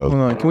Hold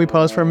on, can we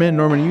pause for a minute?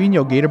 Norman, you eating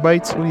your gator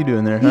bites? What are you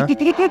doing there, huh?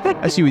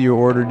 I see what you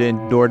ordered in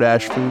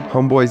DoorDash food.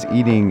 Homeboy's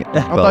eating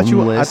I thought you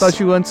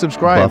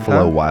unsubscribed.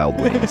 Buffalo huh?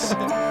 Wild Wings.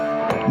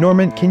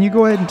 Norman, can you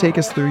go ahead and take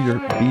us through your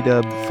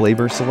B-Dub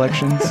flavor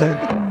selections?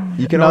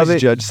 You can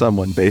always judge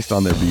someone based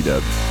on their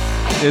B-Dub.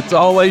 It's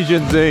all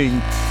Asian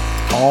zing.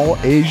 All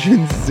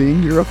Asian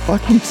zing? You're a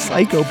fucking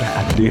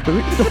psychopath, dude.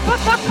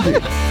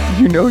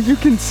 You know you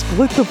can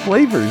split the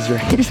flavors,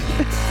 right?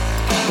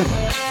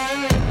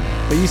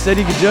 But you said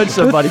you could judge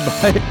somebody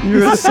by it.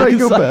 You're a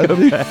psychopath.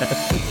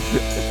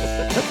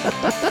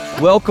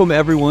 Welcome,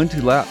 everyone,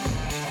 to lap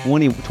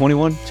 21,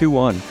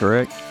 2-1,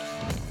 correct?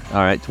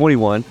 All right,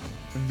 21.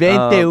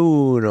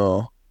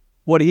 21.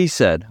 What he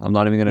said. I'm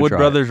not even going to try.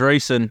 Wood Brothers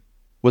Racing.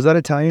 Was that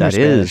Italian That or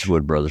Spanish? is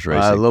Wood Brothers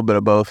Racing. A little bit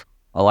of both.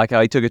 I like how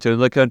he took it to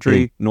the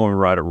country. Norman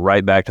brought it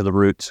right back to the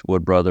roots.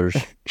 Wood Brothers,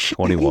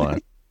 21.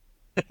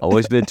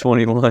 Always been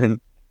 21.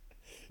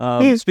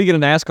 Speaking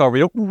of NASCAR, we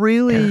don't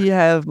really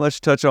have much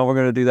to touch on. We're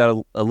going to do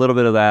that a little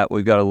bit of that.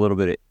 We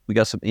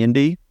got some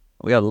Indy.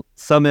 We got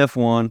some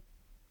F1.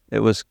 It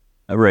was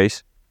a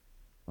race.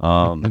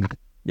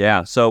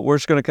 Yeah, so we're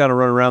just going to kind of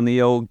run around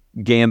the old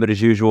gambit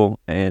as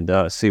usual and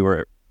see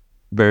where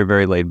very,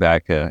 very laid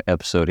back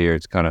episode here.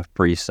 It's kind of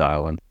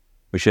freestyle, and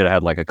we should have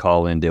had like a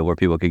call-in deal where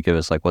people could give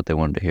us like what they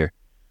wanted to hear.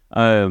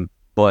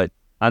 But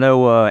I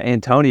know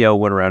Antonio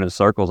went around in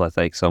circles, I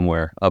think,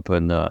 somewhere up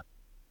in,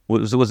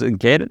 was it in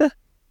Canada?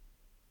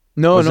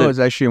 No, it's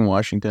actually in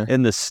Washington.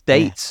 In the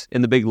States,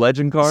 in the big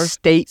legend cars?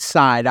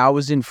 Stateside. I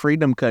was in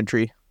Freedom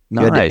Country.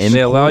 Nice. And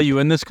they allow you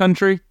in this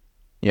country?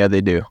 Yeah,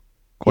 they do.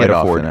 Quite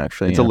often,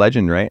 actually. It's a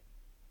legend, right?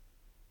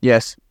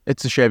 Yes,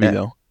 it's a Chevy,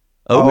 though.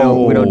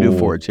 Oh. We don't do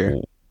Fords here.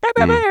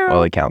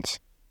 Well, it counts.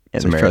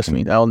 Yeah, trust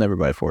me. I'll never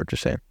buy a Ford,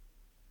 just saying.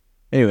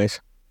 Anyways.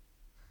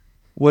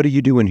 What are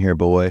you doing here,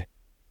 boy?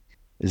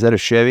 Is that a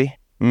Chevy?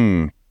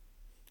 All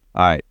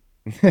right.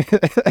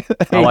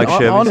 I like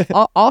Chevys.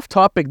 Off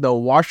topic, though,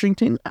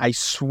 Washington, I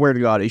swear to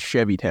God, is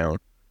Chevy town.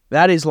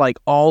 That is like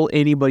all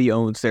anybody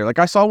owns there. Like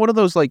I saw one of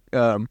those like,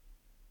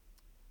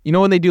 you know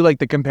when they do like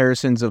the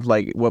comparisons of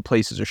like what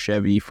places are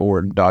Chevy,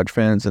 Ford, and Dodge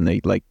fans, and they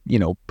like, you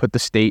know, put the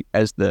state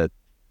as the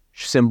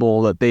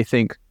symbol that they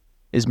think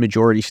is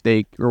majority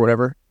stake or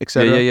whatever,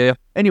 etc. Yeah.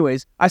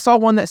 Anyways, I saw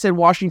one that said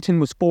Washington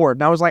was Ford,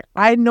 and I was like,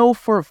 I know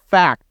for a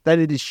fact that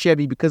it is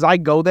Chevy because I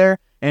go there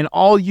and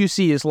all you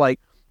see is like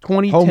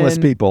 2010 homeless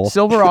people,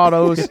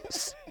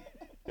 Silverados,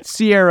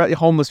 Sierra,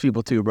 homeless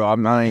people too, bro. I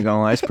ain't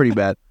gonna lie, it's pretty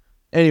bad.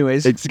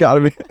 Anyways, it's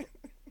gotta be.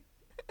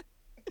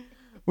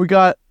 We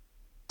got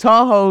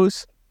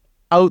Tahoes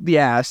out the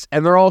ass,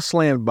 and they're all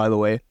slammed, by the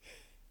way.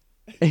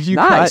 And you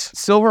got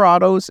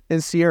Silverados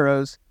and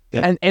Sierras,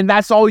 and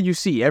that's all you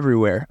see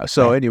everywhere.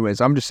 So, anyways,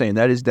 I'm just saying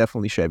that is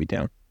definitely Chevy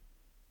town.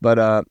 But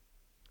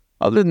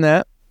other than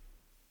that,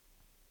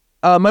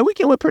 my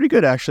weekend went pretty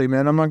good, actually,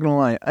 man. I'm not gonna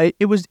lie.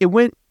 It was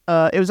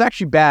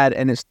actually bad,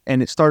 and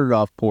it started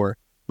off poor,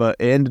 but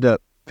it ended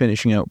up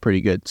finishing out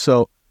pretty good.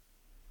 So,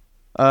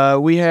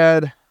 we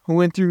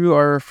went through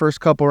our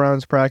first couple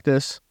rounds of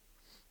practice.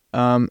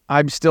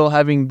 I'm still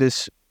having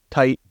this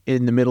tight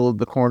in the middle of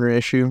the corner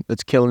issue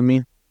that's killing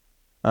me.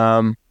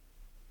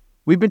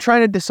 We've been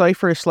trying to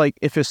decipher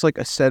if it's like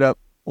a setup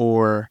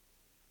or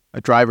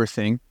a driver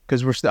thing,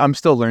 because I'm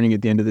still learning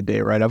at the end of the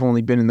day, right? I've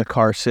only been in the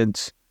car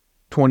since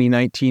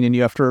 2019, and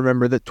you have to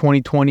remember that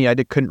 2020 I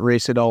couldn't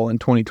race at all. In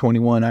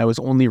 2021 I was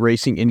only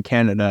racing in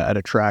Canada at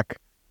a track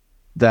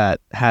that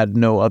had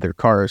no other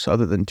cars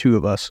other than three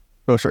of us,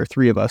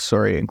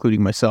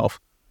 including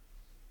myself.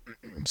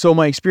 So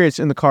my experience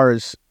in the car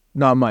is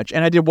not much,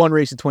 and I did one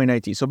race in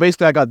 2019. So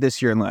basically I got this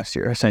year and last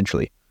year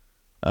essentially.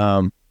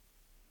 We've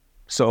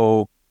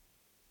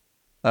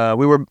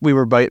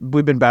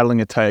been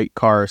battling a tight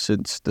car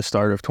since the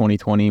start of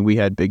 2020. We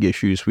had big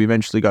issues. We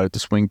eventually got it to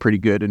swing pretty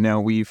good, and now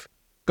we've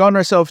gotten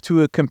ourselves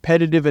to a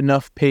competitive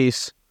enough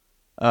pace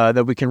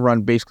that we can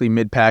run basically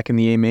mid-pack in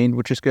the A-main,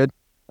 which is good.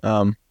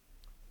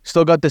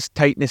 Still got this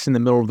tightness in the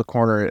middle of the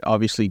corner. It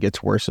obviously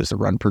gets worse as the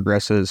run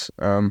progresses.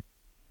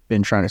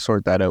 Been trying to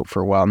sort that out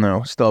for a while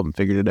now. Still haven't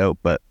figured it out,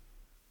 but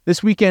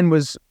this weekend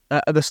was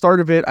at the start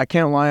of it. I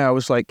can't lie. I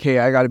was like, hey,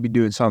 I got to be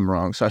doing something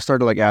wrong. So I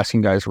started like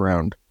asking guys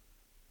around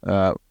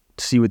to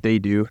see what they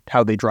do,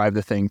 how they drive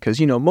the thing. Because,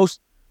 you know, most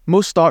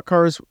stock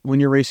cars, when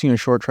you're racing on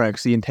short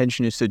tracks, the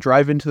intention is to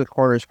drive into the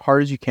corner as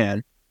hard as you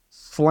can,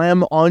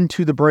 slam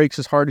onto the brakes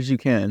as hard as you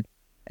can,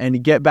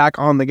 and get back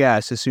on the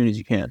gas as soon as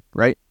you can,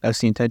 right? That's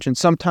the intention.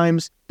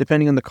 Sometimes,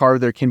 depending on the car,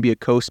 there can be a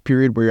coast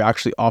period where you're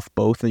actually off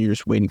both and you're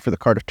just waiting for the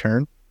car to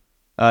turn.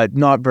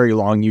 Not very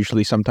long,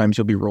 usually. Sometimes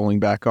you'll be rolling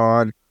back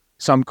on.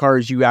 Some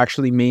cars, you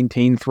actually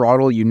maintain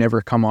throttle. You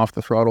never come off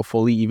the throttle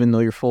fully, even though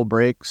you're full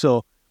brake.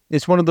 So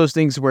it's one of those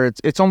things where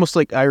it's almost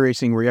like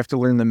iRacing, where you have to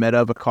learn the meta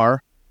of a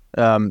car.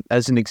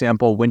 As an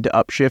example, when to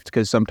upshift,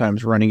 because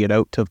sometimes running it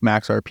out to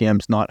max RPM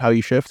is not how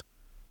you shift.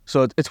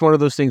 So it's one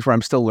of those things where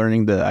I'm still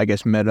learning the, I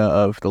guess, meta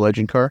of the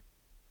legend car,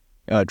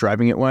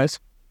 driving it wise.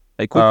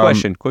 Hey,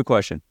 quick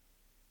question.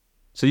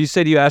 So you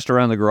said you asked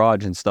around the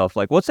garage and stuff.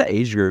 Like, what's the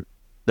age group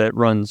that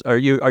runs? Are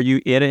you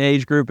in an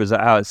age group? Is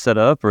that how it's set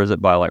up, or is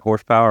it by like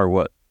horsepower or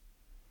what?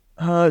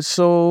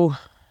 So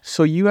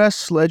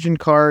US Legend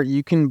car,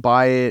 you can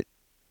buy it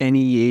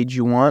any age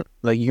you want.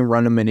 Like you can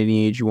run them at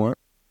any age you want.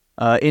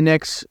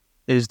 INX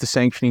is the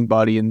sanctioning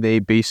body, and they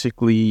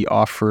basically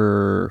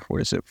offer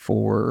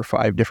 4 or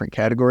 5 different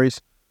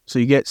categories. So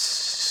you get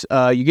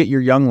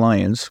your young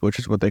lions, which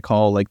is what they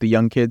call like the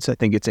young kids. I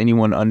think it's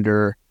anyone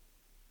under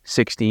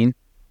 16.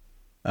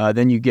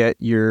 Then you get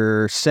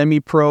your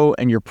semi-pro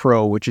and your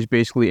pro, which is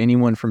basically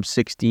anyone from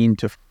 16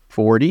 to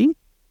 40,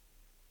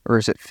 or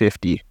is it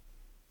 50?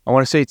 I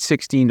want to say it's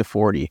 16 to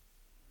 40.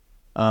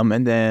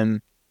 And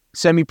then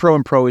semi-pro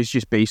and pro is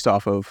just based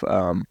off of,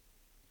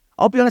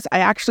 I'll be honest, I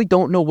actually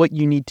don't know what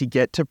you need to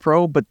get to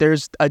pro, but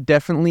there's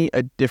definitely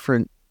a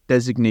different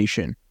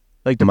designation.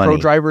 Like the pro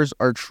drivers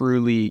are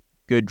truly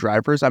good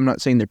drivers. I'm not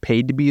saying they're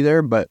paid to be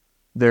there, but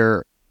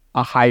they're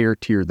a higher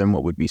tier than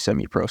what would be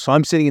semi-pro. So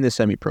I'm sitting in the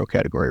semi-pro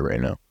category right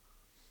now.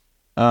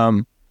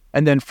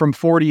 And then from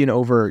 40 and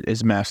over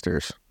is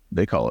masters,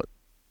 they call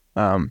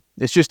it.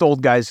 It's just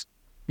old guys,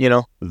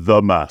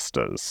 The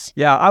masters.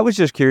 Yeah, I was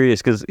just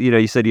curious because,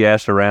 you said you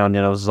asked around,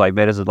 and I was like,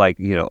 man, is it like,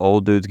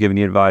 old dudes giving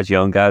you advice,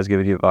 young guys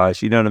giving you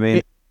advice? You know what I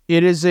mean?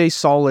 It is a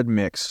solid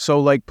mix. So,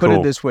 like, put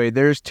it this way.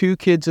 There's 2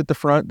 kids at the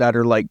front that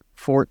are, like,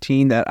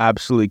 14 that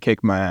absolutely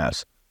kick my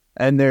ass.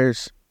 And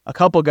there's a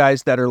couple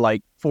guys that are,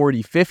 like,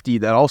 40, 50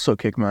 that also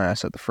kick my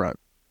ass at the front.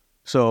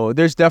 So,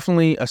 there's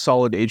definitely a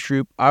solid age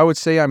group. I would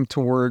say I'm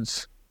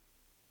towards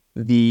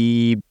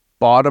the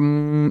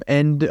bottom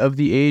end of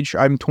the age.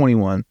 I'm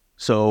 21.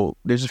 So,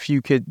 there's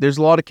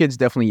a lot of kids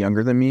definitely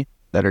younger than me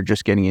that are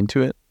just getting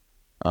into it.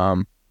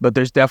 But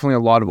there's definitely a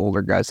lot of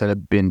older guys that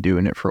have been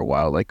doing it for a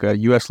while. Like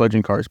US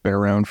Legend car has been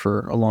around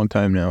for a long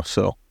time now,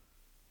 so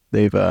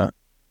they've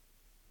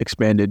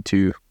expanded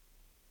to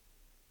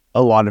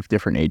a lot of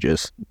different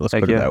ages. Let's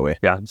put it that way.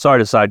 Yeah.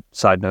 Sorry to side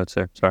notes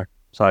there.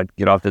 Sorry.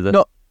 Get off to the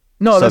no,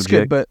 subject. That's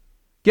good. But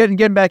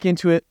getting back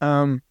into it,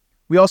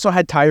 we also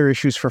had tire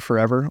issues for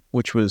forever,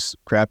 which was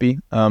crappy.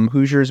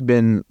 Hoosier's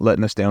been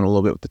letting us down a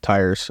little bit with the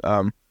tires.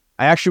 I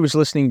actually was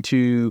listening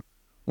to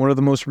one of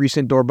the most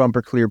recent Door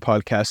Bumper Clear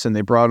podcasts, and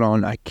they brought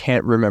on, I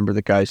can't remember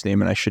the guy's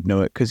name, and I should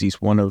know it because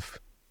he's one of,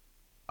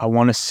 I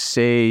want to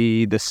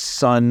say the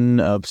son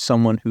of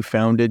someone who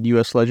founded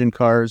US Legend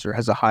Cars or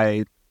has a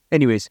high,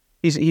 anyways,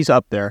 he's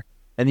up there.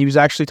 And he was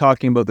actually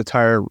talking about the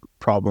tire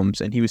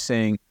problems, and he was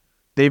saying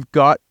they've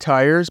got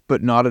tires,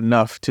 but not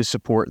enough to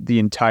support the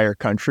entire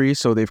country.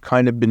 So they've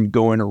kind of been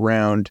going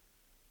around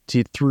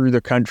through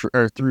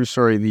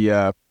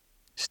the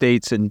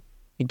states and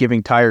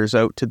giving tires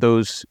out to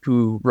those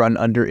who run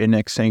under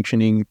INX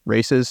sanctioning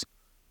races.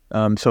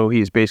 So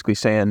he's basically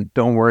saying,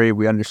 don't worry,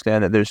 we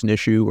understand that there's an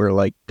issue. We're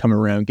like coming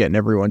around getting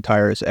everyone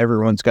tires.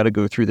 Everyone's got to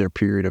go through their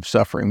period of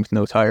suffering with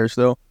no tires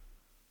though.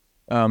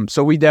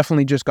 So we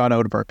definitely just got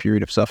out of our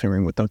period of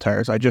suffering with no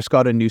tires. I just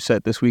got a new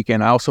set this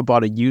weekend. I also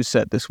bought a used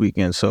set this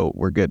weekend, so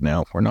we're good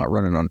now. We're not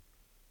running on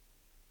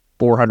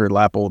 400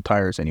 lap old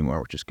tires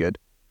anymore, which is good.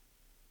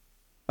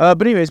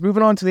 But anyways,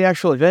 moving on to the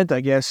actual event,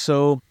 I guess.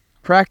 So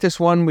practice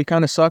 1, we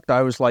kind of sucked.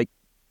 I was like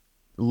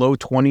low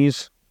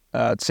 20s.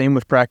 Same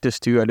with practice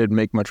 2. I didn't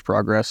make much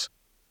progress.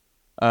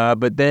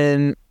 But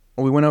then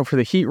we went out for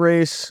the heat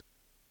race.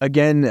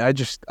 Again,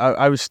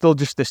 I was still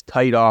just this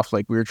tight off.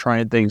 Like we were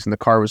trying things and the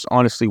car was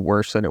honestly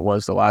worse than it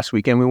was the last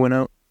weekend we went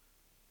out.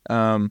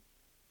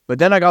 But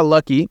then I got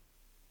lucky.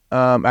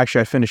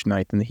 Actually, I finished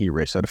 9th in the heat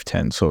race out of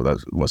 10. So that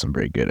wasn't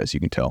very good, as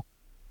you can tell.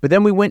 But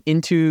then we went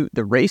into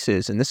the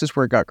races, and this is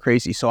where it got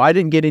crazy. So I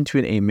didn't get into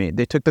an A main.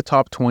 They took the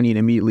top 20 and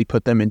immediately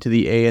put them into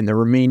the A, and the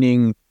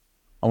remaining,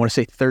 I want to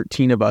say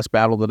 13 of us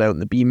battled it out in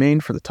the B main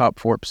for the top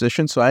 4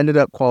 position. So I ended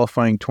up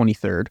qualifying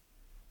 23rd.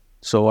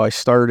 So I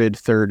started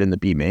 3rd in the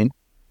B main.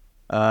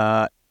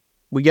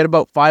 We get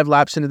about 5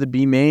 laps into the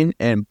B main,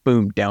 and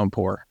boom,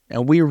 downpour.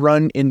 And we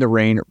run in the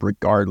rain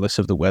regardless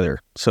of the weather.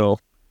 So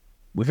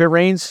if it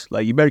rains,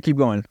 like you better keep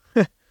going.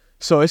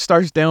 So it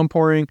starts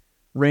downpouring,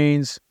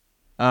 rains.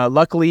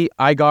 Luckily,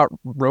 I got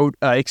road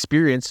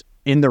experience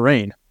in the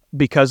rain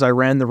because I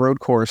ran the road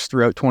course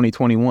throughout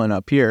 2021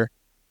 up here.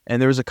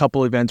 And there was a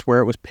couple events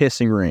where it was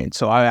pissing rain.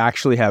 So I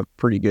actually have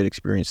pretty good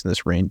experience in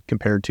this rain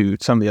compared to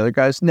some of the other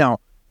guys. Now,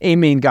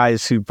 A-main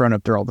guys who run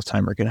up there all the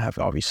time are going to have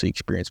obviously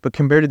experience. But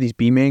compared to these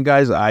B-main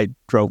guys, I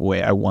drove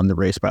away. I won the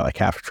race by like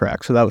half a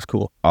track. So that was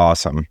cool.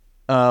 Awesome.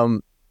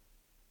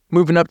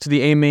 Moving up to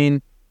the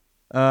A-main,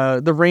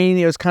 the rain,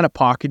 it was kind of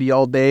pockety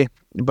all day,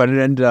 but it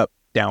ended up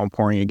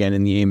downpouring again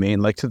in the A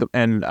main,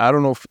 and I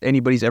don't know if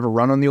anybody's ever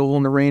run on the oval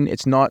in the rain.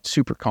 It's not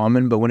super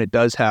common, but when it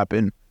does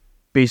happen,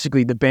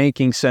 basically the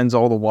banking sends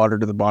all the water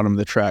to the bottom of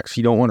the track. So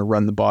you don't want to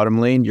run the bottom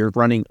lane. You're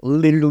running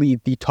literally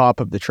the top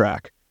of the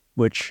track,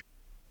 which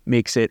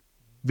makes it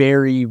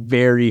very,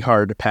 very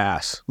hard to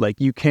pass.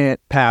 Like you can't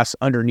pass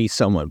underneath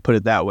someone, put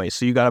it that way.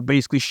 So you got to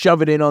basically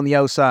shove it in on the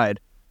outside.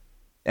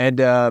 And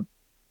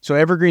so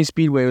Evergreen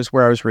Speedway was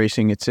where I was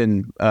racing. It's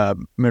in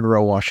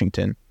Monroe,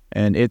 Washington,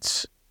 and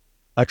it's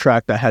a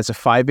track that has a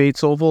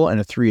 5/8 oval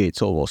and a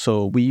 3/8 oval.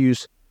 So we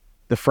use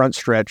the front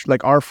stretch,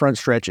 like our front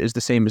stretch is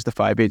the same as the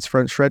 5/8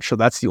 front stretch. So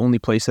that's the only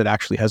place that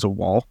actually has a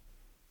wall.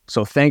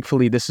 So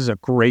thankfully, this is a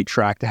great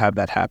track to have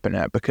that happen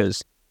at,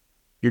 because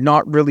you're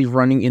not really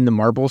running in the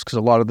marbles, because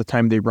a lot of the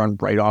time they run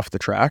right off the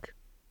track,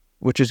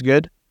 which is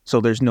good. So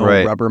there's no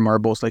rubber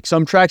marbles. Like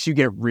some tracks, you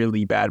get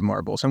really bad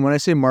marbles. And when I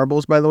say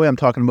marbles, by the way, I'm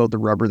talking about the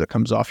rubber that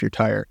comes off your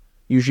tire.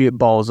 Usually it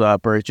balls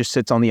up or it just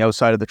sits on the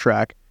outside of the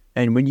track.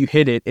 And when you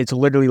hit it, it's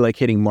literally like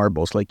hitting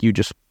marbles. Like you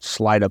just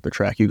slide up the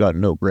track. You got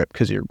no grip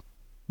because you're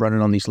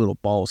running on these little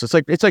balls. It's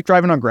like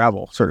driving on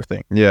gravel sort of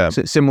thing. Yeah.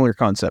 Similar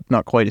concept,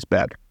 not quite as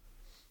bad.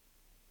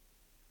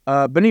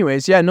 But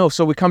anyways,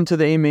 so we come to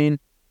the A main.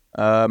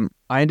 I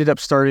ended up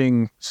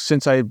starting,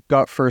 since I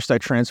got first, I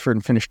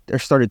transferred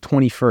and started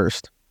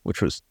 21st,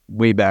 which was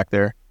way back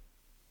there.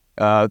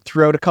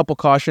 Throughout a couple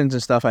cautions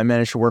and stuff, I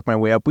managed to work my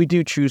way up. We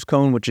do choose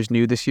cone, which is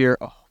new this year.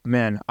 Oh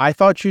man, I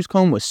thought choose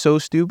cone was so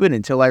stupid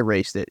until I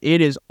raced it.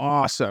 It is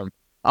awesome.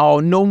 Oh,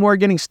 no more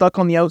getting stuck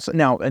on the outside.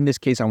 Now, in this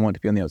case, I want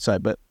to be on the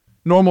outside, but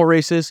normal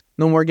races,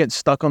 no more getting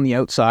stuck on the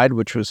outside,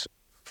 which was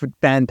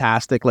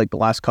fantastic, like the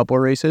last couple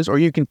of races. Or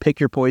you can pick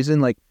your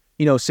poison, like,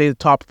 say the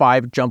top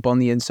 5 jump on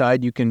the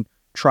inside, you can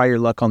try your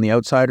luck on the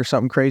outside or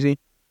something crazy.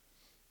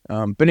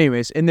 But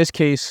anyways, in this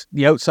case,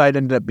 the outside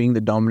ended up being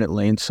the dominant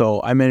lane,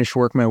 so I managed to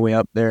work my way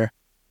up there.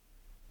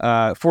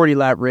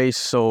 40-lap race,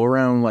 so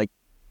around like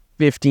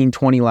 15,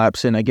 20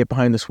 laps in, I get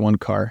behind this one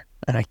car,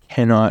 and I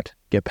cannot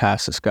get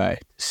past this guy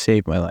to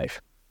save my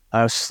life.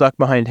 I was stuck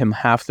behind him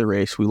half the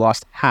race. We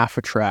lost half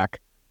a track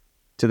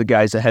to the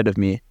guys ahead of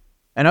me.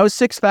 And I was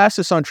 6th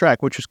fastest on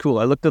track, which was cool.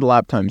 I looked at the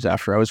lap times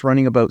after. I was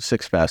running about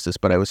 6th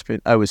fastest, but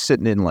I was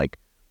sitting in like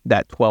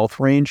that 12th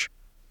range.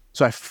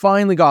 So I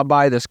finally got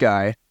by this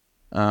guy.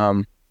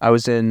 I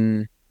was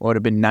in what would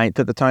have been 9th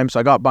at the time, so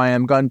I got by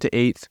him, got into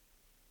 8th.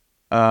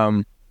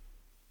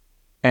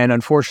 And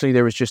unfortunately,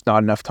 there was just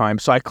not enough time.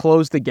 So I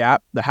closed the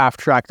gap, the half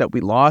track that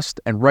we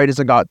lost, and right as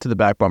I got to the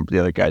back bumper, the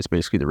other guys,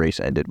 basically the race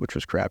ended, which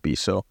was crappy.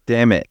 So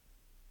damn it.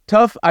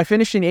 Tough. I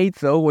finished in 8th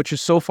though, which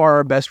is so far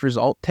our best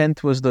result.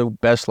 10th was the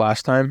best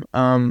last time.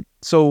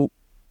 So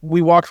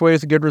we walked away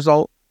with a good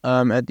result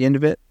at the end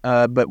of it.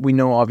 But we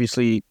know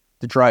obviously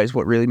the dry is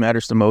what really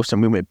matters the most,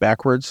 and we went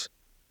backwards.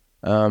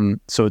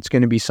 So it's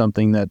going to be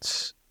something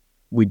that's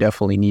we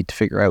definitely need to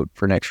figure out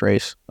for next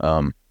race.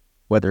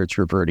 Whether it's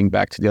reverting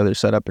back to the other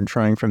setup and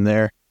trying from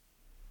there,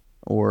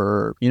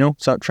 or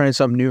trying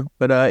something new.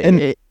 But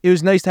it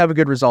was nice to have a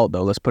good result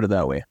though. Let's put it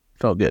that way.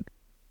 Felt good.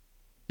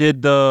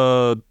 Did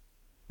the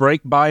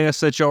brake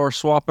bias that y'all are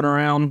swapping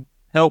around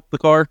help the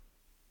car?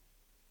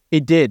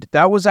 It did.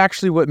 That was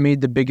actually what made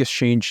the biggest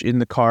change in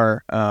the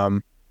car.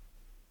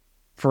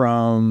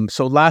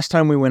 So last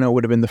time we went out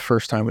would have been the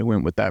first time we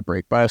went with that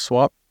brake bias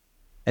swap,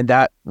 and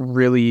that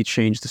really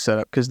changed the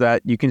setup, because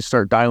that you can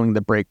start dialing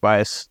the brake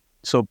bias.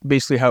 So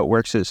basically how it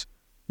works is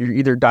you're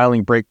either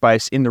dialing brake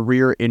bias in the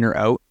rear, in, or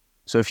out.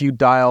 So if you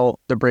dial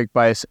the brake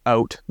bias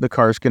out, the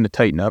car is going to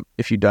tighten up.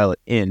 If you dial it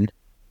in,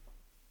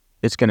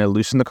 it's going to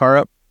loosen the car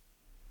up.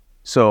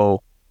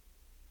 So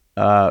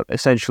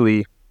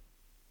essentially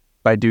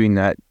by doing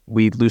that,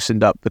 we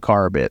loosened up the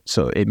car a bit.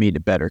 So it made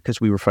it better because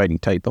we were fighting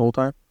tight the whole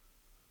time.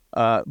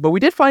 But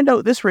we did find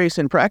out this race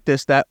in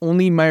practice that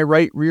only my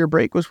right rear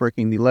brake was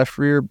working. The left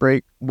rear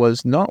brake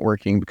was not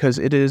working because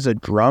it is a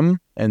drum,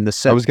 and the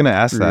set I was going to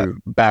ask that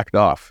backed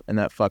off, and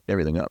that fucked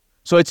everything up.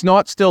 So it's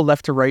not still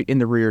left to right in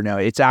the rear now.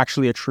 It's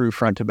actually a true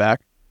front to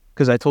back,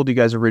 because I told you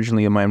guys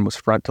originally mine was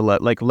front to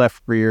left, like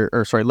left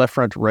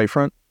front to right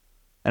front,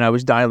 and I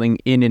was dialing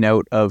in and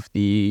out of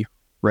the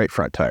right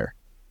front tire.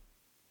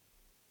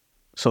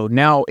 So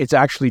now it's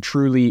actually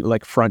truly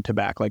like front to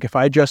back. Like if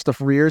I adjust the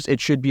rears,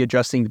 it should be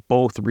adjusting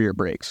both rear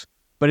brakes.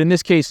 But in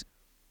this case,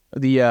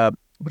 the,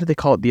 what do they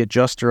call it? The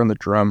adjuster on the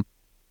drum.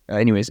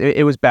 Anyways,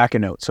 it was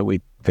backing out, so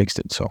we fixed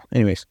it. So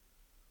anyways,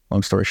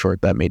 long story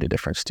short, that made a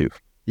difference too.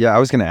 Yeah, I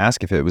was going to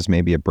ask if it was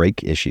maybe a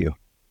brake issue.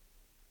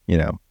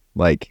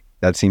 Like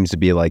that seems to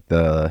be like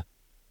the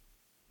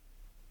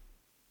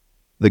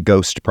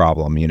ghost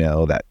problem,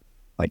 that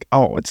like,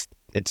 oh,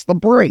 it's the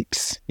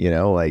brakes,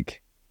 like.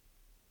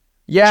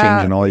 Yeah,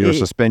 changing all your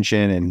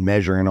suspension and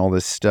measuring all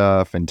this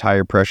stuff and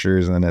tire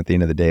pressures, and then at the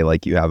end of the day,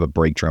 like you have a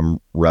brake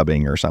drum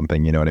rubbing or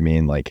something, you know what I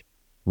mean? Like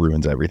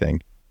ruins everything.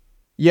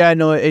 Yeah,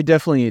 no, it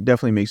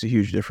definitely makes a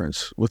huge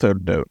difference, without a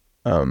doubt.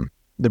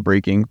 The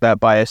braking, that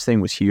bias thing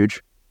was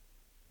huge.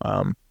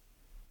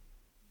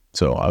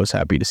 So I was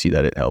happy to see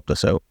that it helped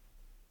us out.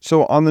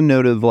 So on the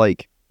note of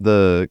like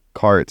the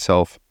car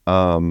itself,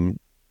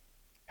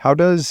 how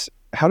does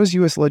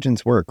US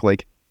Legends work?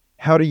 Like,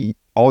 how do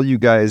all you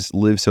guys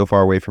live so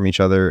far away from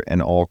each other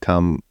and all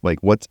come, like,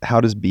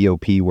 how does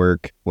BOP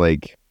work?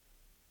 Like,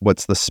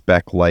 what's the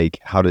spec like?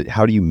 How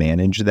do you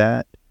manage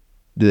that?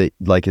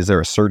 Is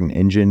there a certain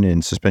engine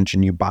and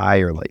suspension you buy,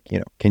 or like,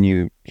 can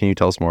you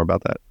tell us more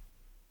about that?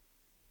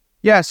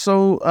 Yeah,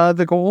 so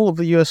the goal of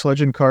the US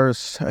Legend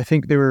cars, I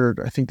think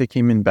they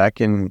came in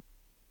back in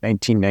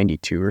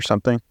 1992 or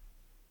something.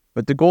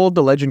 But the goal of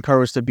the Legend car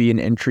was to be an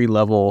entry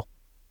level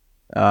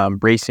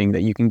racing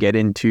that you can get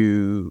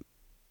into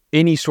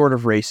any sort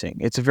of racing.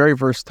 It's a very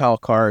versatile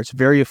car. It's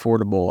very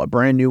affordable. A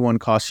brand new one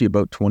costs you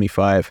about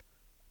 25.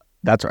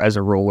 That's as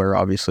a roller,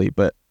 obviously,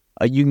 but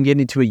you can get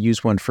into a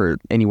used one for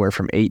anywhere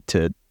from 8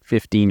 to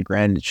 15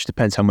 grand. It just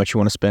depends how much you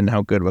want to spend,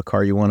 how good of a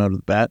car you want out of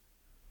the bat.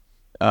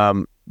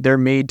 They're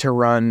made to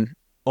run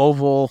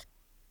oval,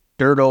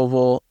 dirt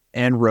oval,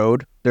 and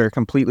road. They're a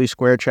completely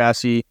square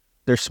chassis.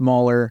 They're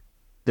smaller.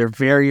 They're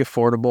very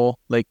affordable.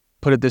 Like,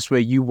 put it this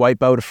way, you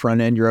wipe out a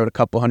front end, you're out a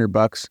couple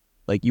 $100.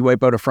 Like, you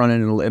wipe out a front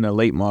end in a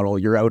late model,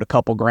 you're out a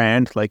couple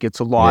grand. Like, it's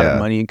a lot of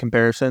money in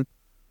comparison.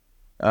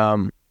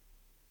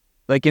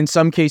 Like, in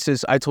some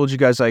cases, I told you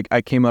guys, like,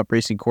 I came up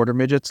racing quarter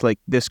midgets. Like,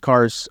 this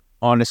car's,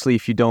 honestly,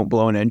 if you don't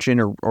blow an engine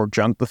or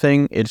junk the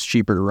thing, it's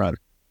cheaper to run.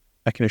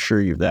 I can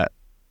assure you of that.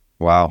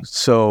 Wow.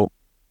 So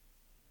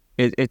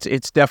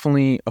it's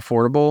definitely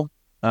affordable.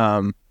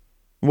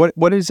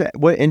 What is that?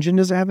 What engine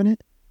does it have in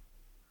it?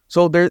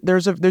 So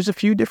there's a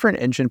few different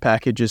engine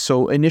packages.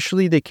 So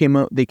initially they came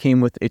with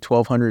a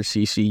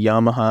 1200cc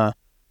Yamaha.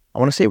 I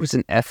want to say it was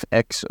an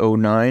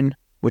FX09,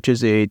 which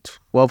is a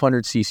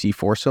 1200cc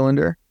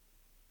 4-cylinder.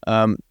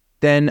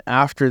 Then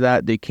after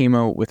that, they came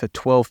out with a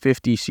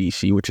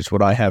 1250cc, which is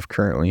what I have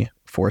currently,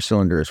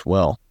 4-cylinder as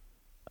well.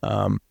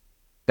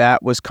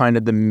 That was kind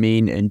of the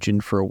main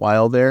engine for a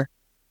while there.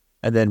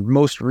 And then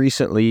most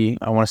recently,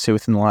 I want to say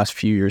within the last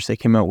few years, they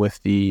came out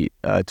with the,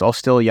 it's all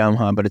still a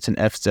Yamaha, but it's an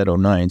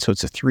FZ09. So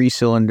it's a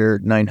 3-cylinder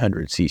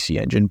 900cc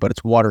engine, but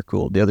it's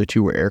water-cooled. The other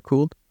two were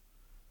air-cooled.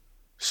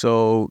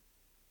 So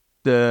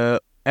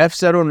the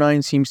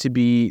FZ09 seems to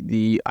be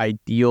the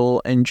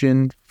ideal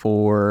engine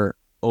for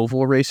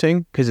oval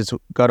racing because it's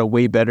got a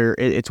way better,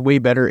 it's way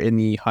better in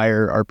the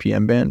higher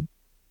RPM band.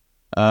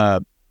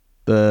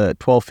 The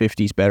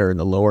 1250 is better in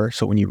the lower.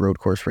 So when you road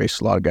course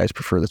race, a lot of guys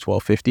prefer the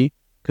 1250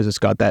 because it's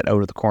got that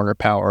out of the corner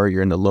power.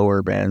 You're in the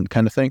lower band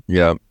kind of thing.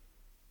 Yeah.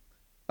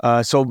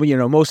 So,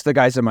 most of the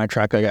guys at my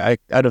track, I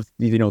out of,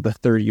 the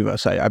 30 of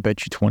us, I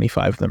bet you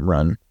 25 of them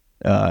run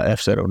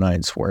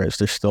FZ09s, whereas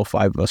there's still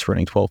 5 of us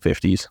running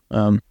 1250s.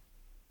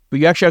 But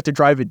you actually have to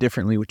drive it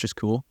differently, which is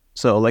cool.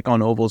 So like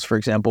on ovals, for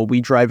example,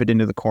 we drive it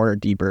into the corner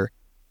deeper,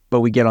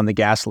 but we get on the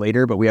gas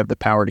later, but we have the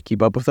power to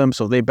keep up with them.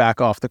 So they back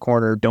off the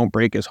corner, don't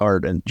brake as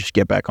hard, and just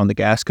get back on the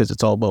gas because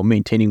it's all about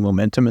maintaining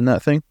momentum in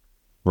that thing.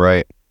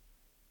 Right.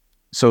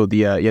 So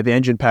the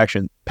engine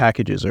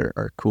packages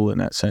are cool in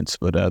that sense,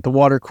 but the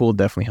water cool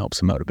definitely helps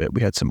them out a bit.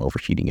 We had some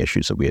overheating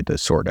issues that we had to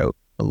sort out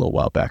a little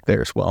while back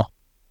there as well.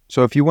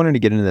 So if you wanted to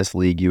get into this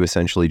league, you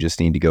essentially just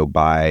need to go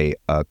buy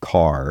a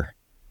car.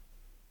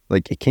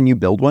 Like, can you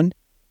build one?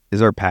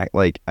 Is our pack,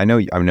 like, I know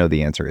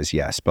the answer is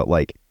yes, but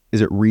like,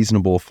 is it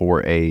reasonable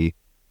for a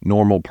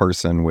normal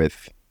person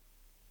with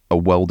a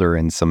welder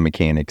and some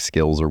mechanic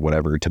skills or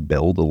whatever to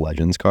build a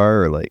Legends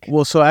car, or like?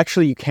 Well, so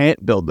actually you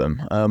can't build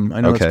them. I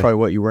know that's probably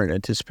what you weren't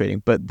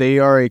anticipating, but they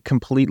are a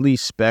completely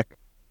spec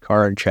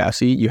car and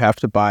chassis. You have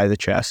to buy the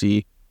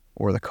chassis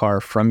or the car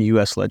from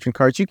US Legend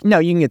Cars. You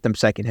can get them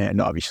secondhand,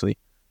 obviously,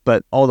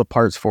 but all the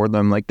parts for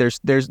them, like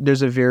there's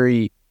a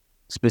very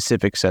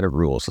specific set of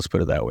rules. Let's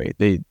put it that way.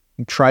 They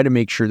try to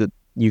make sure that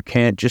you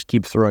can't just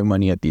keep throwing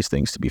money at these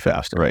things to be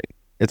faster. Right.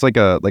 It's like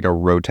a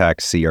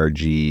Rotax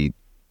CRG,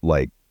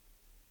 like,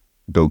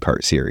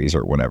 go-kart series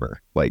or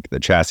whatever. Like, the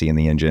chassis and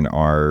the engine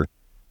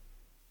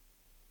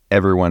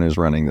everyone is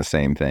running the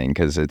same thing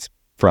because it's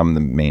from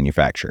the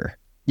manufacturer.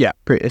 Yeah,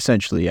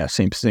 essentially, yeah,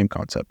 same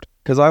concept.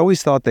 Because I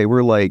always thought they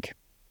were like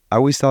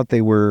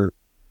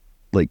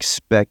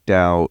spec'd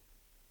out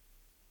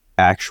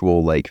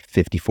actual like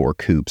 54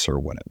 coupes or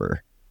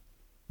whatever.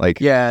 Like,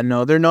 yeah,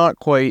 no, they're not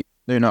quite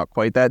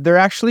that. They're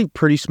actually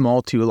pretty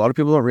small too. A lot of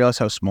people don't realize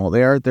how small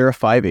they are. They're a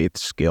 5/8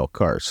 scale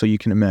car, so you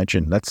can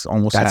imagine that's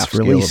almost half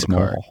really scale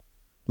of a car.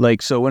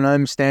 Like, so when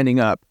I'm standing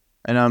up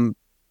and I'm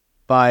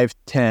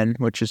 5'10",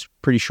 which is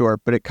pretty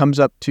short, but it comes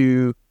up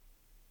to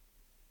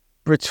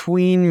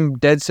between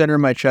dead center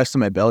of my chest and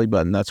my belly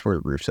button. That's where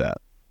the roof's at.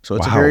 So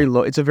it's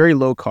a very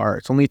low car.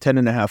 It's only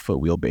 10.5 foot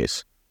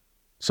wheelbase.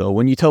 So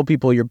when you tell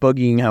people you're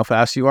boogieing how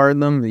fast you are in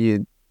them,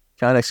 you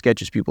kind of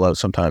sketches people out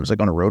sometimes.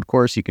 Like on a road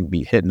course, you can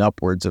be hitting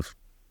upwards of,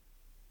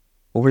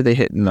 what were they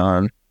hitting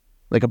on?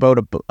 Like about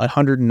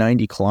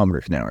 190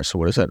 kilometers an hour. So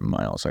what is that in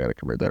miles? I got to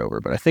convert that over.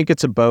 But I think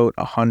it's about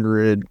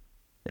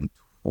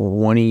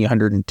 120,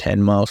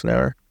 110 miles an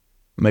hour.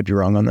 I might be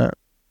wrong on that.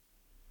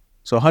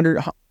 So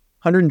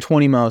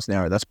 120 miles an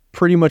hour. That's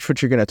pretty much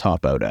what you're going to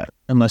top out at,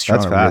 unless you're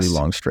on a really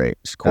long straight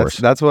course.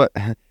 That's the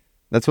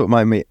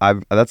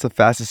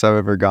fastest I've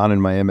ever gone in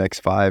my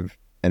MX-5,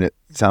 and it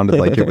sounded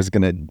like it was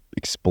going to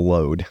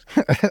explode.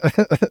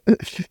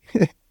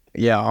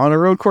 Yeah, on a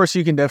road course,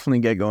 you can definitely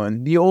get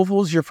going. The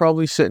ovals, you're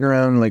probably sitting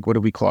around, like, what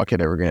did we clock it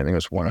at? I think it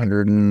was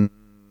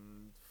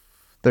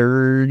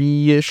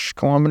 130-ish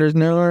kilometers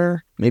an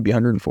hour, maybe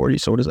 140.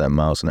 So what is that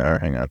miles an hour?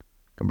 Hang on.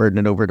 Converting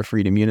it over to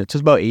freedom units,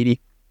 it's about 80.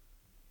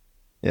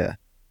 Yeah.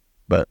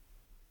 But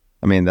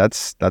I mean,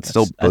 that's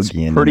still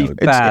boogieing. Pretty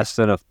fast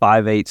at a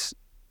 5/8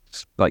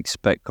 like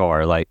spec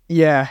car. Like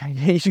Yeah,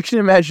 you can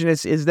imagine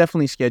it's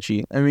definitely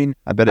sketchy. I mean,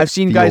 I bet I've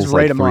seen guys feels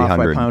write like them off by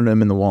 300. pounding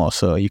them in the wall,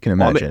 so you can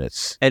Well, I mean, imagine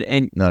it's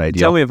and not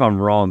ideal. tell me if I'm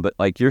wrong, but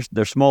like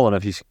they're small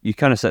enough. You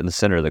kind of sit in the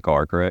center of the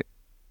car, correct?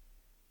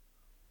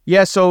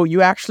 Yeah, so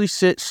you actually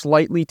sit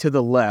slightly to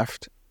the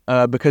left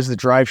because the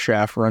drive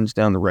shaft runs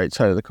down the right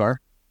side of the car.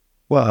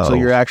 Whoa. So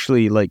you're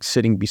actually like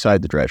sitting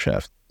beside the drive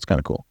shaft. It's kind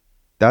of cool.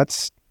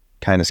 That's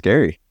kind of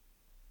scary.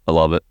 I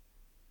love it.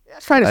 Yeah,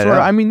 it's kind of I sort of.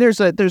 know. I mean, there's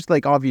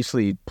like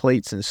obviously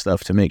plates and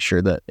stuff to make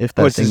sure that if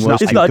that Which thing is was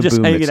not- to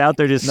kaboom, it's, out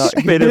there just not-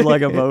 spinning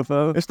like a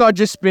mofo. it's not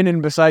just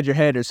spinning beside your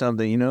head or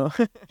something, you know.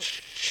 But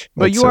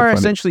That's you so are funny.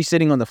 essentially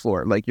sitting on the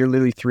floor, like you're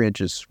literally 3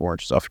 inches, 4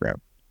 inches off the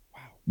ground.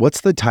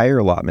 What's the tire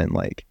allotment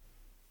like?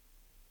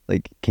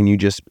 Like, can you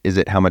just, is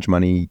it how much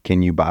money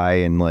can you buy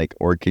and like,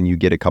 or can you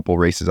get a couple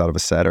races out of a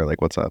set or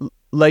like, what's up?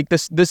 Like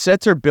the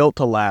sets are built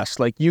to last.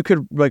 Like you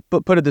could like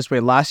put it this way: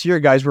 last year,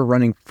 guys were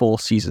running full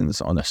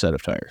seasons on a set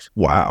of tires.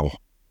 Wow.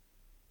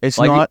 It's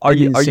Like, not are an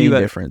you insane at-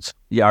 difference.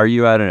 Yeah, are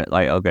you at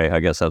like okay? I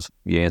guess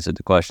you answered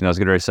the question. I was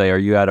going to say, are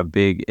you at a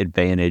big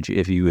advantage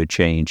if you would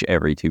change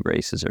every 2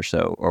 races or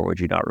so, or would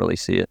you not really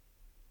see it?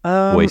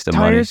 Waste of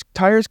money.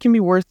 Tires can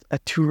be worth a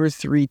 2 or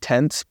 3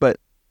 tenths, but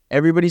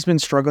everybody's been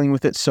struggling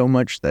with it so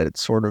much that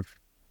it's sort of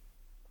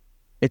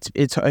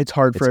it's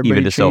hard for It's everybody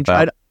evened to itself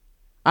change. out.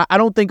 I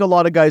don't think a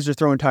lot of guys are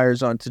throwing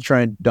tires on to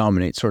try and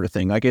dominate, sort of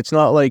thing. Like it's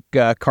not like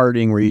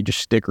karting where you just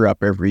sticker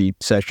up every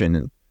session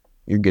and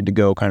you're good to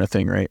go, kind of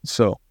thing, right?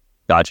 So,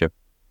 Gotcha.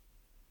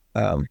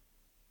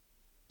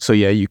 so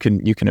yeah, you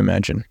can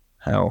imagine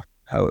how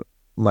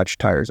much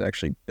tires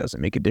actually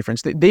doesn't make a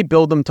difference. They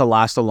build them to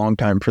last a long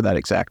time for that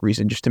exact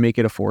reason, just to make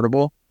it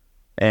affordable,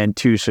 and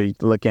two, so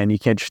again, you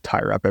can't just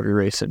tire up every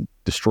race and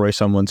destroy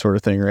someone, sort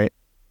of thing, right?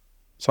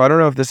 So I don't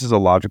know if this is a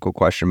logical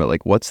question, but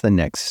like, what's the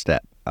next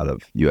step out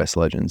of US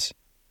Legends?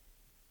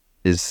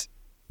 Is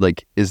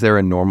there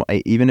a normal,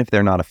 even if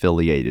they're not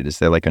affiliated, is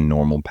there like a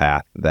normal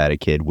path that a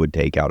kid would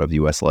take out of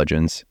US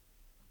Legends?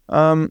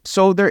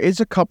 So there is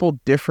a couple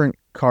different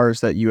cars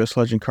that US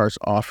Legend cars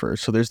offer.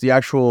 So there's the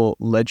actual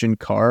Legend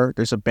car,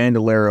 there's a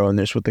Bandolero, and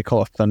there's what they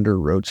call a Thunder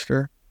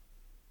Roadster.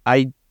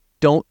 I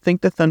don't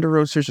think the Thunder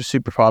Roadsters are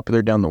super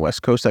popular down the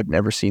West Coast. I've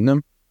never seen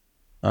them.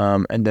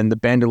 And then the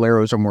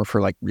Bandoleros are more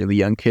for like really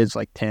young kids,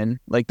 like 10.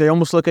 Like they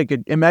almost look like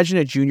imagine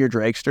a junior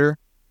dragster,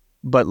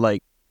 but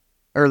like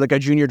a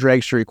junior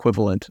dragster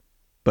equivalent,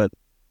 but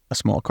a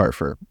small car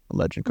for a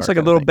Legend car. It's like a kind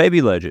of little thing.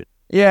 baby legend.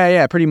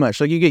 Yeah, pretty much.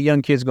 Like you get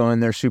young kids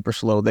going, they're super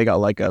slow. They got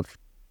like a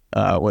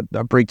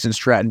Briggs and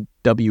Stratton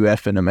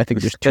WF in them. I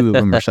think there's 2 of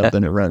them or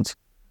something. It runs.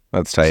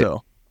 That's tight.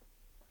 So,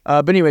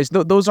 but anyways,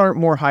 those aren't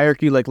more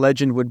hierarchy. Like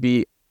Legend would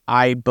be,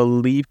 I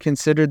believe,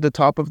 considered the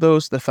top of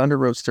those. The Thunder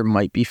Roadster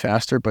might be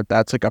faster, but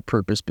that's like a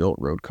purpose-built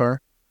road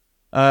car.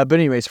 But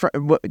anyways,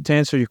 to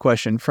answer your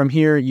question, from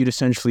here, you'd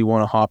essentially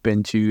want to hop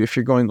into, if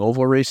you're going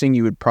oval racing,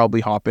 you would probably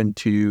hop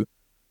into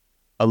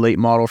a late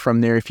model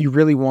from there. If you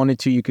really wanted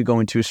to, you could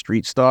go into a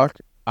street stock.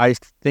 I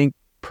think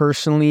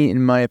personally,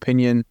 in my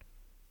opinion,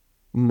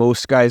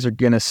 most guys are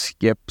going to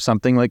skip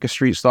something like a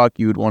street stock.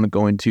 You would want to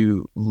go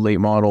into late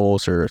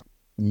models, or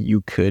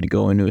you could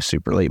go into a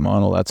super late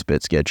model. That's a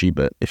bit sketchy,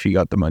 but if you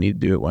got the money to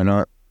do it, why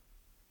not?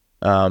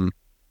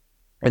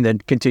 And then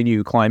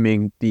continue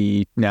climbing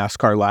the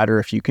NASCAR ladder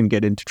if you can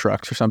get into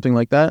trucks or something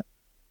like that.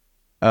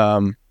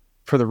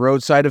 For the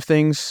road side of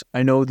things,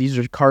 I know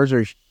cars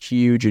are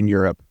huge in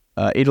Europe.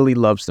 Italy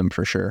loves them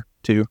for sure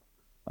too.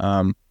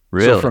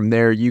 Really? So from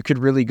there, you could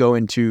really go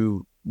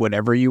into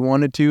whatever you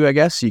wanted to. I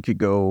guess you could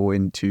go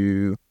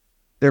into.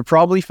 They're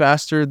probably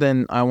faster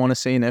than, I want to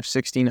say, an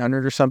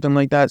F1600 or something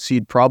like that. So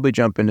you'd probably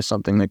jump into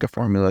something like a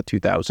Formula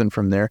 2000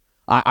 from there.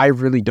 I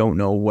really don't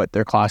know what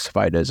they're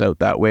classified as out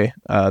that way.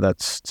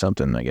 That's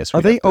something I guess.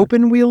 Are they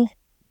open wheel?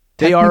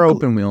 They are Technical-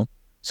 open wheel.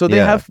 So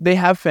they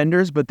have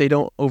fenders, but they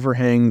don't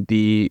overhang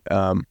the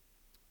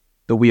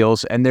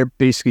wheels, and they're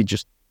basically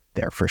just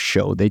there for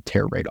show. They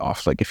tear right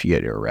off. Like if you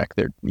get a wreck,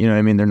 they're, you know what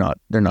I mean? They're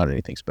not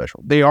anything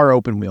special. They are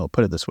open wheel,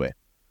 put it this way.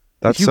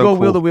 That's if you so go cool.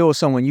 wheel to wheel with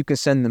someone, you can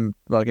send them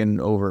fucking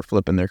over,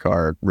 flipping their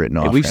car, written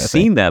off. Hey, we've kind of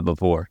thing. seen that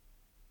before.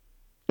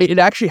 It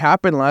actually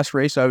happened last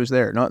race I was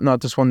there. Not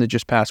this one that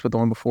just passed, but the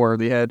one before.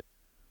 They had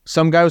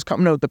some guy was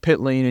coming out the pit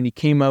lane, and he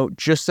came out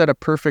just at a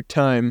perfect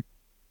time.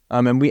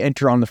 And we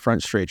enter on the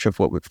front straight of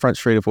what would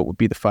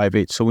be the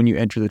 5/8. So when you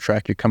enter the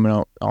track, you're coming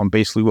out on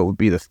basically what would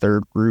be the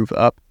third groove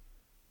up.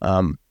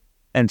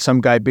 And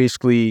some guy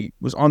basically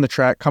was on the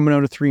track coming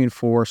out of 3 and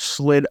 4,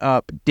 slid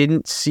up,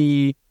 didn't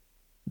see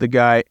the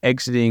guy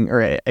entering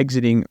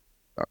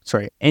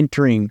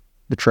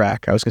the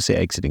track. I was gonna say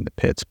exiting the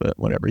pits, but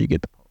whatever, you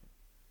get the point.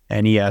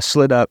 And he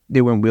slid up.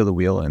 They went wheel to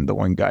wheel, and the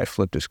one guy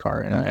flipped his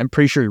car, and I'm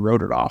pretty sure he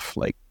rode it off,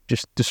 like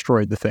just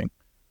destroyed the thing.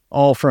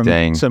 All from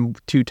Dang. some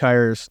 2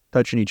 tires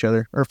touching each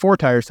other, or 4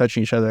 tires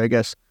touching each other, I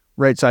guess.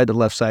 Right side to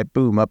left side,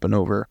 boom, up and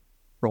over.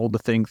 Rolled the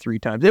thing 3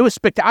 times. It was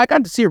spectacular. I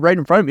got to see it right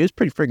in front of me. It was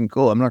pretty freaking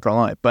cool. I'm not gonna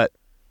lie, but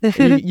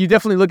you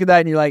definitely look at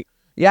that and you're like,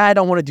 yeah, I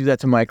don't want to do that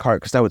to my car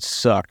because that would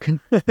suck.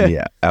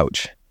 Yeah.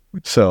 Ouch.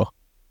 So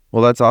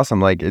Well, that's awesome.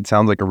 Like, it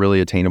sounds like a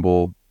really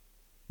attainable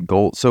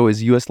goal. So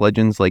is US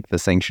Legends like the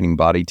sanctioning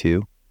body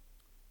too?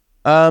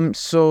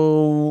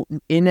 So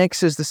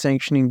INX is the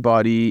sanctioning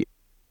body.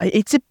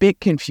 It's a bit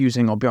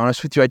confusing, I'll be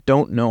honest with you. I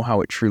don't know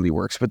how it truly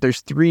works, but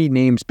there's 3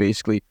 names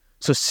basically.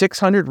 So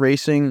 600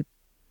 Racing,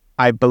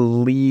 I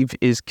believe,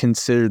 is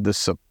considered the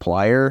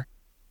supplier.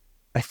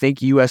 I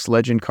think US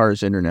Legend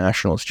Cars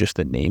International is just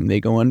the name they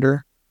go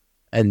under.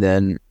 And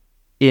then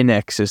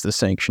INX is the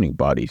sanctioning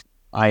body,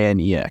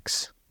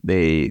 INEX.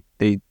 They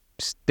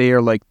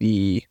are like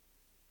the,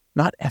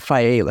 not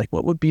FIA, like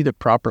what would be the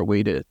proper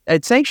way to,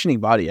 it's sanctioning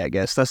body, I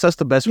guess. That's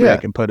the best way I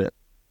can put it.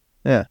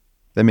 Yeah,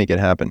 they make it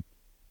happen.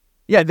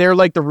 Yeah, they're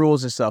like the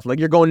rules and stuff. Like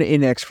you're going to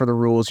INX for the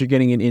rules, you're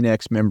getting an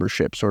INX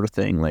membership sort of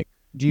thing. Like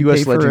Do you US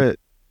pay for Legend- it?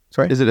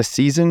 Sorry? Is it a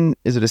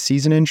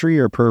season entry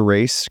or per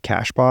race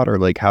cash pot, or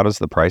like how does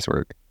the price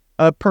work?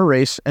 per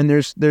race, and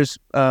there's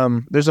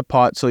a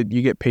pot, so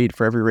you get paid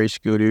for every race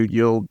you go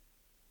to.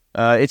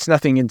 It's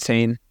nothing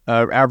insane.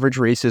 Average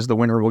races, the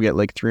winner will get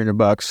like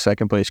 $300.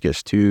 Second place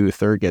gets $200.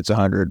 Third gets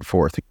 $100.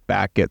 Fourth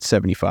back gets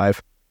 $75.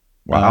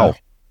 Wow.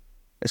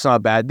 It's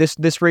not bad.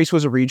 This race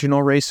was a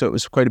regional race, so it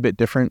was quite a bit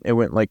different. It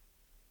went like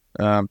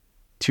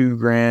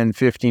 $2,000,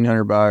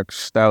 $1,500,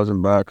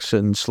 $1,000,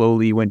 and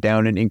slowly went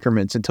down in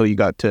increments until you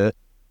got to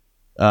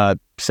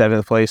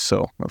 7th place.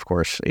 So of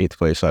course, 8th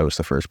place, I was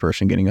the first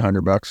person getting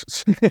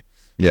 $100.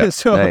 Yeah,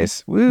 so,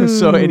 nice.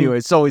 So anyway,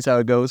 it's always how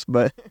it goes,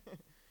 but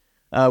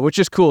which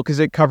is cool because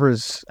it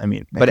covers. I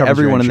mean, But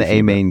everyone in the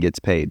A main gets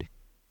paid.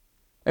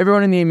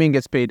 Everyone in the A main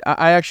gets paid.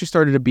 I actually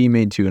started a B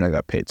main too, and I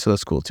got paid, so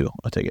that's cool too.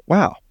 I'll take it.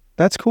 Wow,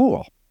 that's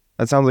cool.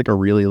 That sounds like a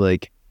really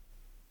like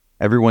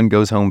everyone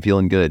goes home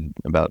feeling good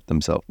about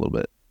themselves a little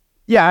bit.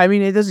 Yeah, I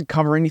mean, it doesn't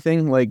cover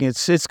anything. Like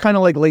it's kind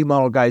of like late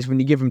model guys when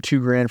you give them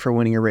 $2,000 for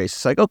winning a race.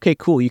 It's like, okay,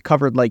 cool, you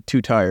covered like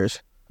 2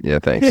 tires. Yeah,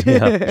 thanks.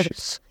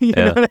 You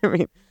know what I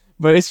mean?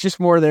 But it's just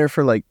more there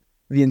for like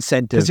the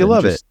incentive. Because you and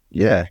love just- it.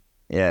 Yeah,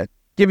 Yeah,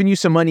 giving you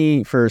some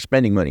money for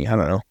spending money. I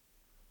don't know.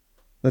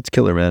 that's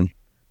killer, man.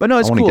 But no,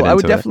 it's I wanna cool. get I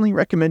would into it. definitely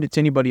recommend it to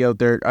anybody out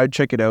there. I'd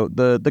check it out.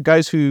 The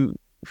guys who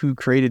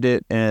created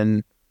it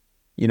and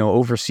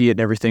oversee it and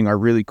everything are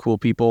really cool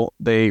people.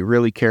 They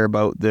really care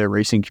about the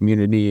racing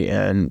community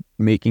and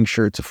making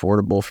sure it's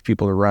affordable for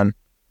people to run.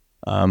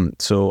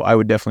 So I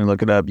would definitely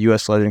look it up.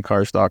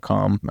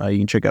 uslegendcars.com. You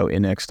can check out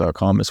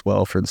nx.com as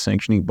well for the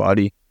sanctioning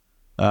body.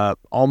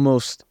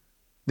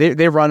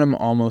 They run them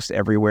almost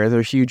everywhere.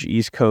 They're huge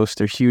East Coast.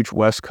 They're huge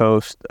West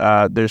Coast.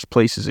 There's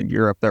places in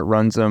Europe that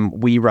runs them.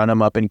 We run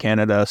them up in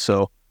Canada.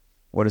 So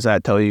what does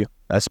that tell you?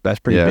 That's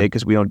pretty Yeah, big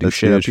because we don't do that's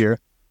shit huge. up here.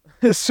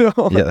 So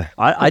Yeah,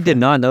 I did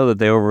not know that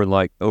they were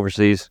like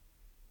overseas.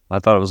 I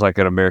thought it was like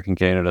an American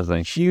Canada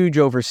thing. huge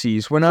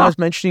overseas. When I was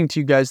mentioning to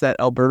you guys that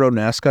Alberto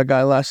Nasca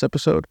guy last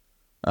episode,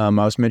 I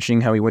was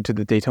mentioning how he went to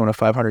the Daytona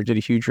 500, did a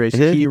huge race.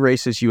 Mhm. He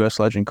races US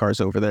Legend cars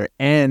over there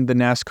and the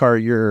NASCAR,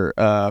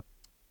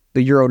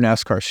 the Euro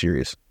NASCAR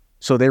series.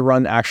 So they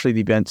run actually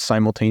the events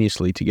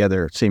simultaneously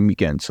together same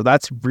weekend. So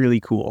that's really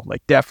cool.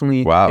 Like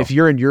definitely, Wow. if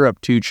you're in Europe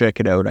too,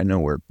 check it out. I know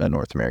we're a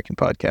North American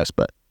podcast,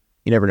 but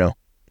you never know.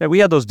 Yeah, we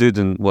had those dudes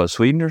in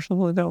Sweden or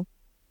something like that.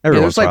 every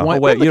Yeah, once there's in a like while.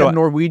 one, wait, like you know a what?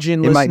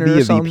 Norwegian It might listener be or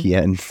a something.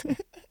 VPN.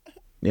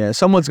 Yeah,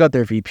 someone's got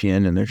their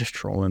VPN and they're just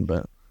trolling,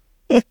 but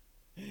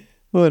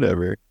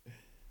Whatever.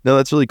 No,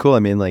 that's really cool. I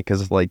mean, like,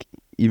 because like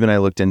even I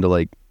looked into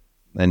like,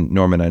 and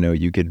Norman, I know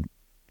you could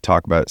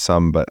talk about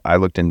some, but I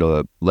looked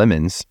into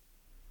Lemons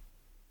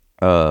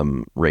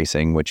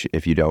racing, which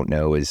if you don't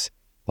know is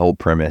the whole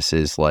premise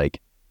is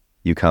like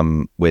you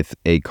come with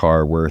a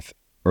car worth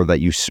or that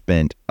you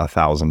spent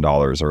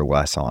 $1,000 or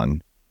less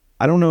on.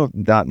 I don't know if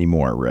not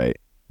anymore, right?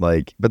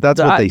 Like, but that's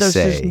what they There's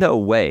say. just no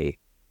way.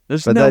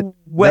 There's But no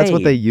way. That's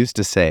what they used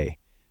to say.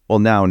 Well,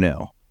 now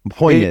no. The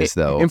point is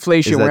though,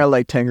 inflation, is that- we're at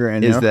like 10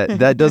 grand is now.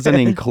 that doesn't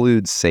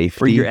include For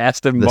safety. your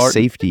Aston The Martin.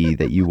 safety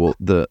that you will,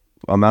 the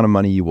amount of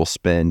money you will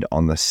spend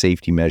on the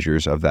safety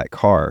measures of that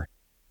car.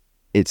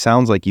 It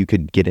sounds like you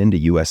could get into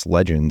US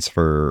Legends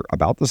for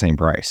about the same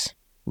price,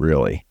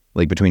 really,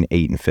 like between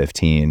 8 and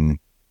 15,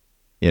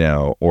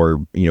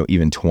 or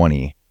even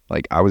 20.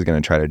 Like I was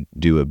going to try to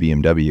do a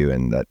BMW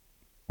and that,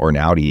 or an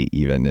Audi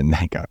even, and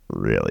that got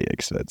really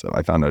expensive.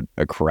 I found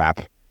a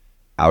crap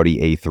Audi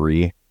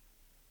A3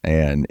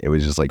 and it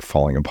was just like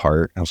falling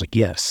apart. I was like,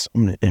 yes,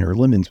 I'm going to enter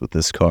Lemons with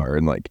this car.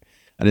 And like,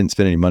 I didn't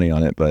spend any money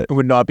on it, but I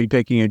would not be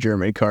picking a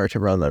German car to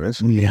run lemons.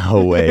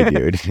 no way,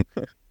 dude.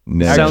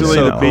 Never. Sounds Actually,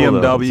 so the cool,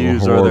 though. BMWs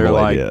It's a are there horrible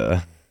like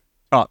idea.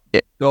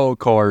 old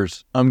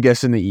cars. I'm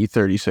guessing the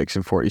E36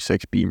 and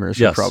 46 Beamers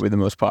are Yes. probably the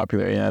most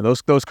popular. Yeah,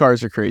 those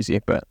cars are crazy,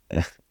 but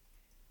Yeah,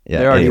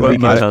 They already anyway, put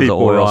most tons of people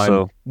oil, run.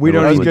 so we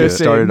don't Let's even get get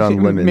say, started on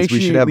lemons. Make We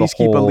sure should you have at a least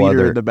keep a whole liter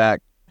other- in the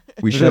back.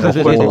 we should have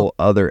a whole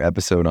other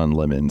episode on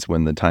Lemons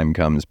when the time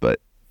comes. But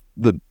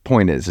the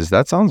point is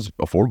that sounds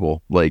affordable.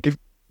 Like,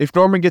 If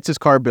Norman gets his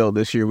car built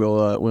this year,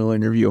 we'll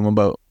interview him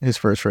about his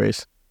first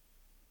race.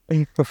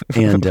 And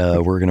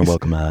we're going to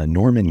welcome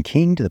Norman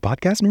King to the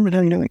podcast. Norman, how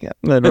are you doing?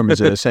 Yeah. Norman's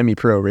a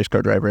semi-pro race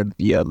car driver at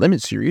the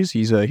Limit Series.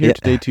 He's here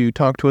today to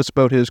talk to us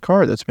about his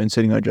car that's been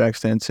sitting on jack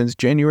stand since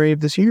January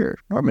of this year.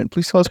 Norman,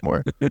 please tell us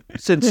more.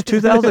 Since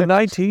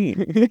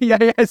 2019.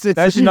 Yes. It's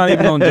That's not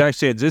even on jack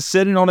stands. It's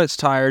sitting on its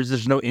tires.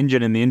 There's no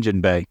engine in the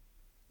engine bay.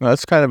 Well,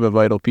 that's kind of a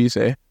vital piece,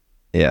 eh?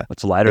 Yeah.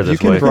 It's lighter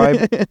If you this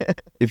way.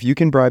 if you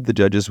can bribe the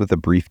judges with a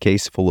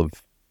briefcase full of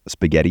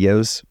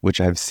SpaghettiOs,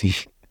 which I've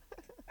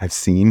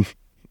seen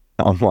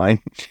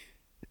online.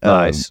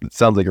 Nice. It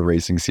sounds like a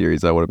racing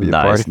series I want to be a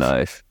part of.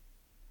 Nice.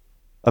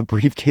 A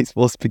briefcase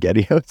full of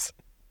SpaghettiOs.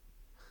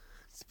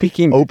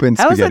 Speaking, Open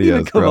how does that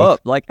even SpaghettiOs, come bro. up?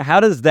 Like, how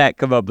does that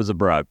come up as a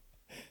bribe?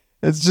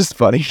 It's just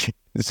funny.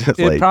 It's just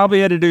It like, probably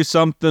had to do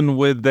something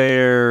with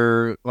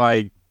their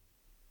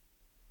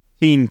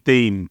team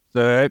theme.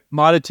 So a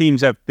lot of teams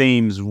have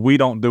themes. We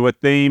don't do a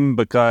theme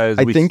because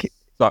I we think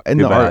suck in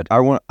too the bad.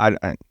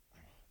 I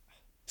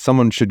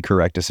someone should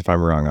correct us if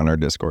I'm wrong on our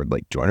Discord.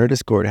 Like, join our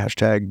Discord,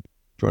 hashtag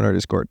join our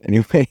Discord.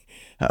 Anyway,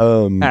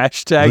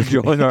 Hashtag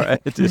join our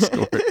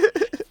Discord.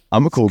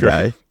 I'm a cool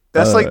guy.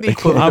 That's like the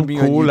equivalent I'm of being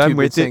cool, on I'm YouTube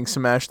with and saying it.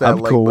 smash that I'm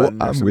like cool,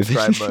 button or I'm with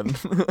subscribe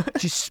it. button.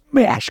 Just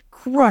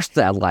crush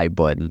that like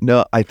button.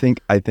 No, I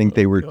think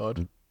they were.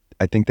 God.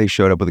 I think they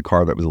showed up with a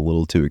car that was a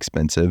little too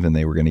expensive, and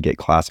they were going to get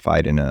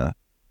classified in the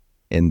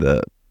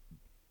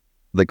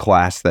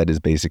class that is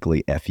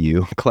basically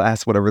FU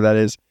class, whatever that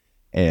is.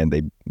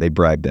 And they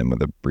bribed them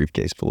with a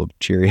briefcase full of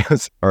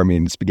Cheerios, or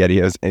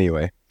SpaghettiOs.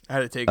 Anyway, I had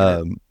to take it.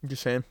 um, I'm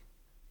just saying.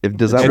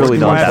 does that It's work really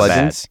in not Launch that bad.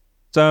 Legends?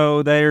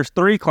 So there's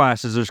 3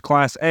 classes. There's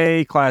Class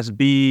A, Class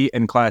B,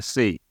 and Class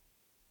C.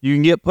 You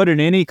can get put in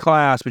any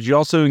class, but you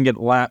also can get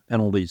lap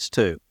penalties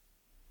too.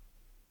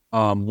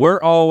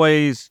 We're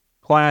always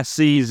Class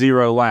C,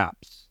 0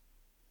 laps.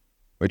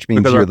 Which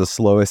means Because you're our- the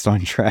slowest on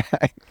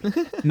track.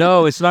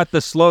 No, it's not the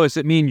slowest.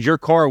 It means your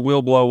car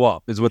will blow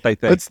up, is what they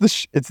think. it's the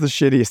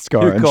shittiest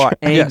car. Your on car track.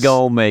 ain't Yes.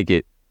 gonna make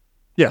it.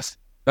 Yes,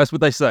 that's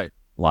what they say.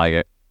 Like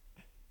it.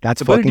 That's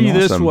To put it to fucking you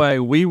this awesome. way,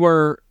 we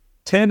were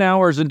 10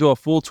 hours into a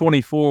full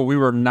 24. We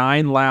were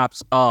 9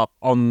 laps up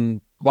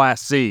on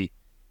Class C,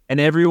 and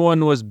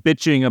everyone was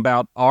bitching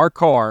about our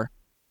car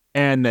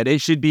and that it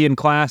should be in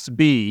Class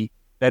B,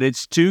 that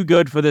it's too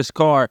good for this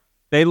car.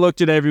 They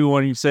looked at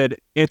everyone and said,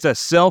 it's a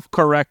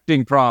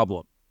self-correcting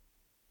problem.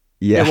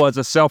 Yeah, It was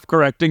a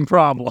self-correcting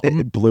problem.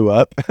 it blew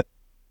up.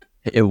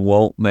 It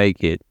won't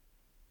make it.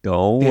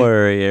 Don't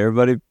worry,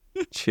 everybody.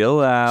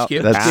 Chill out.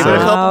 Give, That's give it a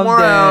so- couple more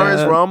Calm hours.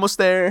 down. We're almost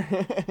there.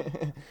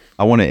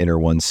 I want to enter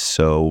one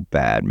so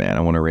bad, man.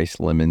 I want to race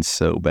Lemons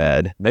so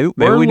bad. Maybe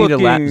We're we need a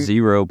lap looking-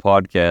 zero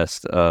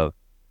podcast of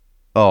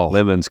Oh,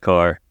 Lemon's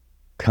car.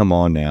 come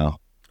on now.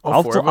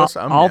 All 4 of us.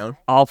 I'm down.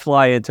 I'll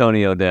fly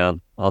Antonio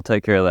down. I'll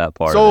take care of that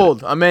part. Of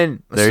Sold. I'm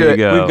in. Let's There do you it.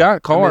 go. We've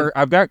got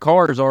I've got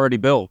cars already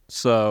built,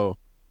 so it.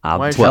 I'm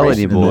Why is telling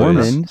racing you, in the boys.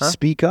 Norman? Norman, Huh?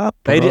 speak up,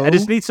 I bro.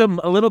 just need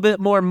a little bit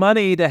more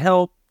money to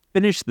help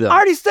finish them. I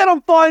already said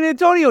I'm flying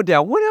Antonio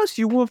down. What else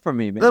you want from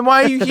me, man? Then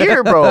why are you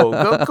here, bro?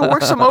 Go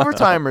work some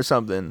overtime or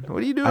something.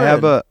 What are you doing? I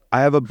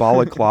have a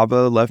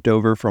balaclava left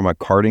over from a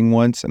karting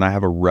once, and I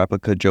have a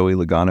replica Joey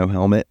Logano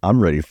helmet. I'm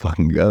ready to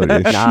fucking go,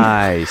 dude.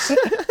 Nice.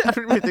 I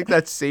don't even think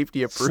that's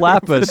safety approved.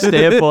 Slap a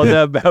stamp on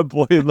that bad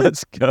boy. And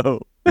let's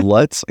go.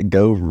 Let's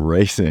go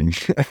racing.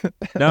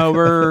 No,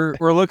 we're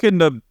looking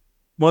to,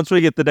 once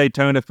we get the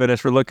Daytona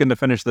finished, we're looking to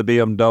finish the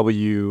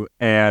BMW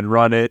and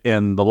run it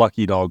in the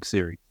Lucky Dog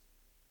series,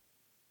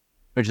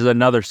 which is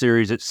another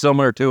series. It's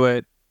similar to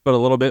it, but a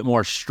little bit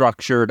more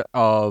structured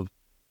of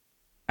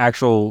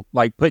actual,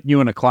 like putting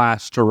you in a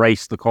class to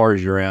race the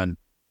cars you're in.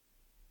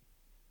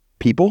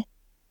 People?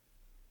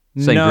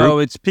 Same No,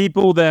 group? it's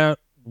people that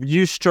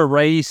used to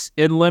race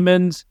in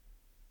Lemons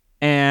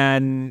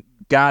and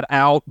got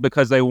out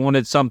because they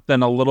wanted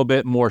something a little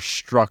bit more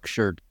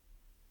structured.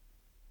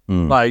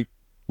 Hmm. Like,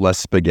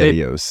 Less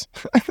SpaghettiOs.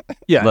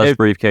 yeah, Less if-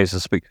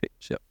 briefcases.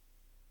 Yep.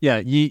 yeah,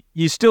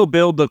 you still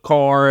build the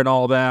car and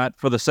all that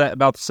for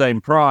about the same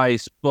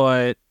price,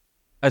 but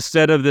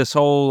instead of this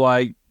whole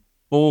like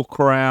bull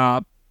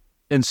crap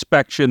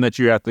inspection that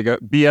you have to go,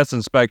 BS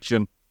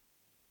inspection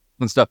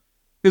and stuff.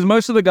 Because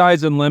most of the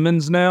guys in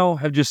Lemons now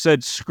have just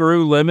said,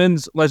 screw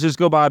Lemons, let's just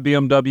go buy a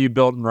BMW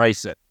built and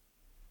race it.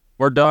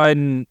 We're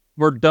done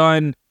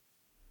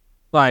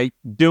like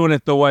doing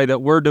it the way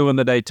that we're doing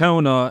the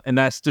Daytona, and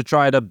that's to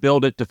try to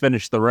build it to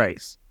finish the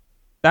race.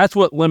 That's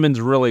what Lemons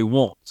really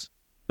wants.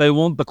 They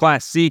want the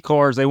Class C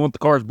cars, they want the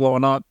cars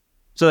blowing up,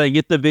 so they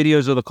get the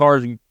videos of the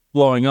cars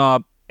blowing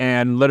up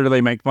and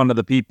literally make fun of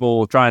the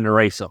people trying to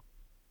race them.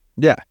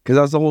 Yeah, because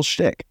that's the whole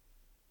shtick.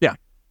 Yeah.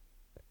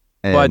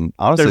 And But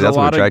honestly, there's a that's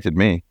what lot of- attracted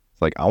me.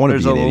 It's like, I want to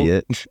there's be an a-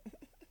 idiot.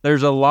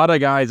 There's a lot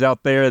of guys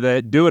out there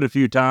that do it a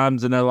few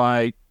times and they're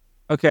like,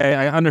 okay,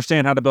 I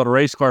understand how to build a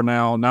race car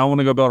now. Now I want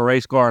to go build a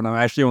race car and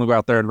I actually want to go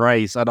out there and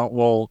race. I don't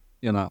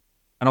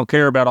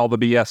care about all the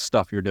BS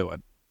stuff you're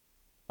doing.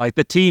 Like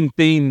the team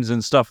themes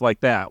and stuff like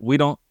that.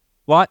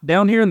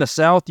 Down here in the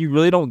South, you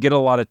really don't get a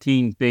lot of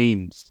team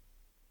themes.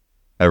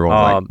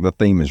 Everyone's like, the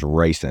theme is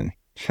racing.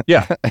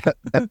 Yeah.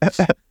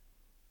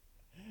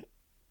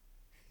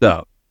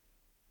 No,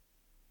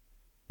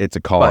 It's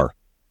a car.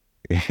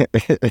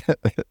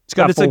 It's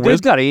got it's full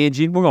it's got an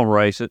engine. We're gonna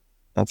race it.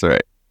 That's all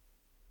right.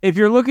 If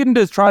you're looking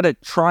to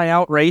try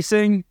out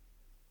racing,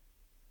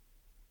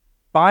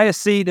 buy a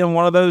seat in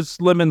one of those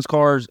Lemons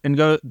cars and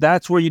go.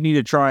 That's where you need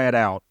to try it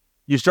out.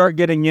 You start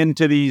getting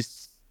into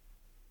these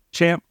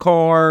Champ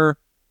Car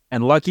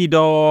and Lucky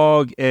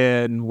Dog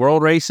and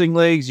World Racing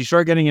leagues. You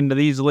start getting into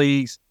these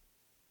leagues,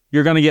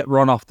 you're going to get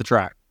run off the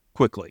track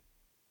quickly.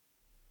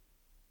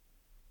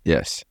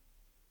 Yes.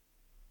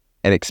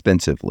 And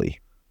expensively.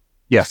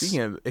 Yes.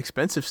 Speaking of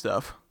expensive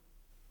stuff,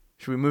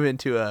 should we move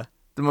into the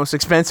most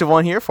expensive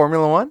one here,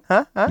 Formula One?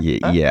 Huh?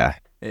 Yeah. Yeah.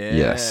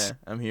 Yes.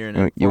 I'm hearing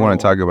it. You want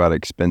to talk about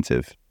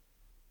expensive?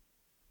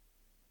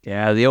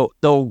 Yeah, the old,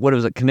 what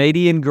was it?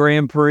 Canadian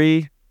Grand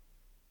Prix.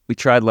 We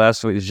tried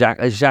last week.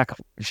 Jacques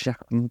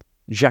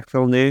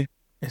Villeneuve.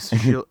 Has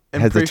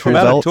Has a tool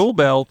About belt? a tool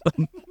belt.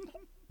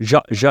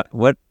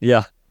 What?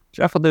 Yeah,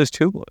 Jacques Villeneuve's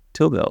tool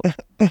belt.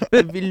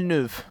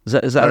 Villeneuve. Is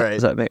that All right.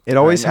 does that make? It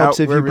always All right, helps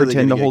now if we're you really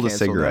pretend to gonna hold a get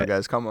canceled now, cigarette.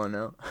 guys. Come on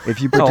now.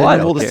 If you Oh, pretend I to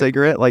don't hold a care.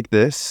 cigarette like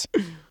this,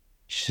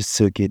 je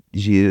suck it,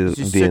 je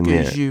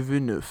Villeneuve.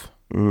 Villeneuve.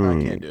 I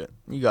Mm. can't do it.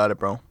 You got it,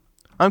 bro.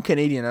 I'm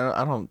Canadian.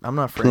 I'm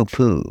not Poo French.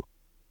 poo.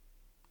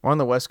 We're on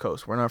the West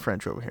Coast. We're not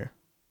French over here.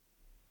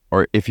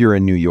 Or if you're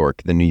in New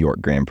York, the New York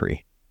Grand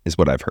Prix is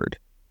what I've heard.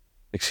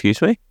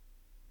 Excuse me.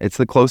 It's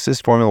the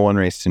closest Formula One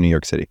race to New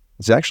York City.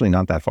 It's actually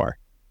not that far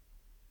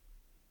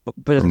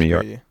But from New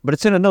York. Crazy. but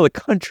it's in another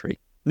country.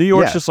 New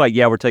York's Yeah. just like,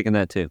 yeah, we're taking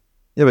that too.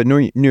 Yeah, but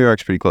New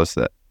York's pretty close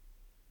to that.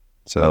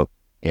 So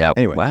Yeah.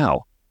 Anyway.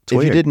 Wow. It's if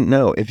weird. you didn't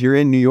know, if you're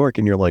in New York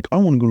and you're like, I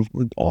want to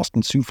go to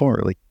Austin too far,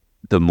 like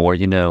The more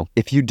you know.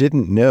 if you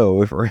didn't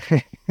know if we're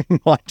in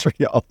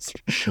Montreal's,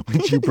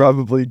 which you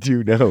probably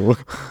do know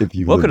if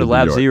you Welcome to live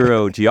Lab in New York.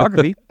 Zero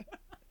Geography.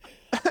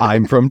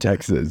 I'm from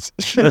Texas.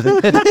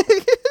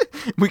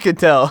 We could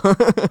tell.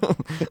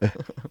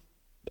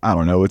 I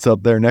don't know. It's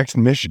up there next to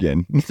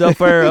Michigan It's up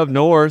there, up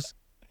north.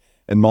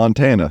 and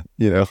Montana,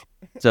 you know.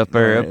 It's up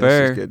there, All up right, this is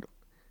there. good.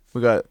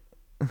 We got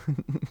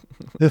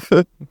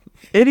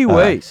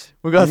Anyways,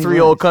 three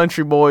Anyways. old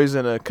country boys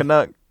and a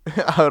Canuck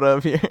out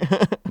of here.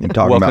 You're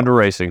talking welcome about to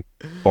racing.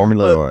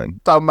 Formula One.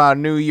 Talking about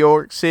New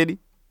York City.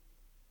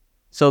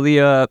 So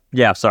the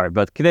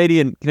but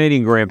Canadian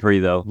Grand Prix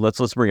though.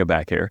 Let's bring it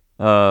back here.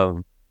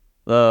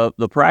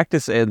 The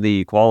practice and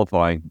the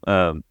qualifying.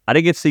 I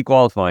didn't get to see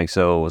qualifying,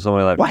 so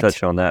somebody like to What?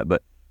 touch on that.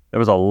 But there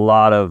was a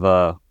lot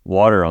of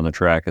water on the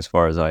track, as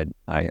far as I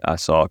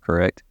saw.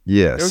 Correct.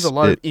 Yes. There was a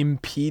lot it- of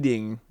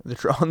impeding the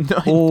in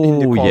the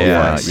Oh, qualifying.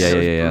 yeah, It was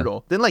yeah.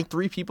 Brutal. Didn't like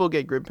 3 people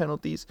get grid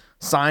penalties?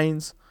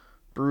 Signs,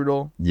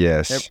 brutal.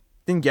 yes. Yep.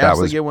 Didn't That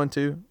Gasly was- get one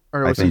too?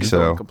 Or I was he think just the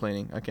one so.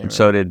 complaining? I can't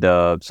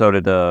remember. So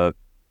did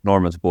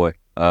Norman's boy,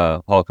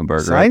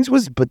 Hulkenberg. Right?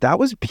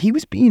 But he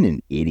was being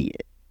an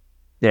idiot.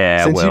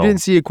 Yeah. Since well, you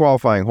didn't see it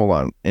qualifying, hold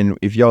on. And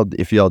if y'all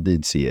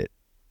did see it,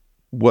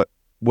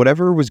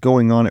 whatever was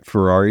going on at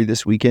Ferrari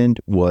this weekend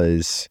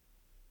was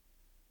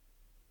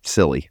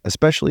silly,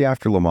 especially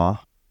after Le Mans.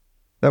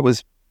 That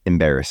was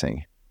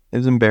embarrassing. It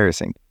was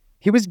embarrassing.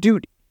 He was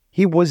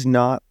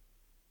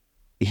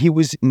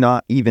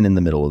not even in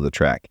the middle of the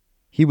track.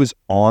 He was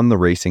on the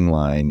racing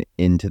line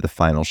into the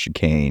final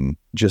chicane,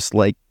 just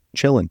like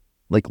chilling,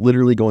 like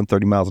literally going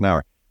 30 miles an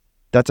hour.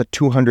 That's a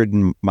 200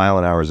 mile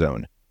an hour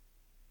zone.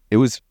 It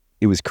was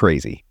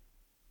crazy.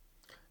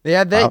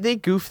 Yeah, they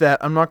goofed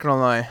that. I'm not gonna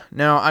lie.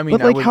 Now, I mean,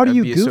 But, like, how do I'd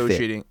you be goof it?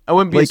 associating. I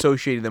wouldn't be Like-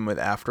 associating them with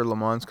after Le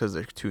Mans because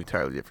they're 2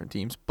 entirely different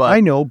teams. But I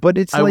know, but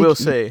it's I like will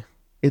say,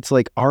 it's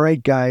like, all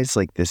right, guys,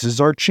 like this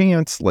is our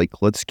chance. Like,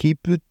 let's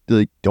keep it.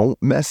 Like,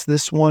 don't mess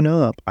this one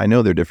up. I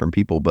know they're different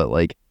people, but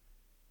like,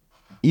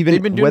 even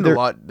they've been doing whether a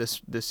lot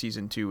this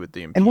season too with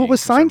the impeding. and what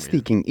was for some signs reason.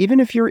 speaking? Even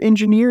if your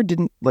engineer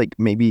didn't like,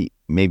 maybe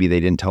they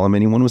didn't tell him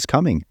anyone was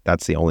coming.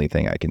 That's the only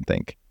thing I can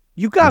think.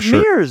 you got I'm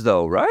sure- mirrors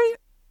though, right?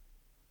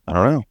 I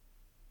don't know.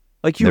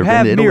 Like you Never been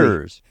have to Italy.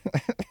 mirrors.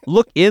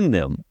 Look in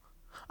them.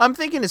 I'm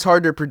thinking it's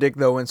hard to predict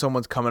though when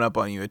someone's coming up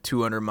on you at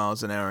 200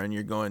 miles an hour and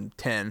you're going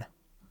 10.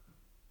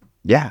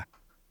 Yeah,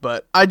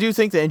 But I do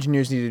think the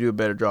engineers need to do a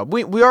better job.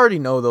 We already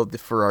know though the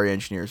Ferrari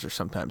engineers are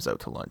sometimes out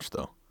to lunch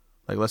though.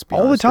 Like let's be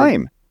all the honest.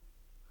 time.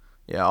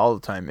 Yeah, all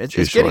the time. It's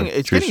True getting story.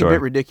 it's True getting a story.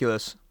 bit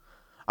ridiculous.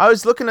 I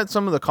was looking at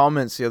some of the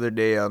comments the other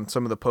day on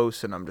some of the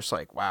posts, and I'm just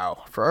like,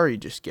 wow, Ferrari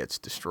just gets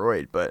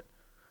destroyed. But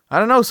I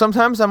don't know.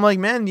 Sometimes I'm like,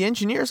 man, the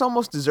engineers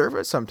almost deserve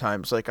it.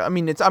 Sometimes, like, I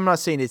mean, I'm not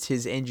saying it's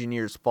his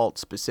engineer's fault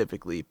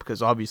specifically,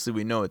 because obviously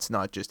we know it's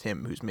not just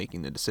him who's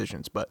making the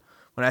decisions. But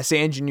when I say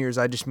engineers,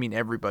 I just mean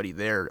everybody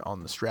there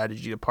on the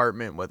strategy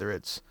department, whether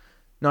it's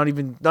not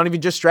even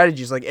just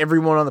strategies, like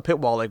everyone on the pit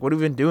wall. Like, what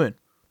have we been doing?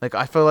 Like,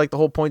 I feel like the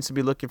whole point's to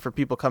be looking for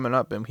people coming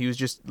up, and he was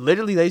just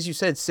literally, as you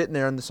said, sitting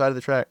there on the side of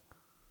the track,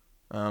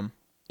 on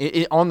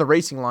the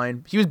racing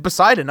line. He was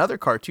beside another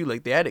car too.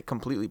 Like, they had it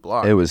completely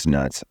blocked. It was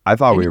nuts. I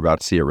thought we were about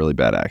to see a really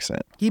bad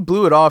accident. He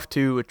blew it off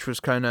too, which was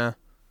kind of.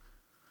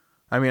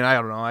 I mean, I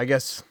don't know. I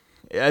guess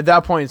at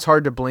that point it's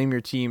hard to blame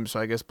your team, so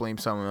I guess blame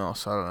someone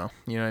else. I don't know.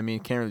 You know what I mean?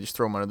 Can't really just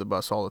throw him under the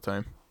bus all the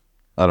time.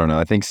 I don't know.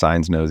 I think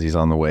Sainz knows he's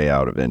on the way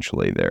out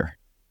eventually there.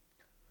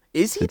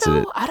 Is he It's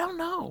though? I don't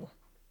know.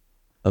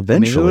 I mean,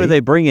 Eventually. who are they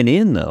bringing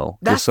in though?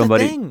 That's Just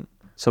somebody, the thing.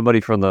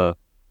 somebody from the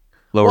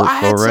lower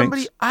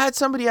ranks. I had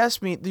somebody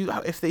ask me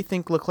if they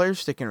think Leclerc's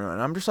sticking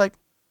around. I'm just like,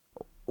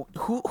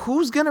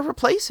 who's gonna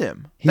replace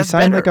him? He That's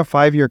signed better. like a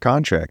 5-year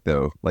contract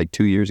though, like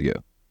 2 years ago.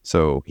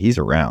 So he's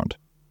around.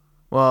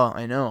 Well,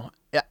 I know.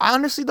 Yeah,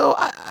 honestly though,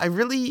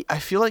 I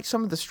feel like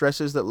some of the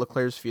stresses that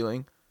Leclerc's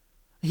feeling.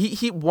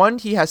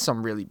 He has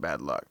some really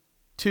bad luck.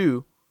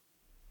 2,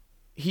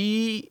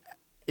 he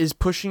is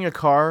pushing a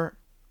car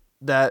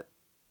that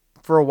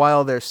for a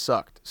while there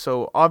sucked.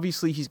 So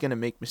obviously he's gonna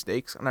make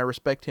mistakes, and I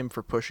respect him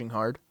for pushing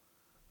hard.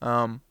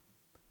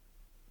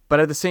 But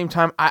at the same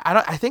time,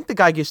 I think the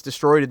guy gets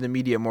destroyed in the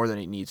media more than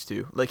he needs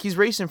to. Like, he's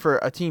racing for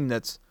a team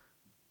that's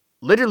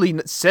literally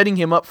setting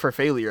him up for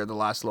failure the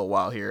last little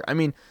while here. I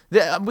mean,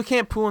 we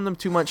can't pull on them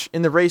too much.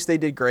 In the race, they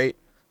did great.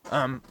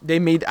 They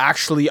made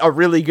actually a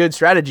really good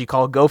strategy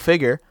call. Go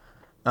figure.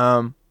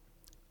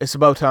 It's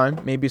about time.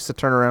 Maybe it's the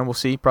turnaround. We'll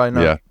see. Probably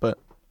not. Yeah. But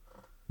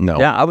No.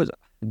 Yeah, I was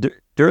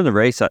during the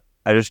race.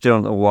 I just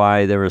don't know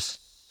why there was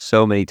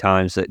so many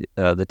times that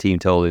the team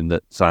told him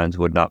that Sainz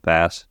would not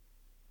pass.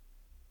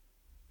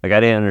 Like, I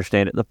didn't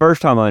understand it. The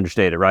first time I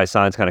understood it, right?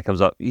 Sainz kind of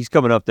comes up. He's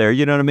coming up there,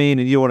 you know what I mean?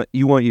 And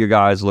you want your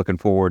guys looking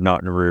forward,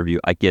 not in the rear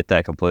view. I get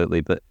that completely.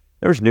 But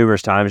there was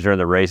numerous times during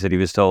the race that he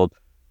was told,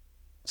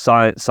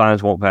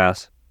 Sainz won't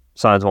pass.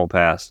 Sainz won't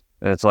pass.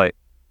 And it's like,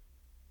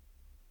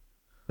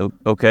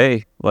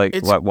 okay, like,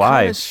 it's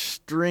why? kind of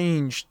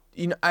strange.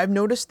 You know, I've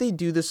noticed they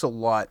do this a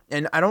lot,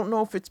 and I don't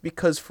know if it's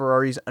because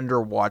Ferrari's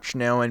under watch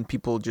now and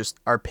people just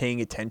are paying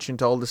attention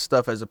to all this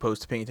stuff as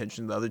opposed to paying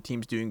attention to the other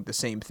teams doing the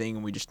same thing,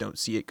 and we just don't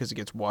see it because it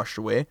gets washed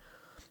away.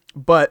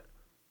 But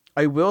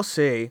I will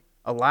say,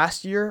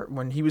 last year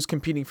when he was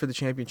competing for the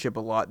championship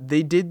a lot,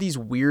 they did these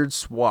weird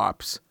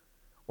swaps,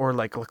 or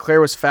like Leclerc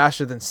was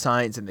faster than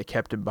Sainz and they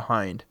kept him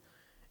behind,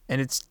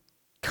 and it's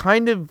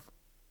kind of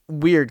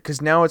weird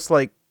because now it's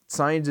like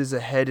Sainz is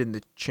ahead in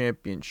the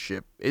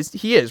championship.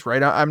 He is,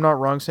 right? I'm not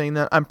wrong saying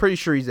that. I'm pretty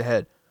sure he's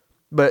ahead.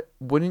 But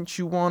wouldn't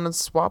you want to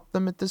swap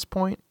them at this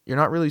point? You're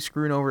not really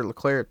screwing over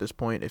Leclerc at this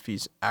point if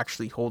he's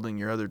actually holding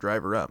your other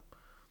driver up.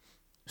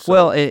 So,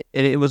 Well,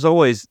 it was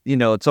always,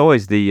 it's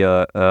always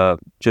the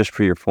just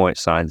for your point,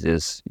 Sainz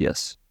is,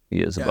 yes,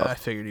 he is yeah, above. I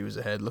figured he was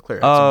ahead.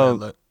 Leclerc had some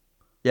bad luck.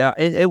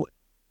 Yeah,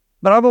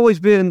 but I've always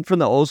been from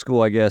the old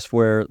school, I guess,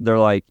 where they're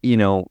like, you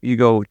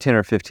go 10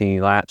 or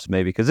 15 laps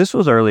maybe, because this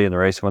was early in the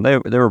race when they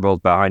were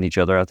both behind each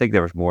other. I think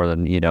there was more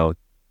than,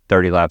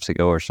 30 laps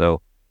ago or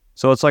so.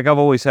 So it's like I've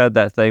always had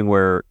that thing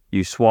where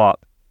you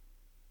swap,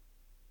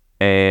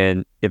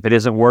 and if it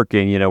isn't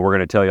working, we're going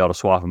to tell y'all to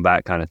swap them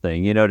back kind of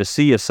thing, to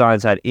see if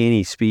Sainz had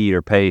any speed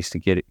or pace to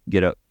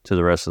get up to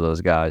the rest of those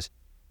guys.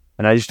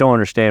 And I just don't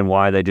understand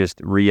why they just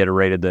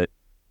reiterated that,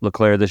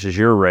 Leclerc, this is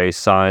your race.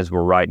 Sainz,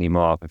 we're writing him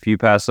off. If you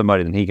pass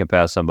somebody, then he can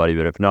pass somebody.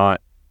 But if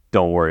not,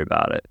 don't worry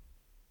about it.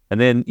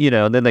 And then,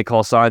 then they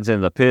call Sainz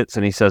in the pits,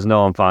 and he says,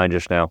 no, I'm fine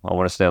just now. I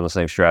want to stay on the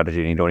same strategy,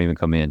 and he don't even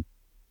come in.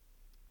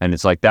 And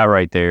it's like that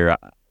right there.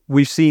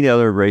 We've seen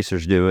other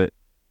racers do it.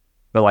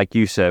 But like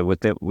you said,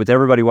 with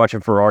everybody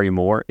watching Ferrari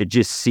more, it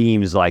just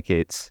seems like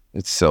it's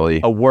silly.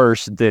 a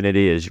worse than it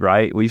is,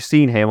 right? We've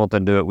seen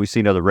Hamilton do it. We've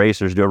seen other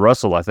racers do it.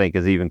 Russell, I think,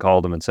 has even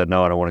called him and said,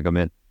 no, I don't want to come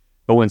in.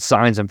 But when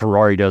Sainz and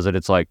Ferrari does it,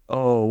 it's like,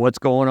 oh, what's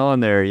going on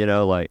there?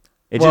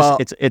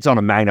 It's on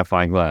a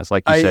magnifying glass,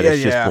 like you said.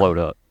 It's just blowed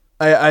up.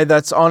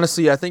 That's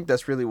honestly, I think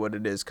that's really what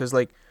it is. Because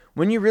like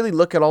when you really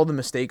look at all the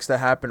mistakes that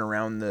happen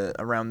around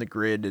the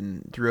grid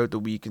and throughout the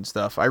week and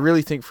stuff, I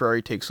really think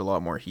Ferrari takes a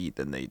lot more heat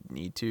than they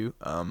need to.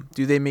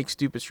 Do they make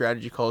stupid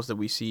strategy calls that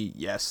we see?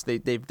 Yes,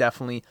 they've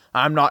definitely.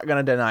 I'm not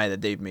gonna deny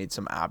that they've made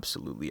some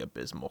absolutely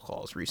abysmal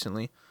calls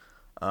recently.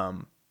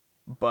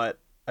 But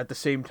at the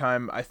same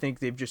time, I think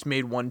they've just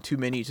made one too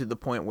many to the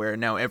point where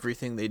now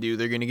everything they do,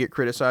 they're going to get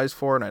criticized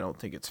for, and I don't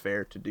think it's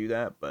fair to do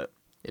that, but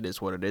it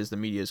is what it is. The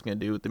media is going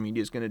to do what the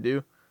media is going to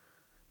do.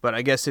 But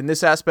I guess in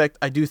this aspect,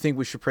 I do think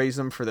we should praise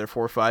them for their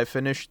 4-5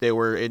 finish. They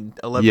were in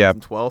 11th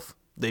and 12th.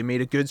 They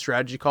made a good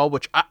strategy call,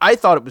 which I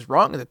thought it was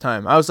wrong at the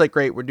time. I was like,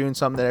 great, we're doing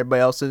something that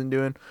everybody else isn't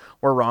doing.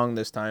 We're wrong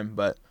this time,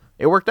 but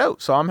it worked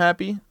out, so I'm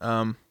happy.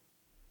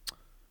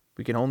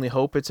 We can only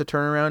hope it's a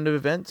turnaround of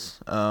events.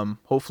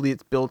 Hopefully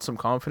it builds some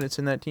confidence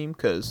in that team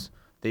because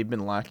they've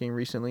been lacking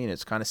recently, and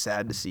it's kind of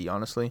sad to see,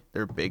 honestly.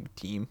 They're a big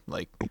team.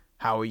 Like,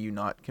 how are you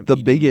not competing?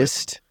 The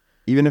biggest,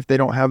 even if they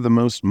don't have the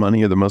most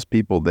money or the most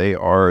people, they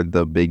are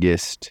the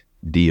biggest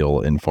deal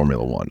in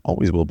Formula One.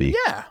 Always will be.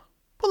 Yeah.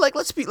 But, like,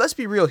 let's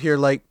be real here.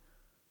 Like,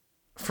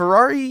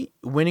 Ferrari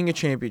winning a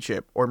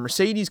championship or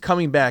Mercedes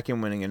coming back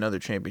and winning another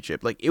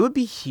championship, like, it would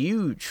be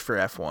huge for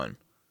F1.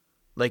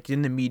 Like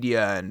in the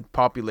media and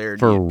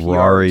popularity, Ferrari and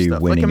PR and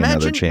stuff. winning like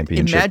another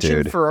championship, imagine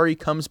dude. Ferrari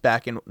comes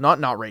back and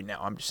not right now.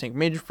 I'm just saying,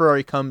 imagine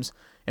Ferrari comes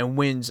and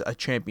wins a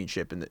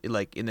championship in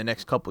the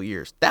next couple of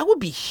years. That would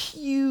be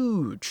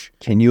huge.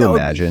 Can you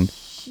imagine?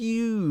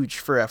 Huge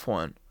for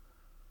F1.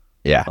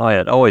 Yeah. Oh yeah,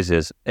 it always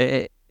is.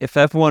 if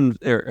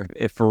F1 or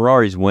if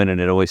Ferrari's winning,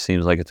 it always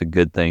seems like it's a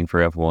good thing for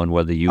F1,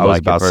 whether you I was like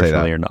it about to say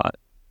personally that. or not.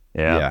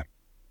 Yeah. Yeah.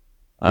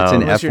 It's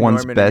in Unless you're F1's Norman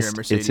and you're a best.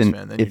 Mercedes It's in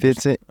fan, then if you're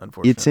it's just in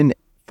unfortunate. it's in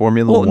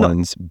Formula Well, no.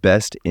 One's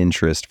best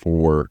interest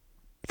for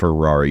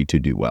Ferrari to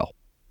do well.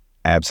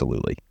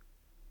 Absolutely.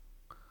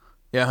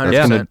 Yeah,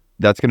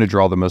 That's 100%. gonna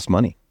draw the most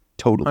money.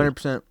 Totally.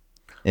 100%.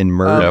 In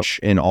merch,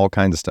 in all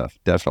kinds of stuff.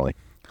 Definitely.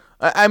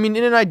 I mean,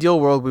 in an ideal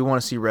world, we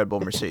want to see Red Bull,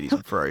 Mercedes,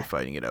 and Ferrari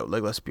fighting it out.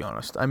 Like, let's be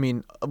honest. I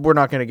mean, we're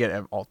not going to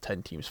get all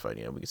 10 teams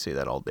fighting it. We can say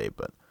that all day,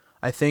 but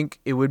I think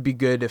it would be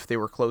good if they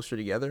were closer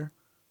together.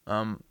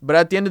 But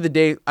at the end of the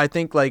day, I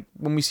think like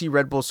when we see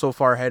Red Bull so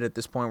far ahead at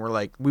this point, we're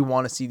like, we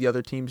want to see the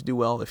other teams do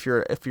well. If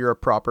you're a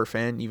proper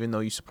fan, even though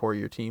you support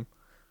your team,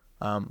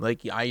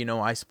 like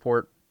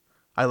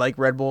I like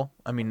Red Bull.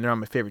 I mean, they're not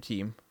my favorite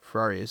team.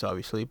 Ferrari is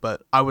obviously,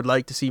 but I would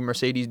like to see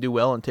Mercedes do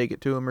well and take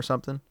it to them or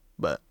something.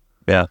 But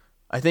Yeah.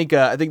 I think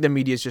the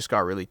media's just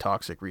got really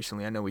toxic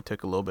recently. I know we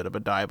took a little bit of a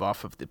dive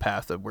off of the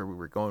path of where we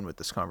were going with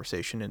this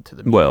conversation into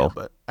the media, Well,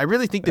 but I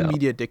really think the yeah.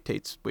 media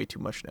dictates way too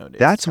much nowadays.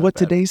 That's It's kinda what bad.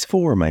 today's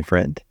for, my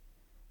friend.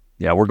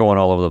 Yeah, we're going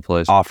all over the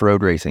place.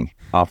 Off-road racing.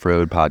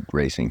 Off-road pod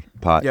racing.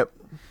 Pod. Yep.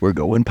 We're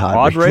going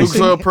Pod racing?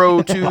 Luke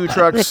Pro 2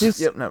 trucks.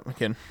 Yep, no, I'm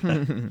kidding.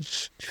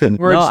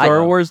 We're in No,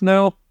 Star Wars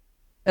now.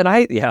 And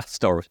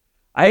Star Wars.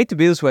 I hate to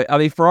be this way. I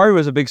mean, Ferrari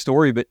was a big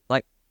story, but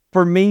like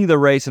for me, the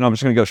race, and I'm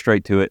just going to go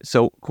straight to it.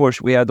 So, of course,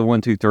 we had the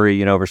 1, 2, 3,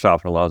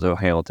 Verstappen, Alonso,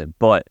 Hamilton.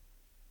 But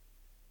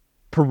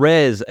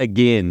Perez,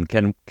 again,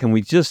 can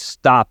we just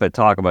stop and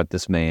talk about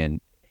this man?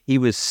 He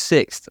was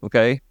 6th,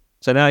 okay?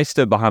 So now he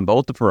stood behind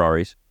both the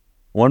Ferraris,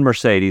 one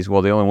Mercedes,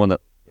 well, the only one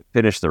that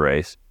finished the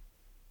race,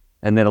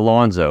 and then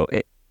Alonso.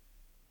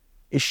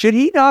 Should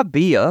he not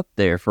be up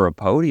there for a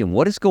podium?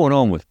 What is going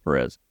on with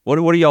Perez? What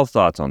are y'all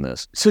thoughts on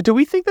this? So do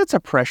we think that's a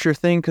pressure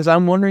thing? Because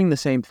I'm wondering the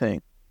same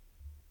thing.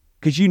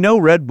 Because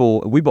Red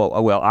Bull,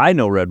 I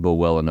know Red Bull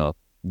well enough.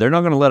 They're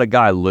not going to let a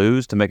guy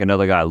lose to make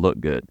another guy look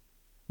good.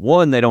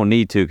 One, they don't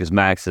need to because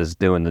Max is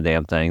doing the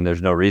damn thing.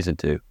 There's no reason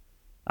to.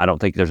 I don't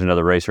think there's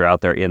another racer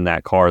out there in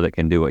that car that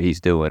can do what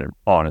he's doing,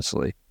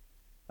 honestly.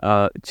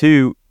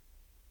 Two,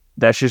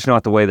 that's just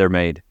not the way they're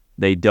made.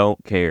 They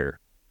don't care.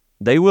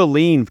 They will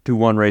lean to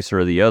one racer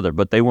or the other,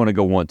 but they want to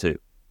go 1, 2.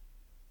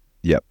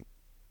 Yep.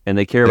 And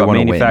they care They about wanna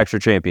win. manufacturer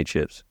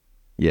championships.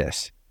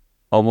 Yes.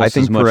 Almost I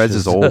think as much Perez as,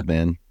 is old,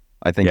 man.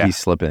 I think Yeah. he's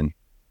slipping.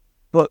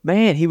 But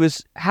man,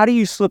 how do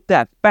you slip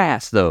that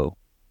fast though?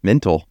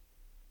 Mental.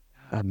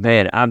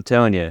 Man, I'm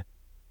telling you,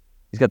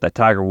 he's got that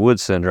Tiger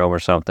Woods syndrome or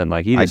something.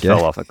 Like he I just guess.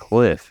 fell off a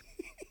cliff,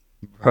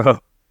 bro.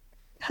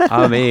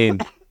 I mean,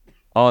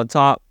 on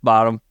top,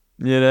 bottom,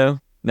 Now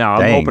I'm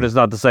Dang. hoping it's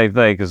not the same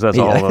thing because that's a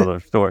Yeah. whole other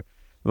story.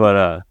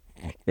 But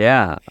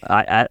yeah,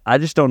 I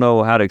just don't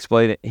know how to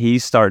explain it.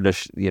 He's starting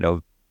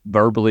to,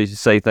 verbally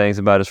say things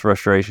about his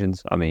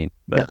frustrations. I mean,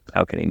 but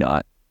how can he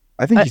not?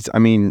 I think he's. I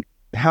mean,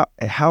 how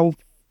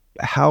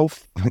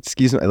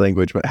excuse my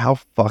language, but how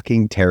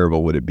fucking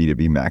terrible would it be to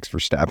be Max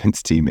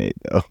Verstappen's teammate,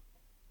 though?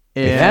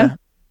 Yeah.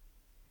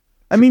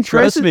 I mean,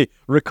 Perez Trust me,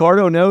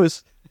 Ricardo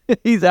knows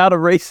he's out of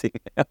racing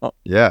now.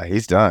 Yeah,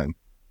 he's done.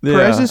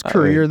 Perez's Yeah,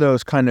 career, though,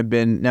 has kind of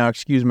been, now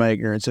excuse my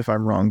ignorance if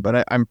I'm wrong,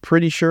 but I'm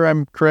pretty sure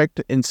I'm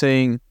correct in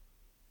saying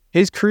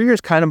his career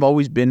has kind of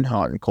always been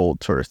hot and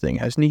cold sort of thing,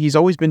 hasn't he? He's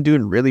always been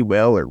doing really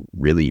well or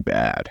really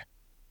bad.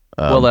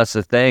 Well, that's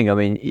the thing. I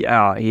mean,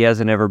 yeah, he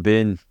hasn't ever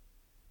been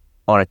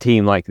on a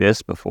team like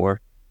this before.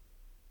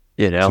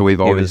 So we've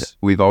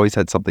always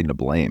had something to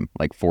blame,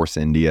 like Force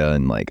India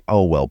and like,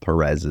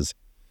 Perez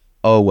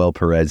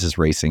is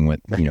racing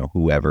with,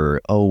 whoever.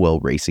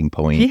 Racing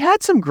Point. He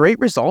had some great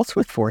results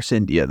with Force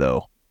India,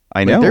 though.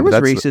 I know. There was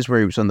that's- races where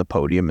he was on the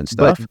podium and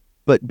stuff.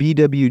 But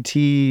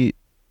BWT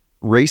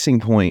Racing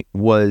Point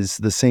was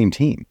the same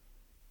team.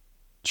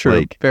 True.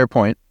 like- Fair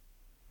point.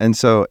 And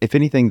so, if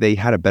anything, they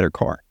had a better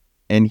car.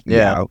 And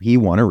Yeah. he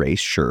won a race,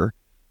 sure.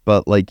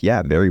 But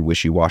very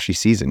wishy-washy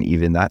season.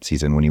 Even that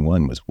season when he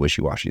won was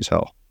wishy-washy as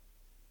hell.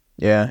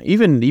 Yeah.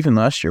 Even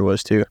last year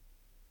was, too.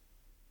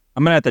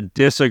 I'm gonna have to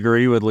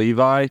disagree with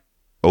Levi.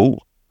 Oh,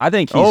 I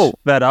think he's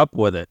fed up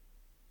with it.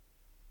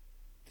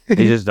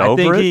 he's just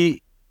over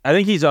it. I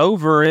think he's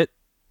over it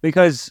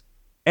because,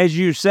 as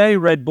you say,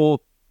 Red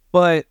Bull,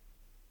 but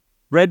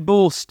Red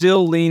Bull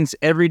still leans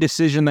every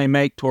decision they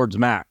make towards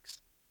Max.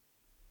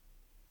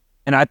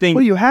 And I think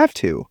well, you have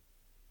to.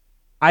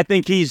 I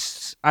think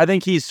he's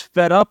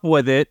fed up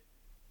with it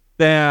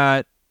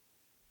that,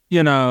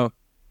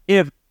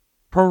 if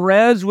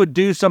Perez would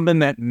do something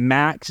that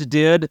Max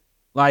did,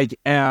 like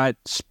at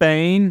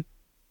Spain,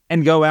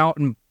 and go out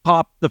and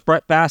pop the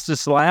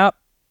fastest lap,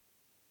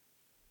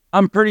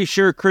 I'm pretty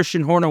sure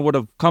Christian Horner would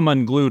have come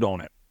unglued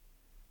on it.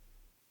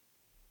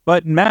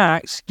 But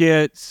Max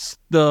gets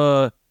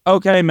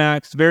okay,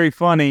 Max, very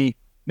funny.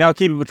 Now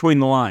keep it between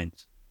the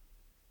lines.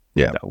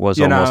 Yeah. That was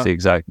You almost know, the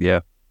exact,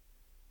 yeah.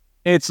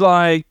 It's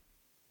like,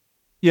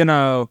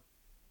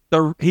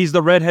 he's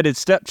the redheaded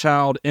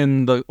stepchild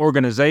in the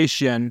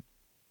organization,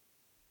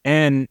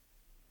 and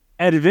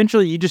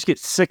eventually you just get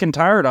sick and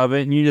tired of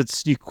it, and you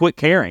quit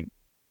caring.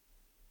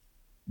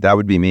 That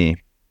would be me.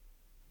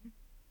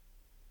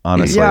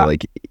 Honestly, Yeah.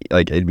 like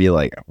it'd be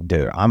like,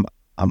 dude, I'm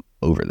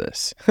over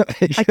this.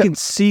 I can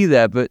see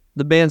that, but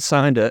the band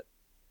signed a,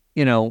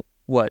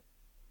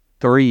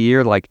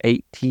 3-year, like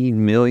 $18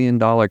 million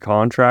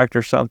contract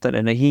or something,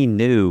 and he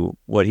knew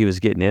what he was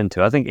getting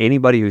into. I think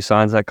anybody who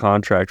signs that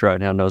contract right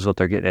now knows what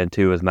they're getting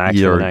into with Max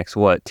for the next,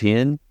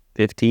 10,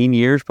 15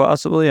 years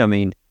possibly? I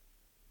mean,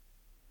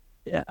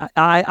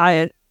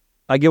 I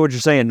get what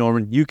you're saying,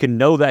 Norman. You can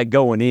know that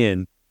going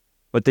in,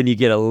 but then you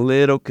get a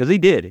little, because he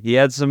did. He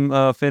had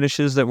some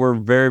finishes that were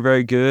very,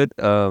 very good,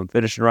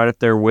 finishing right up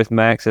there with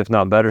Max, if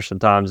not better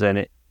sometimes,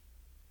 and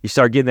you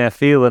start getting that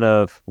feeling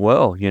of,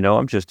 well,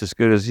 I'm just as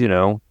good as,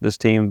 this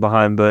team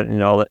behind, but,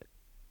 all that.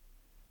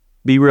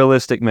 Be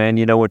realistic, man.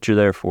 You know what you're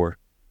there for.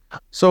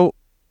 So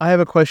I have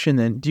a question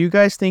then. Do you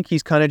guys think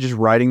he's kind of just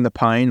riding the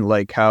pine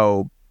like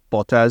how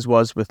Bottas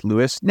was with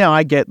Lewis? Now,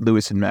 I get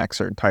Lewis and Max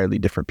are entirely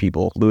different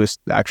people. Lewis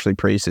actually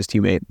praised his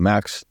teammate.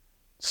 Max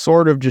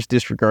sort of just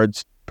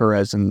disregards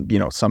Perez and,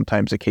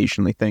 sometimes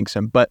occasionally thanks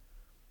him. But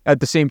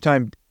at the same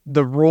time,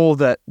 the role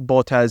that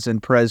Bottas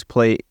and Perez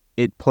played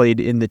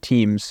in the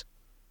teams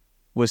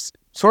was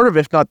sort of,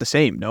 if not the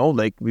same, no?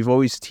 Like, we've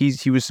always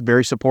teased, he was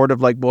very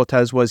supportive like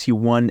Bottas was. He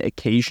won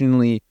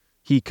occasionally.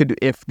 He could,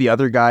 if the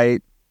other guy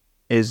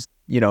is,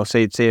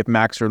 say if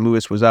Max or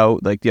Lewis was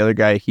out, like the other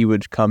guy, he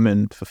would come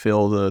and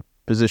fulfill the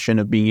position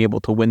of being able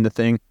to win the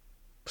thing.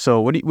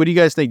 So what do you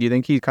guys think? Do you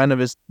think he kind of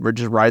is, we're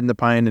just riding the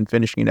pine and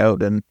finishing it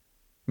out, and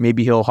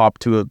maybe he'll hop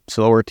to a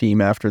slower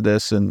team after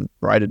this and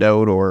ride it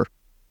out, or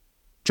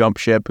jump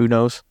ship? Who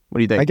knows? What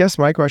do you think? I guess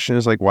my question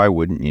is like, why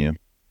wouldn't you?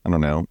 I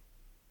don't know.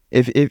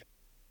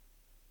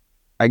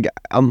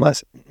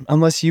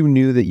 Unless you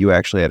knew that you